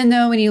 Because even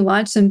though when you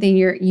launch something,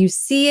 you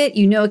see it,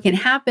 it can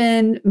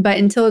happen, but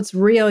until it's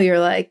real, you're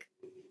like,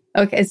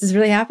 okay, is this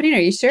really happening? Are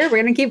you sure?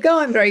 We're going to keep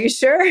going, but are you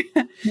sure?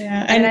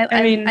 Yeah.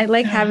 And I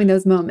like having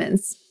those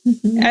moments.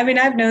 I mean,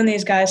 I've known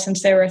these guys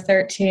since they were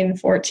 13,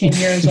 14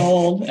 years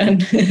old.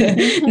 And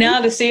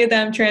now to see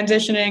them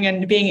transitioning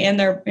and being in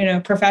their,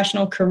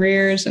 professional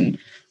careers. And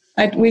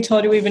we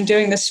told you we've been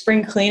doing this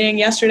spring cleaning.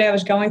 Yesterday, I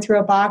was going through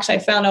a box. I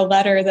found a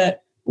letter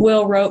that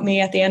Will wrote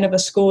me at the end of a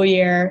school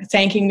year,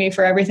 thanking me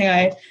for everything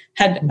I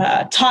had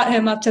taught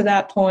him up to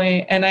that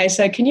point. And I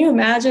said, can you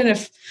imagine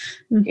if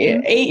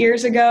 8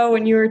 years ago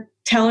when you were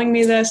telling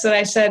me this, that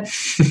I said,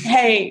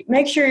 hey,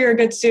 make sure you're a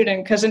good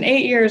student, because in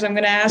 8 years, I'm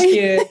going to ask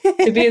you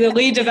to be the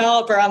lead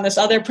developer on this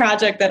other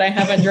project that I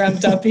haven't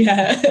dreamt up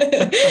yet.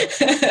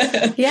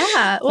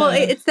 Yeah. Well,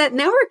 it's that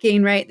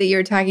networking, right, that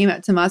you're talking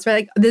about, Tomas, right?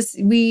 Like this,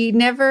 we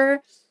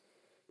never...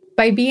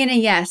 By being a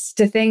yes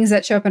to things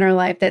that show up in our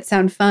life that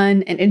sound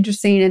fun and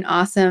interesting and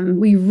awesome,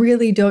 we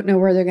really don't know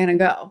where they're going to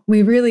go.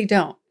 We really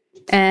don't.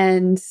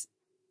 And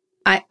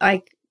I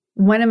like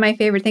one of my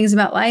favorite things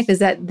about life is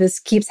that this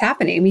keeps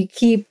happening.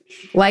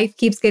 Life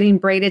keeps getting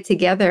braided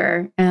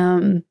together.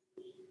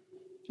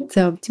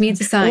 So to me,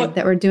 it's a sign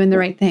that we're doing the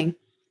right thing.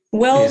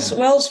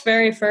 Will's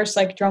very first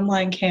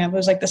drumline camp, it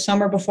was the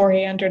summer before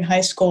he entered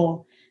high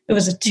school. It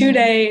was a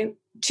 2-day,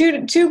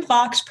 two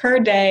blocks per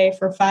day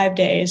for 5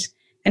 days.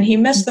 And he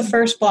missed the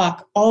first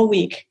block all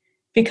week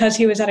because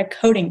he was at a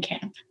coding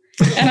camp.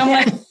 And I'm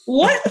like,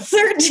 what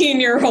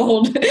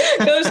 13-year-old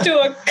goes to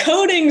a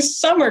coding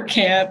summer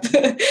camp?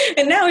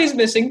 And now he's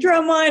missing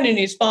drumline and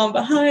he's falling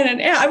behind. And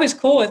yeah, I was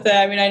cool with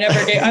that. I mean, I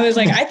was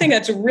like, I think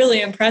that's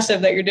really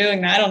impressive that you're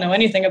doing that. I don't know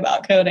anything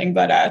about coding,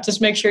 but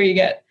just make sure you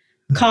get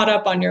caught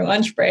up on your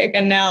lunch break.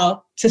 And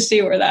now to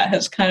see where that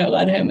has kind of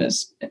led him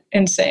is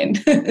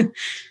insane.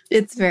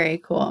 It's very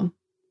cool.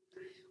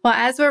 Well,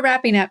 as we're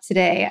wrapping up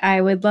today, I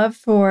would love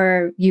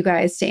for you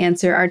guys to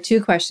answer our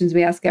 2 questions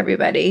we ask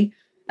everybody.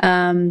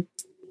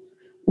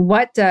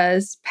 What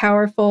does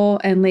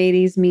powerful and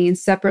ladies mean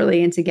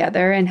separately and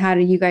together? And how do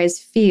you guys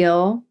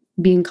feel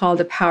being called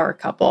a power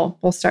couple?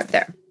 We'll start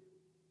there.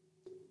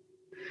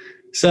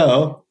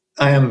 So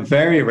I am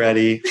very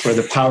ready for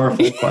the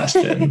powerful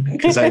question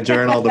because I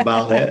journaled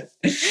about it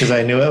because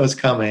I knew it was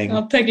coming.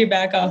 I'll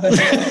piggyback off of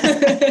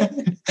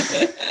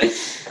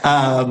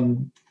it.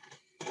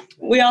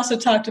 We also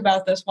talked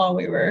about this while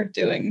we were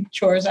doing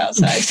chores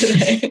outside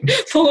today,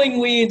 pulling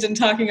weeds and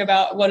talking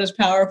about what does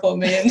powerful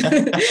mean.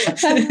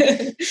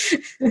 To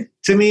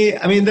me,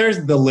 I mean,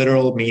 there's the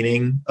literal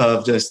meaning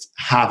of just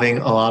having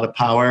a lot of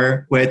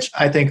power, which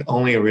I think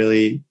only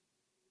really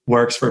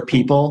works for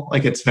people.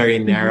 Like it's very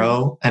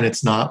narrow and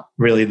it's not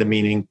really the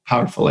meaning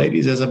Powerful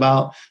Ladies is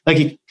about.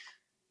 Like,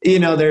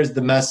 there's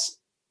the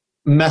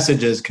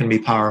messages can be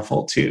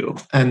powerful too.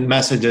 And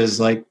messages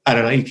I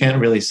don't know, you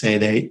can't really say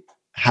they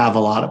have a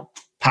lot of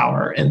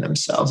power in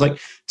themselves. Like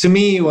to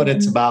me, what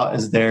it's about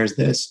is there's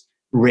this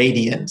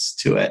radiance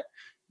to it.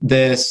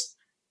 This,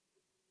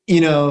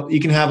 you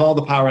can have all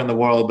the power in the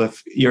world, but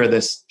if you're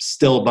this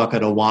still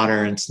bucket of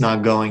water and it's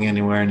not going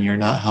anywhere and you're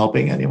not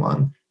helping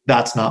anyone,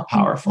 that's not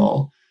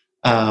powerful.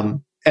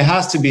 It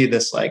has to be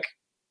this like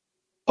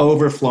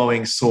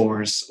overflowing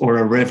source or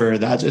a river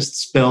that just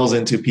spills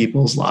into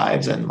people's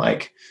lives. And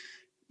like,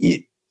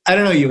 I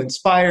don't know, you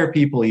inspire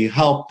people, you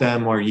help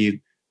them, or you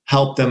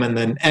help them and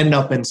then end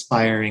up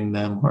inspiring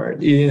them, or,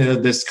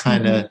 this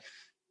kind of,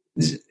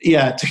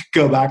 to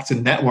go back to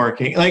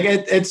networking. Like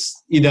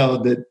it's,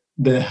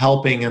 the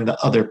helping and the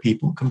other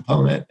people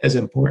component is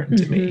important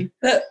to me.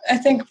 I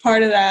think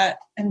part of that,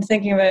 and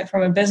thinking of it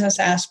from a business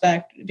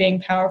aspect,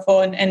 being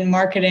powerful and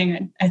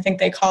marketing, I think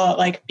they call it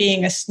like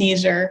being a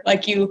sneezer.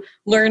 Like you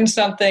learn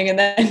something and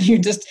then you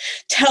just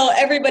tell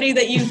everybody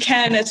that you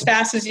can as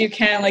fast as you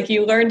can. Like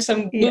you learn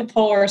some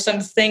loophole or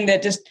something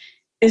that just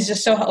is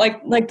just so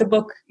like the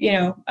book,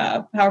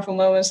 Powerful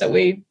Moments that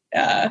we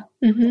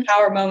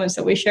power moments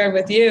that we shared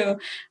with you.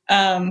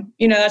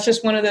 That's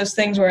just one of those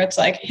things where it's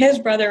like his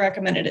brother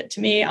recommended it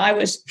to me. I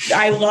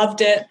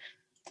loved it.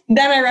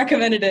 Then I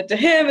recommended it to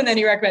him, and then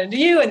he recommended it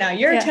to you, and now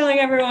you're telling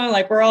everyone.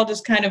 Like we're all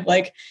just kind of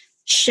like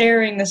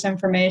sharing this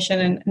information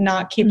and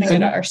not keeping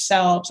it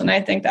ourselves. And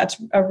I think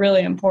that's a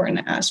really important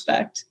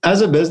aspect.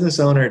 As a business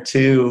owner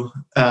too,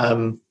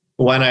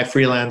 when I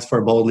freelance for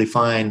Boldly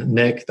Fine,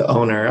 Nick, the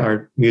owner,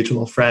 our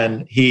mutual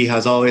friend, he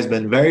has always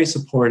been very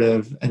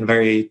supportive and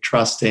very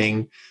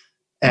trusting,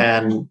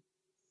 and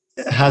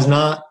has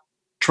not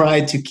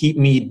tried to keep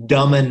me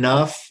dumb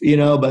enough,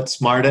 but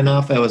smart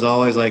enough. It was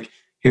always like,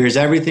 here's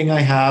everything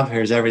I have,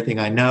 here's everything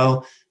I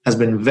know. Has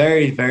been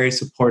very, very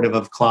supportive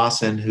of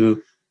Clausen,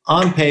 who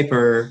on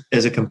paper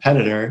is a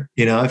competitor,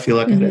 if you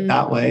look at it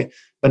that way.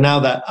 But now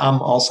that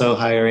I'm also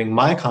hiring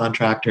my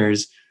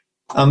contractors,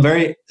 I'm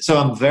very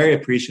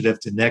appreciative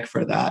to Nick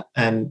for that.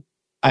 And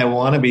I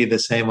want to be the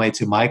same way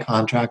to my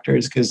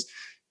contractors, because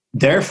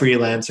they're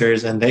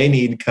freelancers and they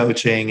need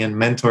coaching and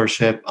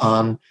mentorship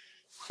on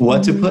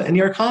what to put in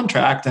your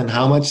contract and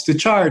how much to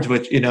charge,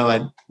 which,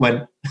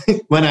 when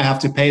I have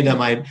to pay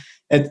them,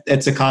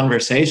 it's a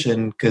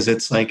conversation, because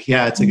it's like,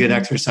 it's a good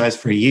exercise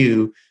for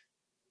you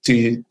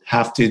to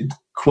have to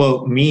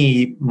quote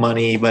me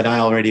money, but I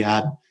already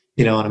had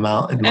an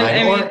amount in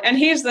mind. And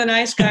he's the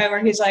nice guy where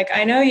he's like,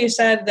 I know you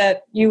said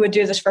that you would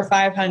do this for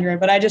 500,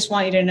 but I just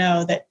want you to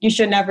know that you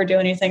should never do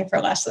anything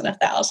for less than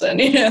 1,000.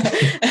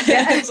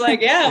 It's like,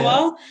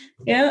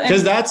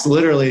 because that's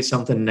literally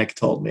something Nick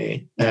told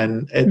me,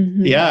 and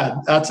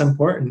that's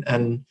important.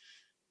 And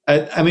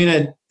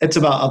it's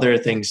about other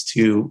things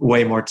too,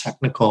 way more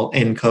technical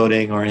in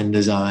coding or in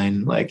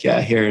design. Like,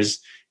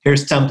 here's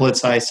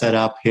templates I set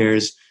up.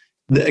 Here's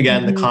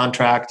the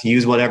contract.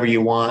 Use whatever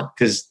you want,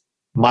 because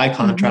my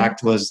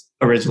contract was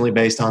originally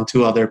based on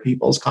 2 other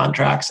people's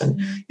contracts.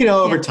 And,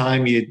 over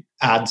time you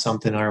add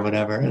something or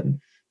whatever. And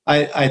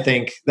I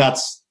think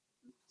that's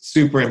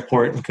super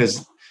important,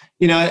 because,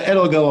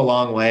 it'll go a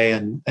long way.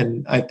 And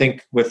I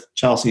think with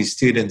Chelsea's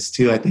students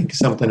too, I think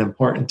something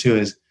important too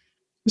is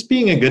just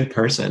being a good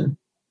person,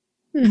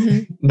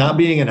 not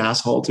being an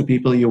asshole to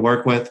people you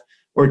work with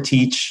or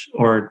teach,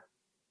 or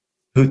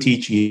who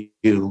teach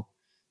you.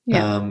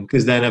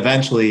 Because then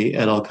eventually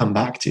it'll come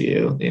back to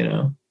you,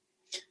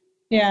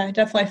 Yeah, I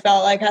definitely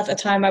felt like at the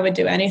time I would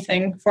do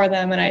anything for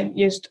them, and I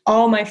used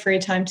all my free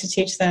time to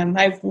teach them.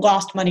 I've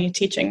lost money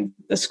teaching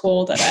the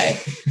school that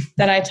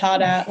I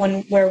taught at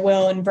where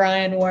Will and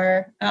Brian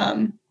were.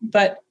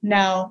 But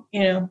now,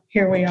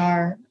 here we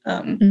are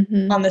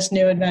on this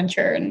new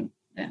adventure, and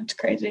it's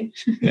crazy.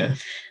 Yeah.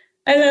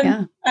 And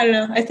then I don't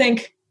know. I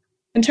think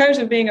in terms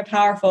of being a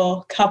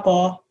powerful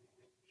couple,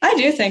 I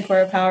do think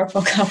we're a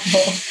powerful couple,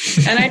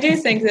 and I do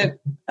think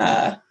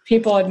that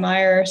people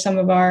admire some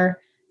of our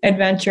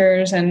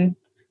adventures and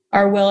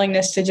our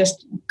willingness to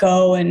just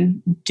go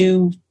and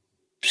do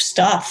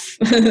stuff,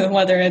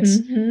 whether it's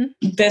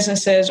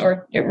businesses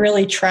or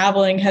really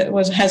traveling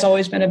has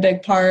always been a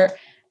big part.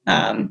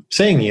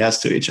 Saying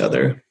yes to each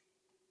other.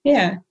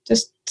 Yeah,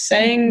 just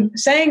saying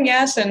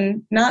yes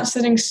and not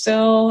sitting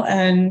still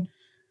and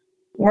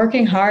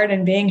working hard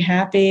and being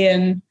happy.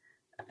 And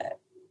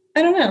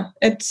I don't know,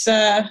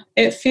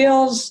 it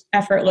feels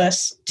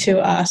effortless to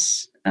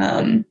us,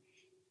 and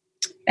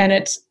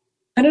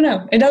I don't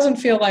know. It doesn't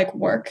feel like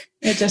work.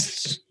 It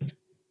just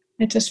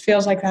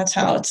feels like that's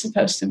how it's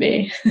supposed to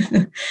be.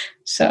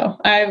 So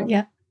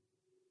I,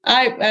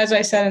 as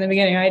I said in the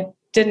beginning, I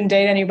didn't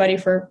date anybody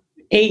for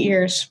 8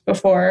 years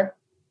before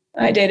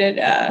I dated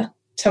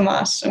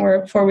Tomas,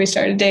 or before we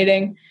started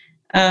dating.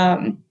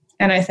 And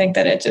I think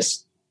that it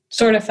just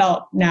sort of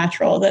felt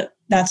natural that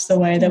that's the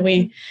way that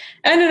we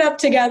ended up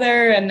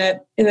together, and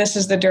that this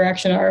is the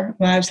direction our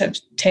lives have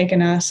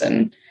taken us.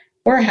 And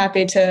we're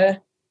happy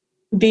to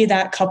be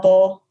that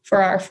couple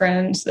for our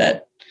friends,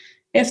 that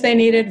if they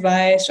need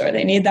advice or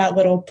they need that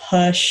little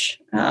push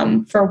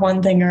for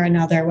one thing or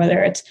another,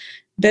 whether it's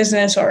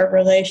business or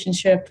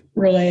relationship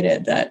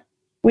related, that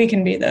we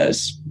can be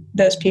those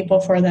people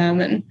for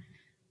them. And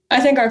I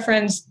think our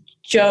friends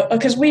joke,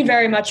 because we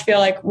very much feel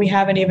like we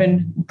haven't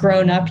even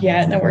grown up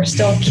yet, and that we're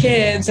still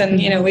kids, and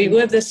we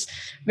live this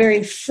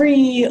very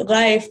free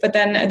life. But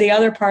then the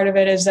other part of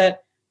it is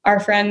that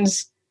our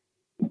friends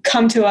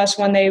come to us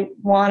when they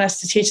want us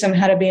to teach them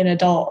how to be an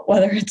adult,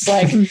 whether it's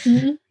like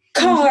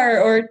car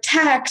or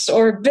tax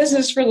or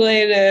business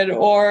related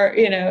or,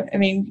 I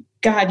mean,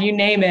 God, you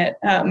name it,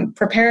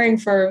 preparing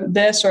for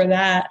this or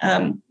that.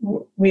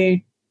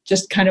 We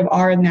just kind of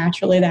are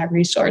naturally that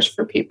resource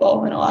for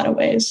people in a lot of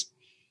ways.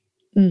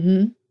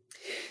 Mm-hmm.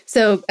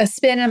 So a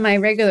spin on my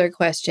regular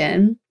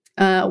question,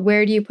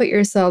 where do you put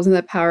yourselves in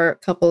the power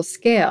couple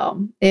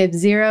scale? If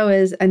 0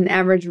 is an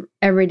average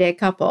everyday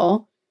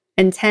couple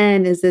and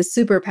 10 is a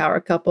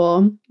superpower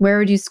couple, where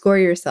would you score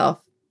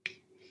yourself?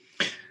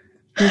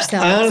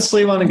 I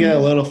honestly want to get a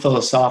little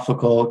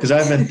philosophical because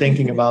I've been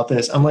thinking about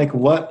this. I'm like,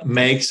 what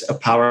makes a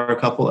power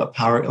couple a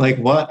power? Like,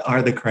 what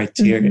are the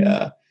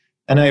criteria?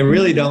 And I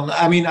really don't.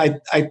 I mean, I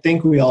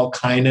think we all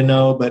kind of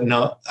know, but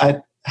no.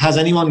 Has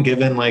anyone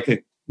given like a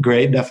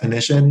great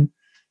definition?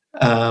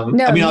 No,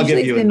 I mean, I'll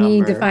give you a number.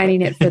 Me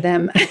defining it for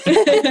them.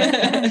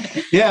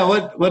 Yeah.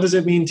 What does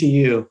it mean to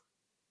you?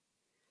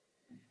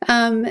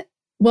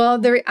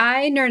 Well,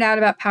 I nerd out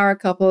about power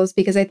couples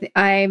because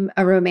I'm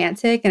a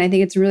romantic, and I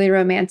think it's really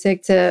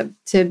romantic to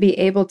be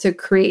able to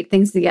create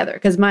things together,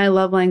 because my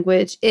love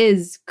language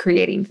is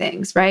creating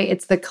things, right?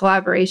 It's the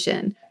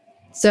collaboration.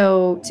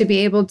 So to be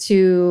able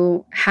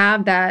to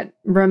have that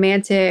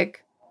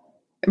romantic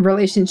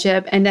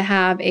relationship and to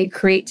have a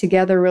create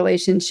together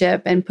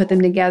relationship and put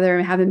them together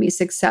and have them be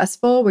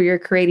successful, where you're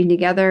creating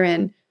together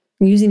and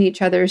using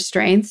each other's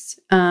strengths,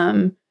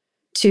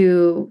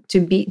 to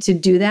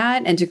do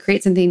that and to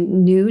create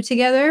something new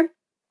together.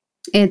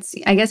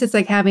 I guess it's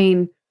like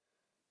having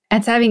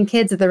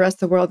kids that the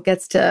rest of the world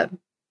gets to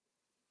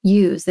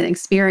use and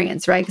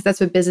experience, right? Because that's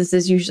what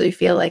businesses usually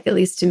feel like, at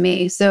least to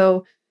me.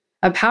 So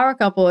a power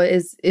couple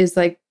is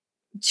like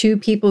two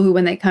people who,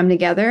 when they come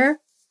together,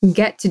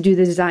 get to do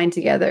the design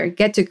together,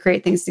 get to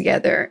create things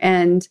together.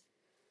 And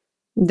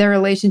their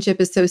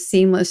relationship is so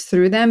seamless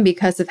through them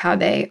because of how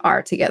they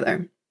are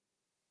together.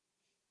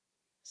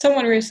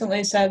 Someone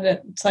recently said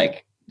that it's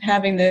like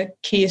having the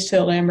keys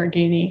to a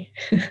Lamborghini.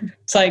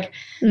 It's like,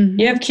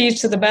 you have keys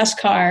to the best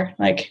car,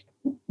 like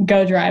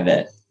go drive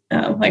it.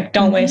 Like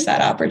don't waste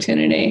that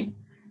opportunity.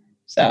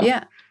 So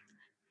yeah,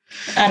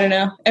 I don't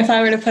know. If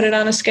I were to put it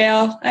on a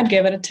scale, I'd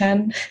give it a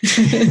 10.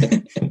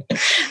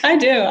 I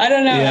do. I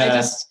don't know.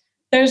 Yeah.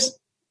 There's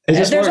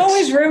works.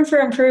 always room for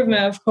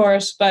improvement, of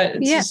course, but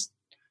it's just,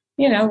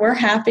 we're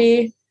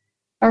happy.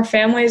 Our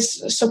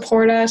families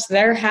support us.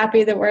 They're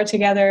happy that we're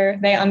together.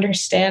 They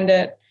understand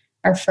it.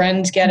 Our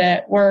friends get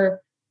it. We're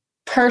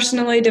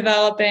personally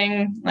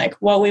developing like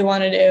what we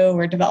want to do.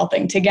 We're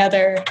developing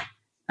together.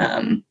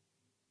 I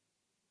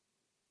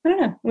don't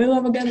know. We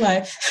live a good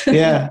life.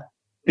 Yeah,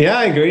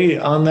 I agree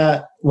on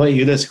that. What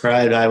you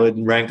described, I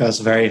would rank us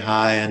very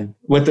high, and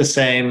with the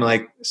same,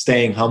 like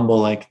staying humble,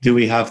 like, do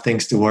we have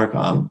things to work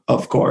on?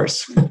 Of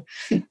course.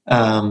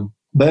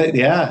 But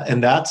yeah, in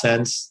that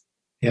sense,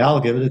 I'll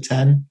give it a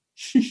 10.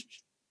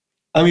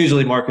 I'm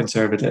usually more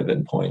conservative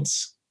in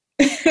points.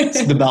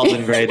 It's the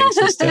Belden grading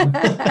system.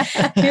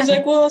 He's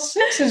like, well,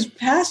 6 is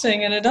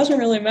passing, and it doesn't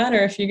really matter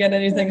if you get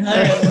anything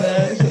higher than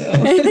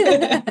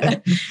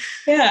that. So.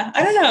 Yeah,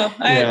 I don't know.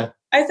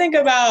 I think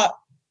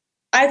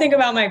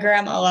about my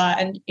grandma a lot,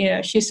 and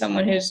she's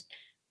someone who's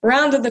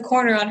rounded the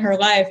corner on her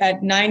life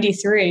at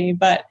 93,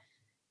 but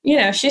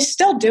she's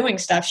still doing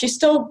stuff.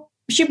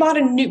 She bought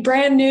a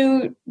brand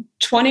new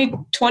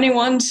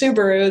 2021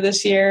 Subaru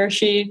this year.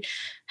 She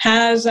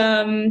has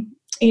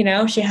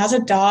she has a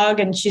dog,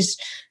 and she's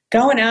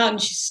going out,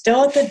 and she's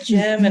still at the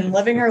gym and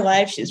living her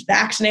life. She's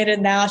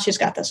vaccinated now. She's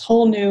got this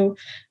whole new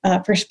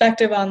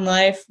perspective on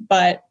life.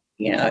 But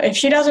if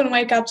she doesn't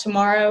wake up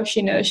tomorrow,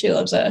 she knows she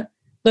lived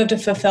a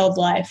fulfilled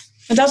life.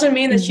 It doesn't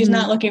mean that she's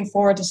not looking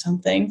forward to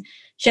something.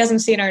 She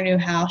hasn't seen our new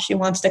house. She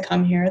wants to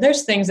come here.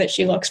 There's things that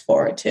she looks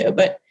forward to,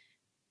 but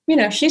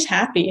she's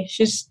happy.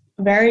 She's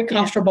very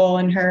comfortable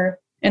in her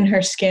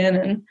skin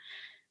and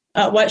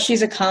what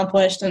she's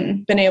accomplished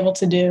and been able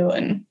to do.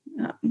 And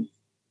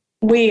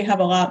we have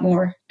a lot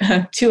more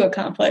to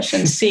accomplish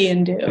and see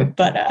and do.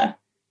 But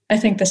I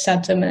think the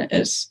sentiment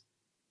is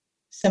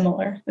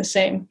similar, the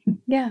same.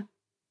 Yeah.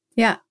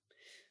 Yeah.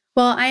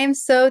 Well, I am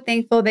so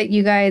thankful that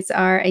you guys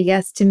are a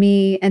yes to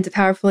me and to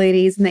Powerful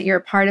Ladies, and that you're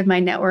a part of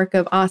my network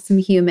of awesome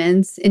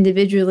humans,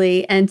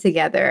 individually and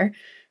together.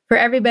 For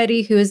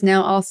everybody who is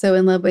now also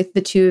in love with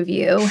the two of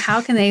you,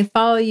 how can they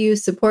follow you,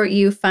 support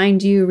you,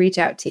 find you, reach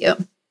out to you?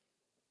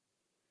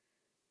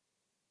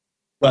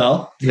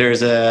 Well,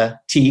 there's a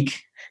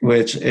Teak,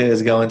 which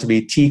is going to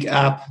be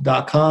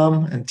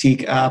teakapp.com, and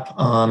Teak App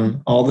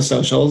on all the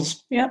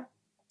socials. Yep.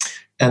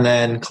 And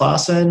then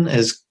Clawson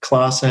is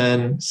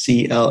Clawson,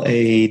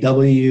 CLAWSUN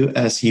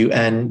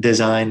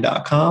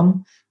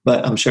design.com.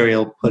 But I'm sure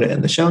you'll put it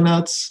in the show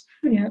notes.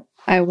 Yeah,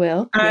 I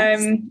will.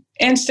 I'm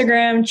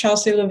Instagram,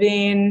 Chelsea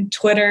Levine,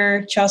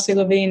 Twitter, Chelsea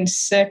Levine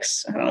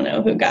 6. I don't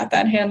know who got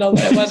that handle,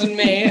 but it wasn't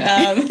me.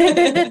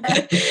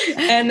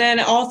 And then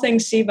all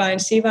things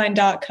Seavine,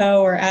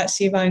 seavine.co or at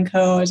Seavine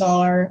Co is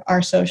all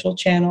our social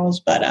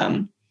channels. But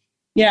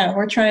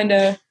we're trying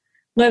to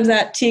live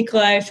that teak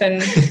life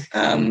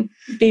and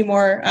be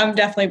more. I'm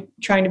definitely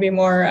trying to be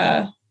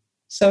more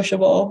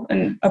sociable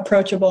and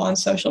approachable on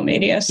social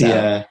media. So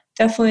yeah,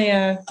 definitely.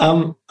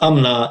 I'm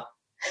not.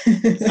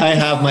 I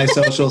have my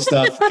social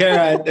stuff.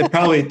 Kara, it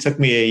probably took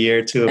me a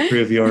year to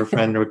approve your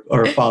friend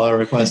or follow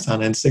request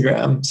on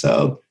Instagram.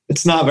 So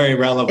it's not very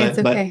relevant, It's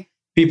okay. but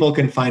people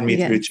can find me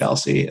Yes. through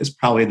Chelsea is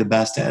probably the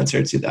best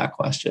answer to that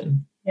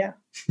question. Yeah.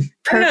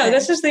 No,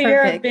 this is the year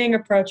of Perfect. being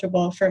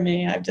approachable for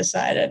me. I've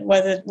decided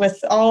whether with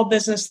all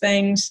business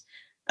things,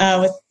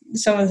 with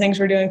some of the things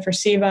we're doing for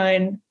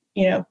Seavine,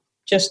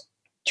 just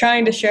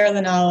trying to share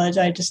the knowledge.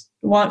 I just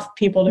want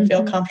people to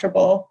feel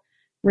comfortable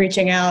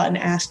reaching out and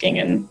asking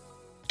and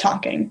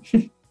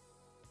talking.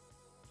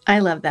 I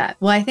love that.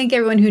 Well, I think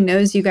everyone who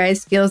knows you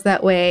guys feels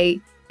that way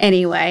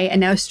anyway.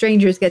 And now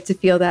strangers get to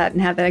feel that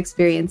and have that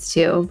experience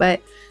too.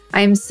 But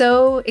I'm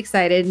so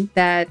excited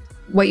that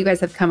what you guys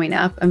have coming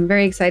up. I'm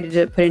very excited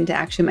to put into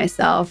action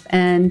myself.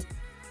 And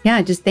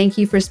yeah, just thank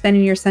you for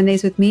spending your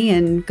Sundays with me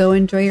and go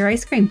enjoy your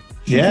ice cream.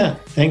 Yeah,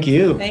 thank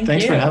you.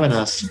 Thanks you. for having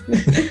us.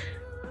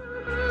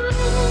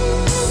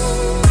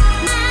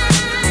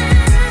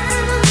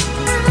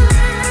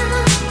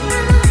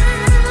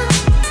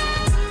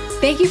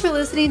 Thank you for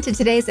listening to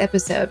today's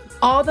episode.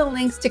 All the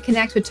links to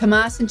connect with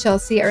Tomas and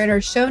Chelsea are in our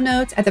show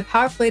notes at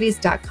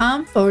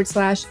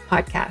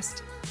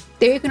thepowerfulladies.com/podcast.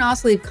 There you can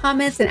also leave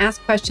comments and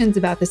ask questions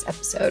about this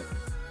episode.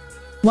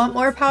 Want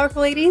more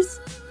Powerful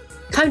Ladies?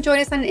 Come join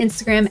us on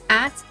Instagram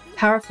at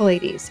Powerful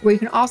Ladies, where you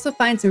can also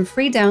find some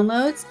free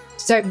downloads to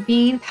start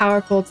being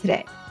powerful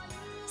today.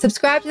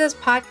 Subscribe to this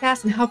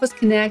podcast and help us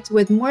connect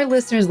with more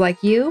listeners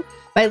like you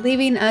by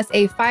leaving us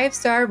a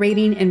 5-star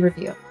rating and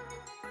review.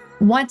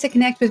 Want to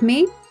connect with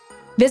me?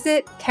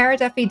 Visit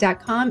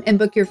karaduffy.com and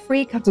book your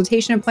free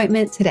consultation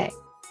appointment today.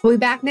 We'll be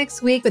back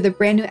next week with a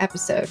brand new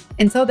episode.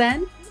 Until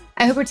then,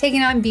 I hope you're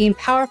taking on being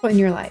powerful in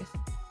your life.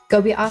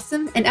 Go be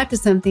awesome and up to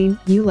something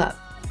you love.